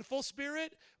sinful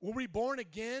spirit? Were we born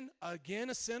again a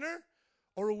sinner?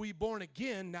 Or were we born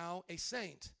again now a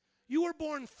saint? You were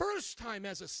born first time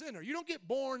as a sinner. You don't get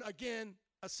born again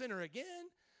a sinner again.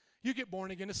 You get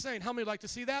born again a saint. How many like to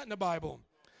see that in the Bible?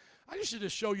 I should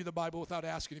just show you the Bible without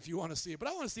asking if you want to see it. But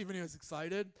I want to see if anyone's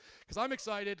excited, because I'm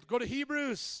excited. Go to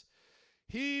Hebrews.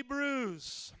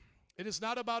 Hebrews. It is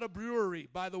not about a brewery,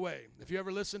 by the way. If you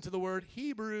ever listen to the word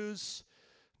Hebrews,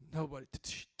 nobody.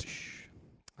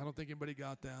 I don't think anybody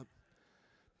got that.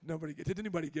 Did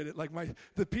anybody get it? Like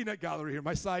the peanut gallery here,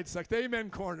 my side section, amen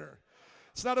corner.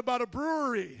 It's not about a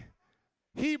brewery.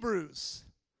 Hebrews.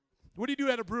 What do you do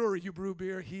at a brewery? You brew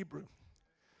beer? Hebrew.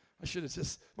 I should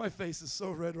have my face is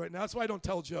so red right now. That's why I don't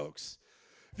tell jokes.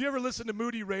 If you ever listen to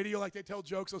Moody Radio, like they tell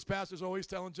jokes, those pastors are always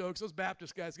telling jokes. Those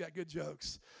Baptist guys got good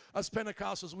jokes. Us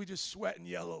Pentecostals, we just sweat and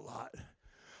yell a lot.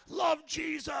 Love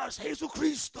Jesus,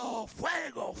 Jesucristo,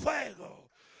 fuego, fuego.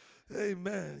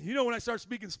 Amen. You know, when I start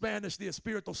speaking Spanish, the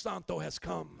Espíritu Santo has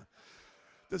come.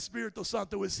 The Espíritu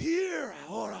Santo is here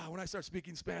ahora when I start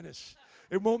speaking Spanish.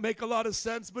 It won't make a lot of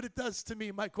sense, but it does to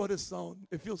me, my corazón.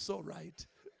 It feels so right.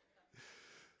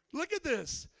 Look at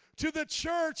this. To the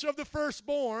church of the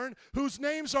firstborn whose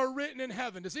names are written in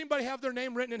heaven. Does anybody have their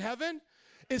name written in heaven?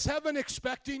 Is heaven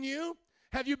expecting you?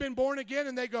 Have you been born again?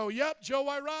 And they go, yep, Joe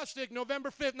Irostic, November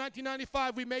 5th,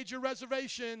 1995, we made your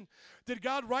reservation. Did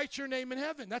God write your name in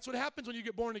heaven? That's what happens when you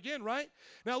get born again, right?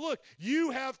 Now look,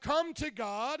 you have come to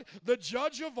God, the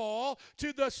judge of all,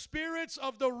 to the spirits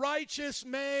of the righteous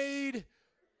made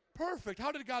Perfect.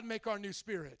 How did God make our new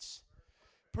spirits?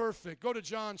 Perfect. Go to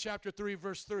John chapter 3,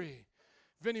 verse 3.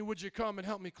 Vinny, would you come and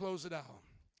help me close it out?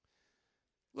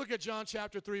 Look at John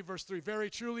chapter 3, verse 3. Very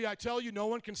truly, I tell you, no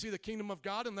one can see the kingdom of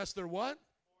God unless they're what?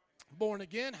 Born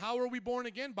again. How are we born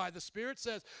again? By the Spirit. It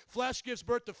says flesh gives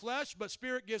birth to flesh, but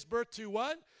Spirit gives birth to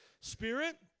what?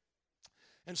 Spirit.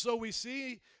 And so we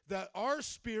see that our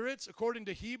spirits, according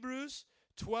to Hebrews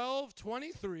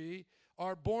 12:23,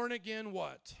 are born again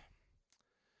what?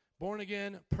 Born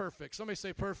again perfect. Somebody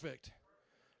say perfect.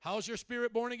 How's your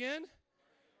spirit born again?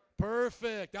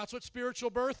 Perfect. That's what spiritual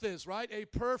birth is, right? A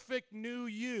perfect new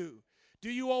you.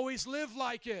 Do you always live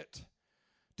like it?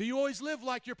 Do you always live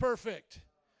like you're perfect?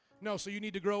 No, so you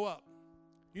need to grow up.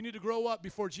 You need to grow up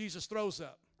before Jesus throws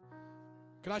up.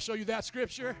 Can I show you that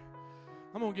scripture?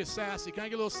 I'm going to get sassy. Can I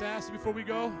get a little sassy before we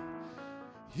go?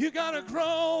 You got to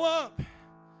grow up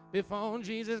before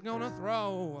Jesus going to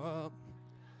throw up.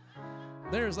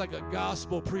 There's like a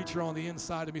gospel preacher on the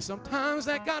inside of me. Sometimes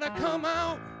that got to come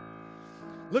out.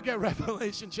 Look at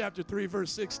Revelation chapter 3,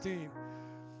 verse 16.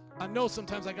 I know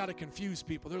sometimes I got to confuse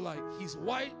people. They're like, he's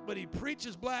white, but he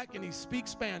preaches black and he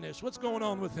speaks Spanish. What's going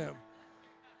on with him?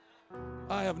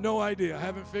 I have no idea. I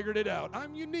haven't figured it out.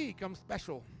 I'm unique. I'm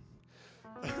special.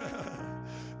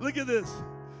 Look at this.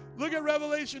 Look at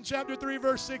Revelation chapter 3,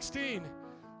 verse 16.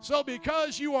 So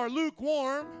because you are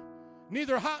lukewarm,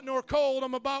 neither hot nor cold,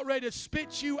 I'm about ready to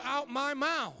spit you out my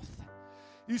mouth.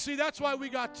 You see, that's why we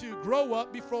got to grow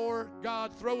up before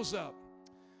God throws up.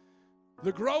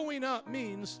 The growing up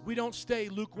means we don't stay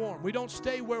lukewarm. We don't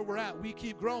stay where we're at. We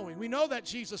keep growing. We know that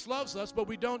Jesus loves us, but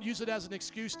we don't use it as an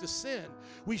excuse to sin.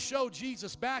 We show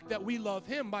Jesus back that we love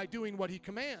him by doing what he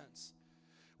commands.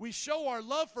 We show our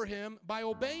love for him by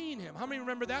obeying him. How many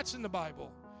remember that's in the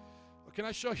Bible? Can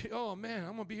I show you? Oh, man,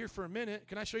 I'm going to be here for a minute.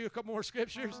 Can I show you a couple more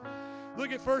scriptures?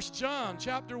 Look at 1 John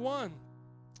chapter 1.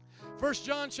 1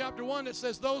 John chapter 1, it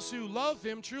says, those who love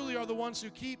him truly are the ones who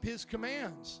keep his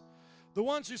commands. The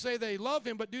ones who say they love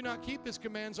him but do not keep his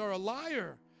commands are a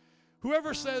liar.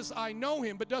 Whoever says, I know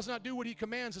him but does not do what he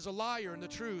commands is a liar, and the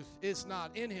truth is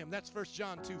not in him. That's 1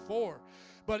 John 2:4.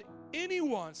 But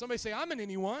anyone, somebody say, I'm an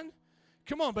anyone.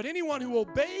 Come on, but anyone who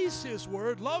obeys his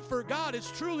word, love for God, is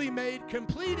truly made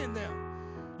complete in them.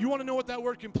 You want to know what that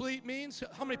word complete means?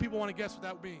 How many people want to guess what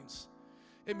that means?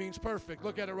 It means perfect.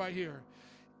 Look at it right here.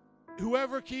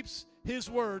 Whoever keeps his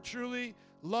word truly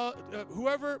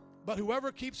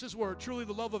whoever keeps his word, truly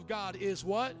the love of God is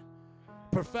what?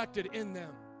 Perfected in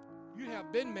them. You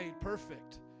have been made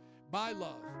perfect by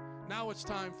love. Now it's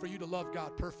time for you to love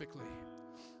God perfectly.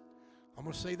 I'm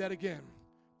going to say that again.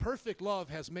 Perfect love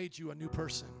has made you a new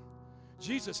person.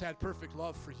 Jesus had perfect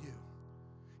love for you.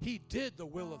 He did the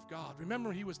will of God. Remember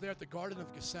when he was there at the Garden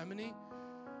of Gethsemane?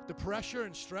 The pressure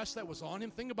and stress that was on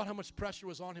him. Think about how much pressure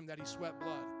was on him that he sweat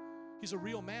blood. He's a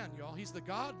real man, y'all. He's the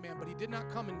God-man, but he did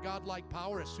not come in godlike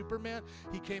power as Superman.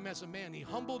 He came as a man. He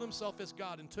humbled himself as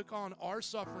God and took on our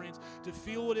sufferings to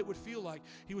feel what it would feel like.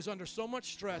 He was under so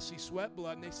much stress, he sweat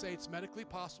blood, and they say it's medically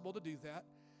possible to do that.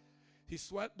 He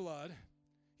sweat blood.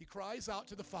 He cries out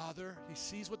to the Father. He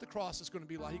sees what the cross is going to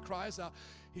be like. He cries out.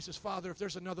 He says, Father, if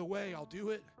there's another way, I'll do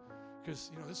it,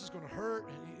 because, this is going to hurt,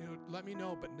 and, let me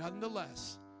know. But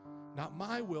nonetheless, not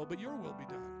my will, but your will be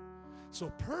done.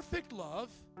 So perfect love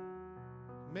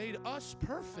made us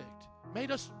perfect, made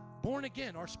us born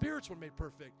again. Our spirits were made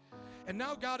perfect. And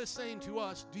now God is saying to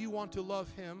us, do you want to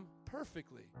love him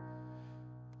perfectly?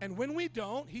 And when we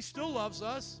don't, he still loves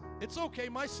us. It's okay.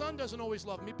 My son doesn't always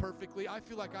love me perfectly. I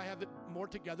feel like I have it more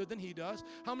together than he does.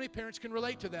 How many parents can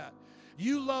relate to that?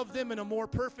 You love them in a more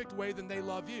perfect way than they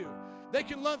love you. They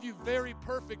can love you very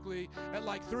perfectly at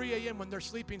like 3 a.m. when they're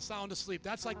sleeping sound asleep.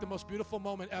 That's like the most beautiful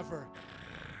moment ever.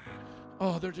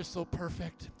 Oh, they're just so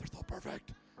perfect. They're so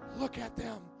perfect. Look at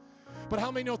them. But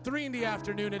how many know 3 in the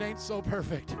afternoon, it ain't so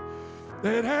perfect?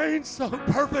 It ain't so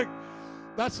perfect.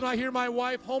 That's when I hear my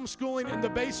wife homeschooling in the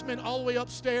basement all the way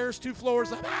upstairs, 2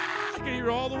 floors up. I can hear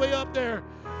her all the way up there.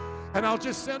 And I'll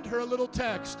just send her a little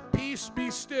text. Peace be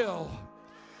still.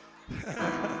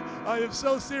 I am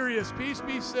so serious. Peace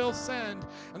be still, send.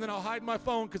 And then I'll hide my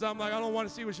phone because I'm like, I don't want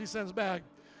to see what she sends back.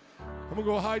 I'm going to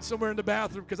go hide somewhere in the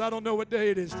bathroom because I don't know what day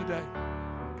it is today.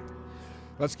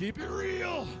 Let's keep it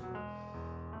real.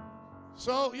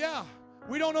 So, yeah,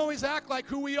 we don't always act like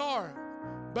who we are.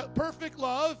 But perfect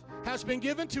love has been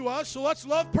given to us, so let's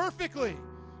love perfectly.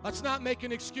 Let's not make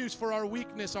an excuse for our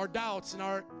weakness, our doubts, and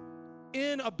our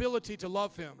inability to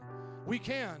love him. We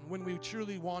can when we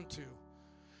truly want to.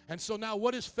 And so now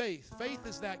what is faith? Faith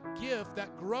is that gift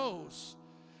that grows.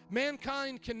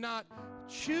 Mankind cannot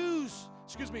choose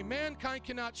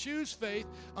faith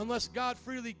unless God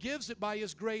freely gives it by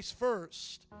his grace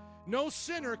first. No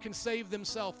sinner can save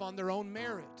themselves on their own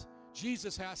merit.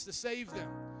 Jesus has to save them.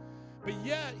 But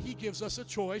yet, he gives us a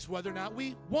choice whether or not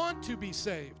we want to be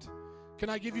saved. Can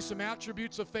I give you some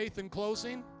attributes of faith in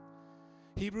closing?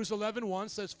 Hebrews 11:1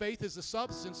 says, faith is the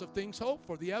substance of things hoped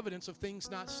for, the evidence of things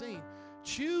not seen.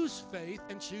 Choose faith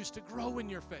and choose to grow in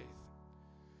your faith.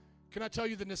 Can I tell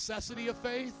you the necessity of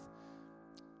faith?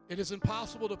 It is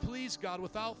impossible to please God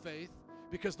without faith,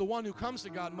 because the one who comes to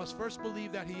God must first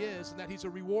believe that he is and that he's a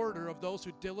rewarder of those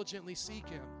who diligently seek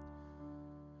him.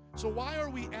 So why are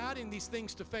we adding these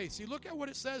things to faith? See, look at what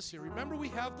it says here. Remember, we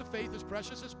have the faith as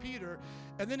precious as Peter,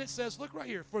 and then it says, look right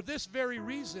here, for this very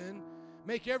reason,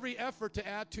 make every effort to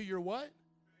add to your what?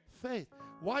 Faith.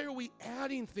 Why are we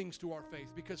adding things to our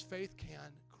faith? Because faith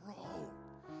can grow.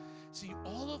 See,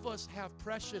 all of us have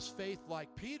precious faith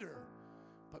like Peter,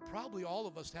 but probably all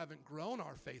of us haven't grown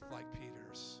our faith like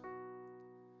Peter's.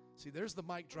 See, there's the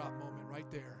mic drop moment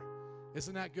right there.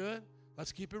 Isn't that good?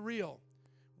 Let's keep it real.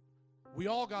 We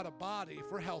all got a body,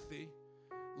 if we're healthy,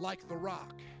 like the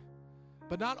Rock.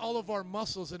 But not all of our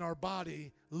muscles in our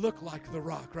body look like the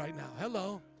Rock right now.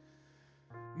 Hello.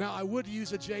 Now, I would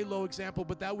use a J-Lo example,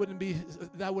 but that wouldn't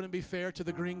be fair to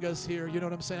the gringas here. You know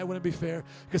what I'm saying? That wouldn't be fair,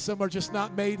 because some are just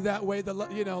not made that way.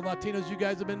 Latinos, you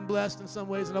guys have been blessed in some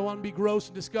ways, and I want to be gross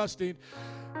and disgusting.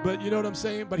 But you know what I'm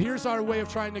saying? But here's our way of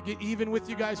trying to get even with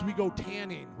you guys. We go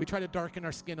tanning. We try to darken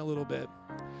our skin a little bit.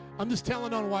 I'm just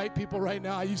telling on white people right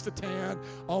now. I used to tan.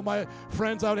 All my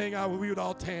friends I would hang out with, we would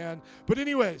all tan. But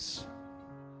anyways,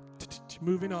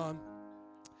 moving on.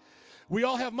 We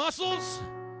all have muscles,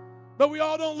 but we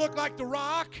all don't look like the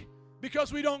Rock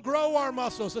because we don't grow our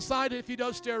muscles. Aside if he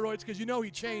does steroids, because you know he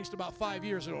changed about 5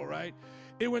 years ago, right?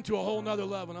 It went to a whole nother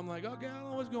level. And I'm like, okay, I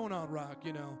don't know what's going on, Rock,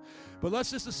 you know. But let's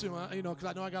just assume, because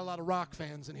I know I got a lot of Rock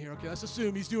fans in here. Okay, let's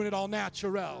assume he's doing it all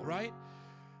natural, right?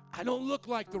 I don't look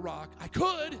like the Rock. I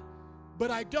could, but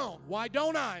I don't. Why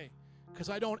don't I? Because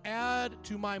I don't add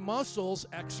to my muscles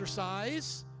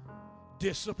exercise,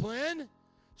 discipline,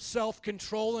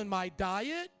 self-control in my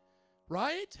diet,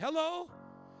 right? Hello?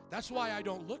 That's why I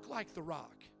don't look like the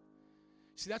Rock.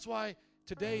 See, that's why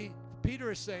today Peter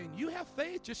is saying, you have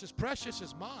faith just as precious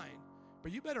as mine,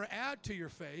 but you better add to your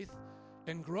faith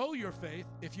and grow your faith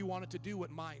if you want it to do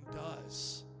what mine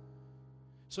does.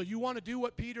 So you want to do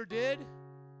what Peter did?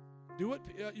 Do it.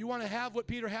 You want to have what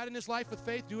Peter had in his life with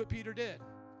faith? Do what Peter did.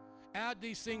 Add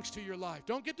these things to your life.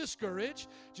 Don't get discouraged.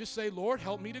 Just say, Lord,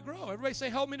 help me to grow. Everybody say,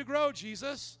 help me to grow,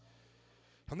 Jesus.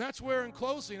 And that's where, in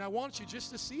closing, I want you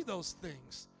just to see those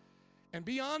things. And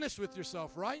be honest with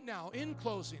yourself right now. In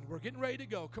closing, we're getting ready to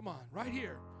go. Come on, right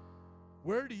here.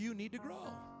 Where do you need to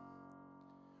grow?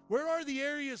 Where are the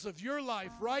areas of your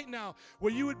life right now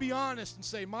where you would be honest and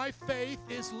say, my faith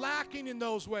is lacking in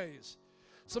those ways?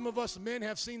 Some of us men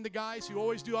have seen the guys who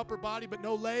always do upper body but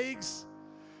no legs.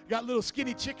 Got little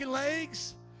skinny chicken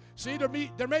legs. See,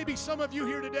 there may be some of you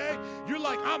here today, you're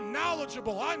like, I'm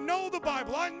knowledgeable. I know the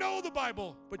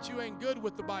Bible. But you ain't good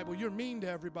with the Bible. You're mean to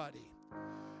everybody.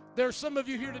 There's some of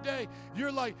you here today,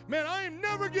 you're like, man, I am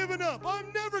never giving up.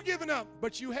 I'm never giving up.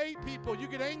 But you hate people. You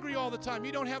get angry all the time.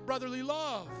 You don't have brotherly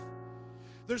love.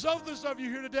 There's others of you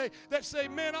here today that say,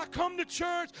 man, I come to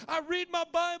church, I read my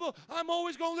Bible, I'm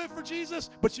always going to live for Jesus,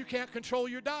 but you can't control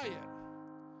your diet.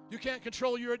 You can't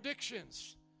control your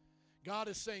addictions. God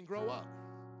is saying, grow up.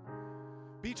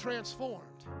 Be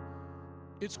transformed.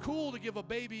 It's cool to give a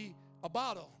baby a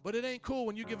bottle, but it ain't cool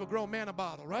when you give a grown man a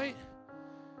bottle, right?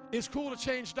 It's cool to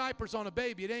change diapers on a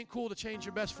baby. It ain't cool to change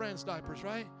your best friend's diapers,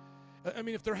 right? I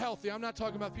mean, if they're healthy. I'm not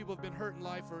talking about people who have been hurt in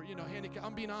life or, handicapped.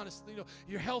 I'm being honest.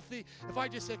 You're healthy. If I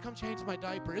just said, come change my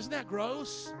diaper, isn't that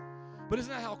gross? But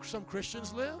isn't that how some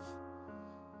Christians live?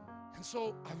 And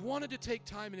so I wanted to take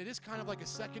time, and it is kind of like a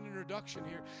second introduction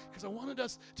here, because I wanted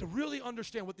us to really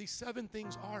understand what these 7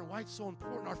 things are and why it's so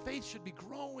important. Our faith should be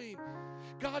growing.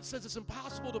 God says it's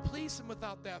impossible to please him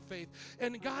without that faith,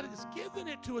 and God has given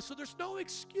it to us, so there's no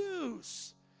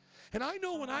excuse. And I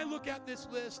know when I look at this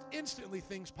list, instantly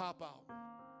things pop out.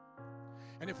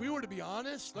 And if we were to be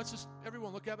honest,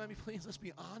 everyone look at me, please. Let's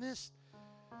be honest.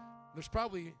 There's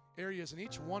probably areas in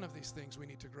each one of these things we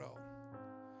need to grow.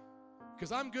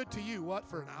 Because I'm good to you,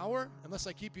 for an hour? Unless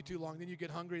I keep you too long, then you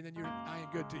get hungry, and then I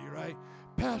ain't good to you, right?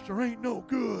 Pastor ain't no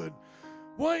good.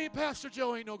 Why ain't Pastor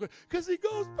Joe ain't no good? Because he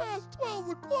goes past 12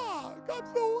 o'clock. I'm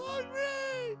so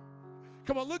hungry.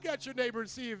 Come on, look at your neighbor and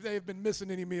see if they've been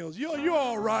missing any meals. You're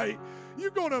all right.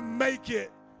 You're going to make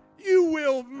it. You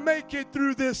will make it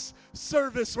through this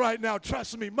service right now.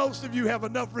 Trust me, most of you have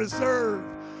enough reserve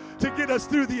to get us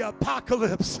through the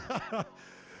apocalypse.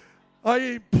 I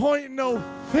ain't pointing no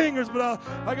fingers, but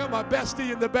I got my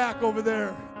bestie in the back over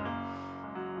there.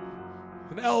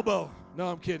 An elbow. No,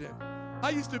 I'm kidding. I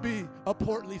used to be a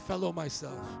portly fellow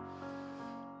myself.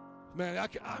 Man,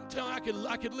 I'm telling you,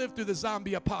 I could live through the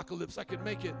zombie apocalypse. I could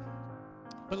make it.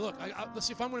 But look, let's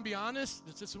see, if I'm going to be honest,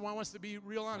 this is why I want us to be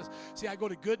real honest. See, I go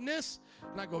to Goodness,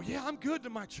 and I go, yeah, I'm good to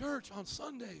my church on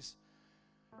Sundays.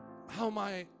 How am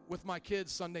I with my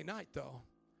kids Sunday night, though?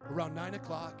 Around 9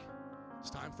 o'clock, it's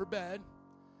time for bed.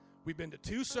 We've been to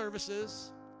 2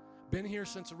 services, been here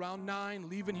since around 9,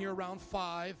 leaving here around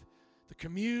 5. The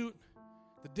commute,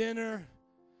 the dinner.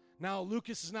 Now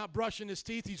Lucas is not brushing his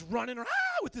teeth. He's running around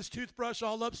with his toothbrush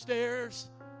all upstairs.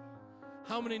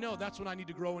 How many know that's when I need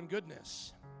to grow in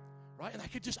goodness? Right? And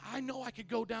I know I could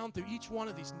go down through each one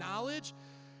of these. Knowledge,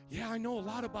 yeah, I know a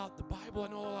lot about the Bible. I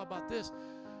know a lot about this.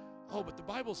 Oh, but the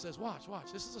Bible says, watch.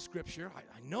 This is a scripture.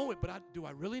 I know it, but do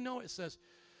I really know it? It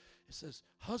says,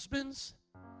 husbands,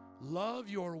 love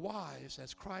your wives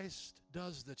as Christ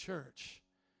does the church.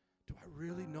 Do I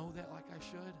really know that like I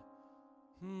should?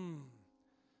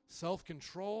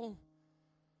 Self-control.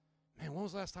 Man, when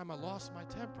was the last time I lost my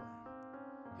temper?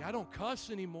 Yeah, I don't cuss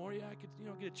anymore. Yeah, I could,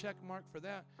 get a check mark for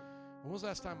that. When was the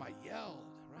last time I yelled,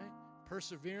 right?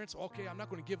 Perseverance. Okay, I'm not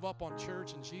going to give up on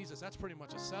church and Jesus. That's pretty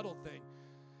much a settled thing.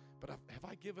 But have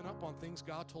I given up on things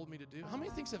God told me to do? How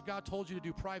many things have God told you to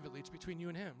do privately? It's between you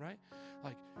and him, right?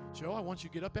 Like, Joe, I want you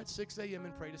to get up at 6 a.m.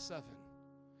 and pray to 7.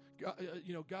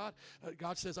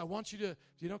 God says, I want you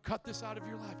to, cut this out of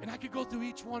your life. And I could go through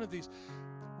each one of these.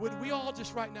 Would we all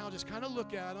just right now just kind of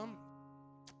look at them?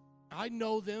 I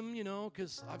know them,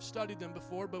 because I've studied them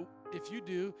before. But if you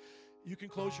do, you can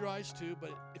close your eyes too.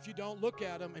 But if you don't, look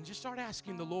at them and just start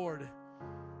asking the Lord,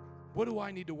 what do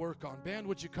I need to work on? Band,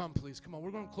 would you come, please? Come on,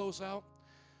 we're going to close out.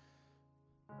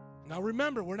 Now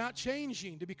remember, we're not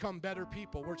changing to become better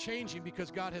people. We're changing because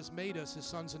God has made us his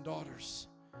sons and daughters.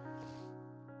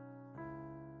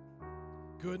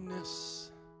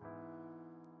 Goodness,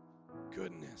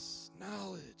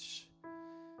 knowledge,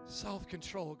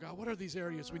 self-control. God, what are these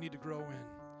areas we need to grow in?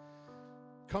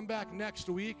 Come back next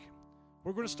week.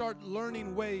 We're going to start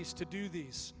learning ways to do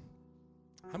these.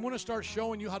 I'm going to start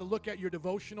showing you how to look at your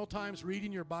devotional times,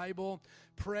 reading your Bible,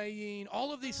 praying,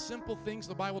 all of these simple things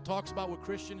the Bible talks about what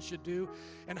Christians should do,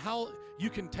 and how you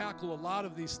can tackle a lot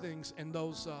of these things in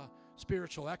those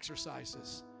spiritual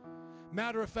exercises.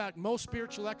 Matter of fact, most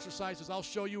spiritual exercises I'll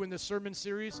show you in this sermon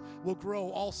series will grow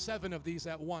all 7 of these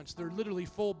at once. They're literally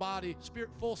full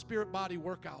spirit body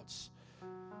workouts.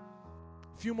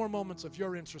 A few more moments of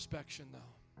your introspection,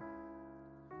 though.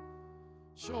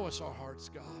 Show us our hearts,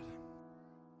 God.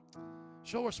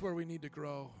 Show us where we need to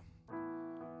grow.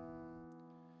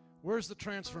 Where's the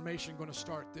transformation going to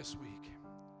start this week?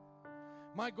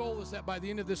 My goal is that by the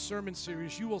end of this sermon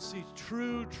series, you will see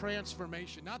true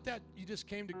transformation. Not that you just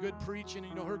came to good preaching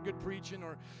and, heard good preaching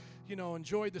or,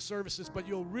 enjoyed the services, but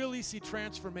you'll really see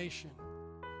transformation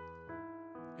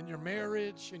in your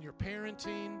marriage, in your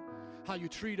parenting, how you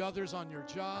treat others on your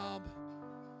job,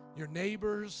 your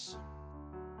neighbors,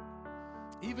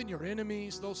 even your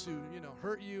enemies, those who,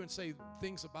 hurt you and say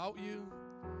things about you.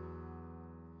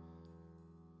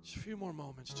 Just a few more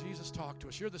moments. Jesus, talk to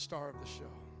us. You're the star of the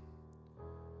show.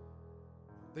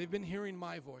 They've been hearing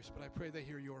my voice, but I pray they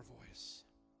hear your voice.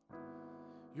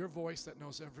 Your voice that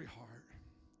knows every heart.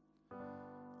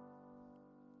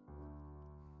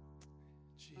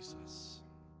 Jesus.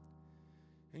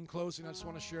 In closing, I just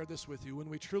want to share this with you. When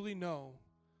we truly know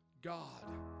God,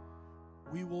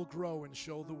 we will grow and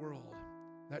show the world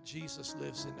that Jesus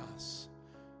lives in us.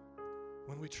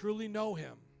 When we truly know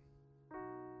him,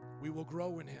 we will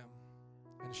grow in him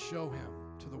and show him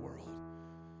to the world.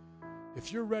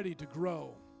 If you're ready to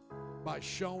grow by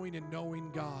showing and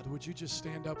knowing God, would you just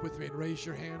stand up with me and raise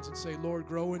your hands and say, Lord,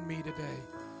 grow in me today.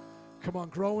 Come on,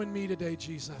 grow in me today,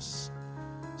 Jesus.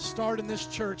 Start in this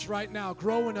church right now.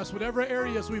 Grow in us. Whatever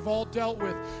areas we've all dealt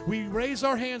with, we raise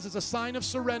our hands as a sign of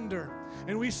surrender.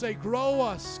 And we say, grow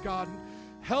us, God.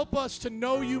 Help us to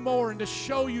know you more and to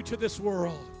show you to this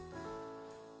world.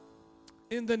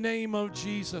 In the name of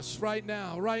Jesus, right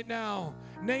now,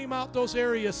 name out those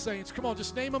areas, saints. Come on,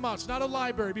 just name them out. It's not a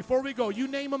library. Before we go, you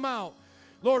name them out.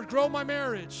 Lord, grow my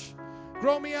marriage.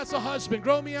 Grow me as a husband.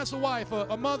 Grow me as a wife,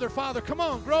 a mother, father. Come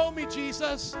on, grow me,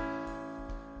 Jesus.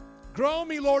 Grow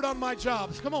me, Lord, on my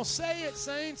jobs. Come on, say it,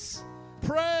 saints.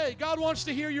 Pray. God wants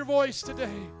to hear your voice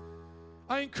today.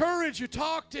 I encourage you,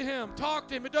 talk to him. Talk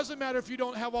to him. It doesn't matter if you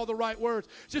don't have all the right words.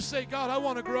 Just say, God, I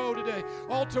want to grow today.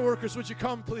 Altar workers, would you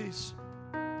come, please?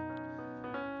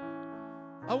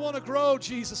 I want to grow,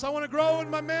 Jesus. I want to grow in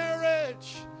my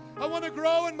marriage. I want to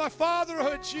grow in my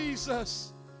fatherhood,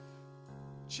 Jesus.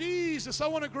 Jesus, I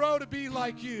want to grow to be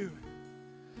like you.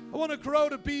 I want to grow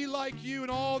to be like you in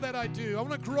all that I do. I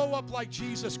want to grow up like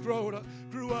Jesus grew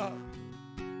up.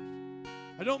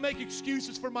 I don't make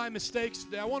excuses for my mistakes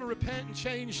today. I want to repent and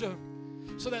change them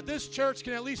so that this church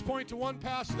can at least point to one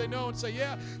pastor they know and say,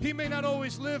 yeah, he may not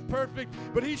always live perfect,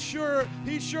 but he's sure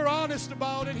honest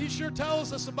about it. He sure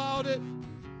tells us about it.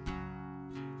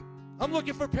 I'm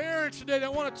looking for parents today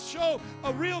that want to show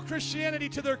a real Christianity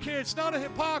to their kids, not a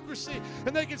hypocrisy.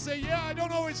 And they can say, yeah, I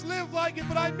don't always live like it,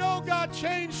 but I know God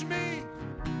changed me.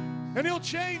 And He'll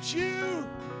change you.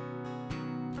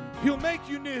 He'll make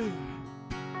you new.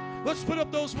 Let's put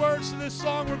up those words to this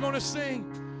song we're going to sing.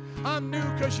 I'm new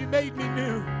because you made me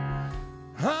new.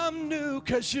 I'm new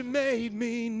because you made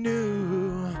me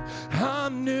new.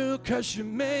 I'm new because you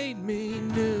made me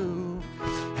new.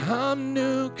 I'm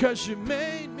new because you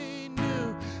made me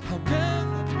new. I'll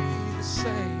never be the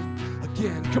same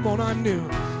again. Come on, I'm new.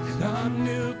 And I'm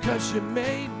new because you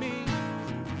made me.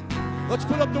 Let's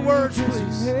put up the words,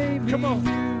 please. Come on.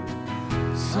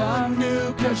 I'm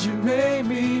new because you made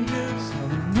me new.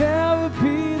 I'll never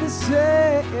be the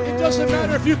same. It doesn't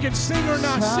matter if you can sing or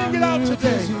not. Sing it out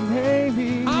today.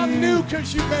 I'm new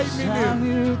because you made me I'm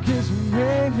new. new because you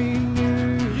made me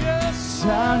new. Yes.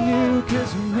 I'm new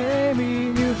because you made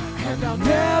me new. And I'll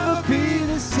never be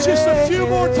the same. Just a few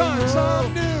more times.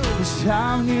 I'm new.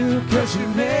 I'm new because you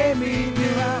made me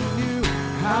new.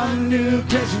 I'm new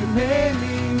because you made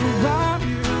me new.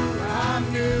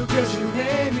 I'm new because you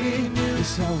made me new.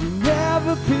 So I'll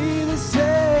never be the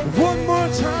same. One more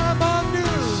time. I'm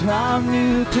new. I'm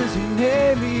new because you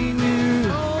made me new.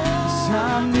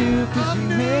 I'm new because you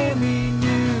made me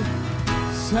new.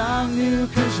 I'm new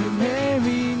because you made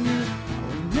me new.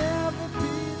 I'll never be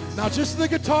the same. Now just the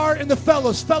guitar and the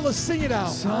fellas. Fellas, sing it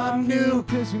out. I'm new.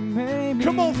 because you made me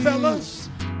Come on, new. fellas.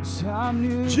 I'm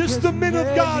new Just 'cause the you men of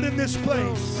made God me in this new.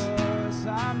 place.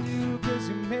 I'm new 'cause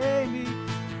you made me.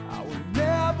 I will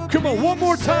never Come on, be one the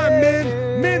more time, men.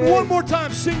 same. Men, one more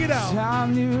time. Sing it out.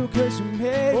 I'm new 'cause you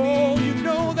made Oh, me you new.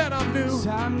 know that I'm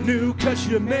new. New because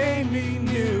you made me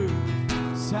new.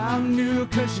 I'm new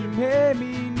 'cause you made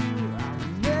me new. I will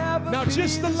never Now be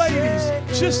just the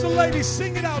ladies. Just the ladies.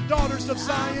 Sing it out, daughters of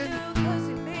Zion.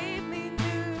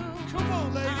 Come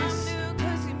on, ladies.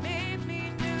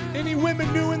 Any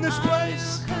women new in this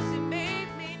place?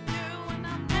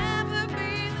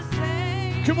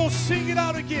 Come on, sing it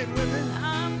out again, women.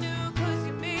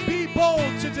 Be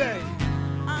bold today.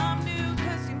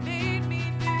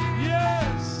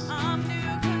 Yes.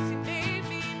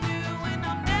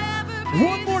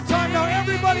 One more time now,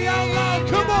 everybody out loud.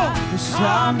 Come on.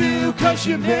 I'm new because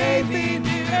you made me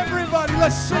new. Everybody,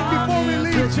 let's sing before we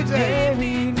leave today.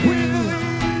 We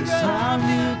believe that. I'm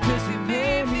new 'cause you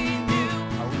made me new.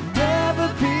 I will never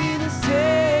be the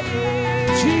same.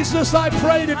 Jesus, I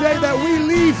pray today that we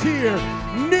leave here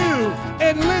new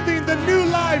and living the new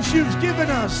lives you've given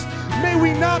us. May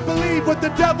we not believe what the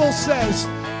devil says,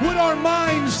 what our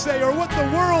minds say, or what the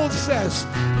world says.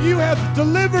 You have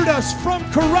delivered us from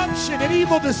corruption and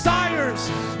evil desires.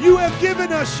 You have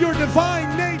given us your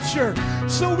divine nature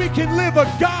so we can live a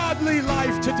godly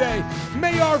life today.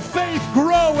 May our faith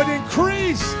grow and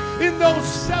increase in those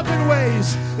 7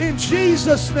 ways. In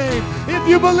Jesus' name. If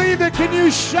you believe it, can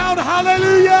you shout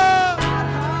hallelujah?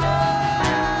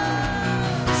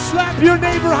 Slap your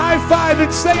neighbor high five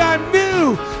and say, I'm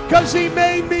new because he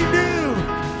made me new.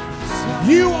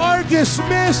 You are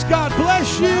dismissed. God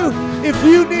bless you. If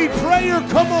you need prayer,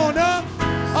 come on up.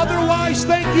 Otherwise,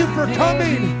 thank you for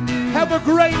coming. Have a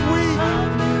great week.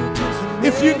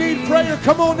 If you need prayer,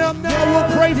 come on up now.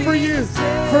 We'll pray for you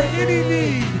for any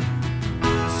need.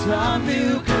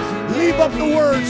 Leave up the words.